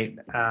Thursday night.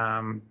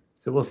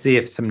 So we'll see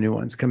if some new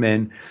ones come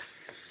in.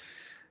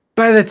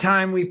 By the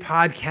time we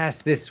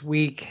podcast this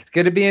week, it's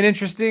going to be an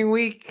interesting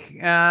week.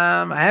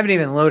 I haven't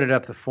even loaded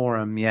up the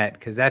forum yet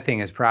because that thing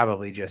is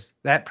probably just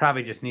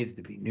needs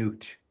to be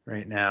nuked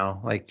right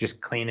now. Like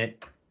just clean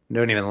it,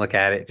 don't even look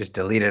at it, just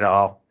delete it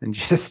all and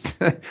just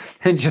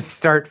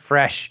start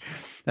fresh.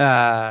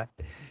 On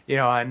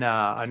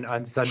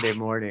Sunday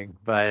morning.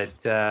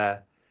 But yeah,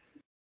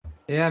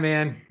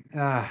 man,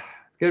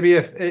 it's gonna be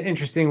an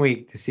interesting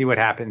week to see what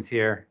happens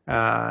here,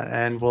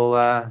 and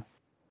we'll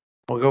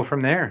go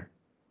from there.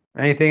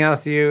 Anything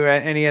else?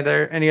 Any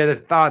other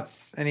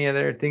thoughts? Any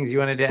other things you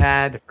wanted to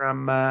add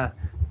from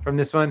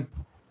this one?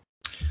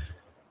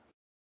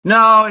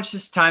 No, it's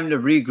just time to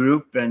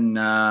regroup and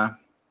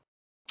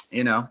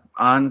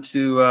on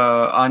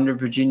to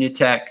Virginia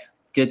Tech.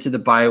 Get to the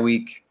bye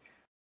week.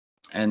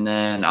 And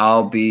then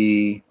I'll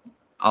be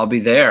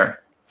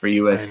there for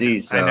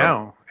USC. So I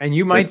know, and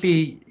you might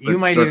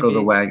circle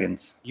the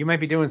wagons. You might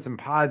be doing some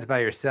pods by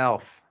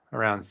yourself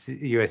around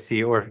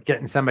USC, or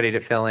getting somebody to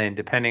fill in,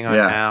 depending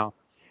on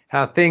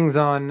how things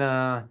on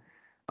the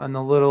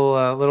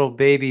little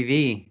baby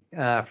V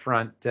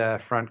front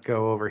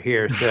go over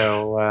here.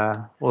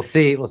 So we'll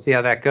see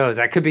how that goes.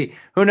 I could be,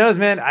 who knows,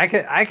 man.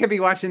 I could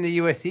be watching the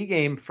USC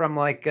game from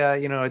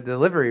a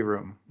delivery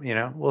room.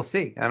 We'll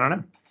see. I don't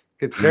know.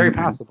 It's very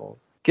possible,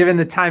 given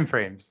the time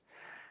frames.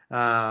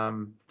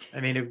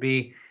 It'd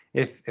be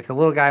if the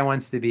little guy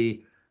wants to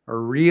be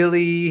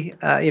really,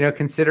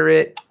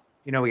 considerate.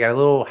 We got a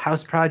little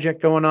house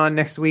project going on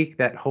next week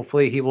that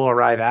hopefully he will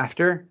arrive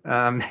after.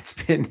 That's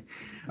been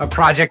a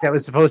project that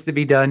was supposed to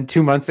be done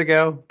 2 months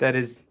ago that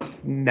is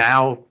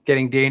now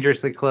getting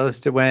dangerously close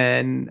to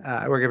when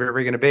we're going to be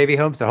bringing a baby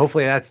home. So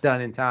hopefully that's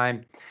done in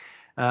time.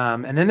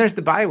 And then there's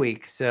the bye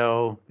week.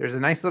 So there's a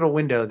nice little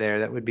window there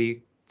that would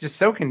be just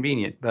so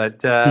convenient,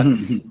 but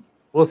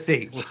we'll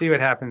see. We'll see what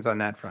happens on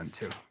that front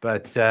too.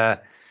 But all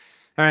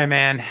right,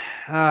 man.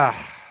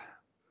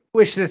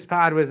 Wish this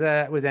pod was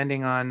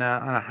ending on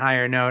a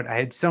higher note. I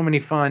had so many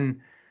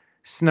fun,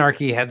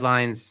 snarky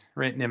headlines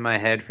written in my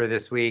head for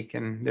this week,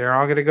 and they're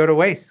all going to go to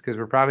waste because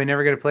we're probably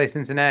never going to play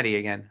Cincinnati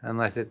again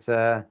unless it's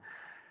a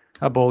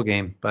bowl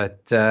game.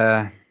 But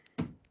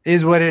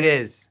is what it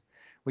is.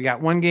 We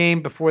got one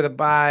game before the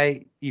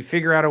bye. You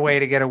figure out a way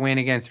to get a win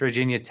against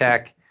Virginia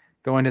Tech.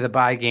 Go into the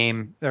bye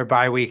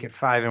week at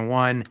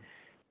 5-1,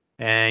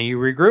 and you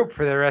regroup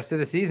for the rest of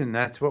the season.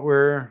 That's what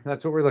we're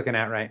looking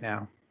at right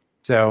now.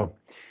 So,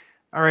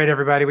 all right,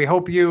 everybody. We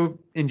hope you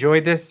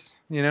enjoyed this.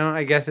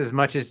 I guess as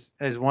much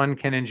as one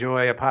can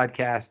enjoy a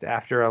podcast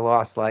after a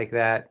loss like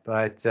that.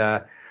 But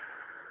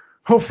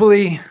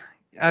hopefully,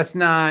 us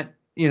not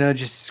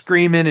just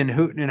screaming and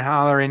hooting and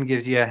hollering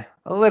gives you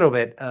a little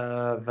bit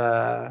of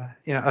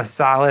a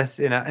solace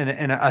in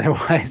an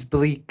otherwise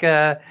bleak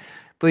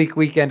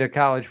weekend of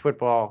college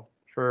football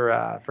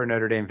for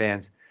Notre Dame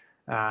fans.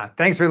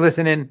 Thanks for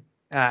listening.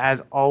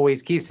 As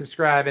always, keep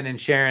subscribing and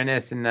sharing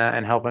this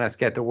and helping us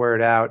get the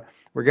word out.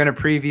 We're going to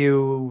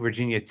preview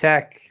Virginia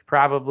Tech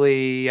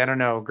probably, I don't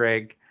know,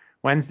 Greg,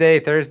 Wednesday,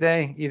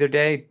 Thursday, either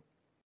day.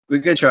 We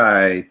could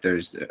try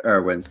Thursday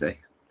or Wednesday.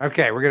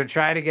 Okay, we're going to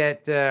try to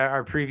get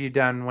our preview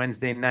done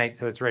Wednesday night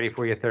so it's ready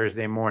for you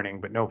Thursday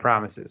morning, but no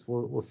promises.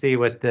 We'll see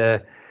what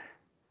the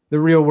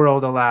real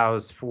world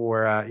allows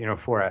for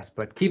us.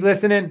 But keep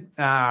listening.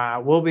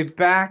 We'll be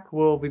back.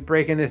 We'll be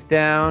breaking this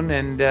down.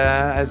 And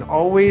as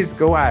always,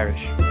 go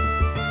Irish.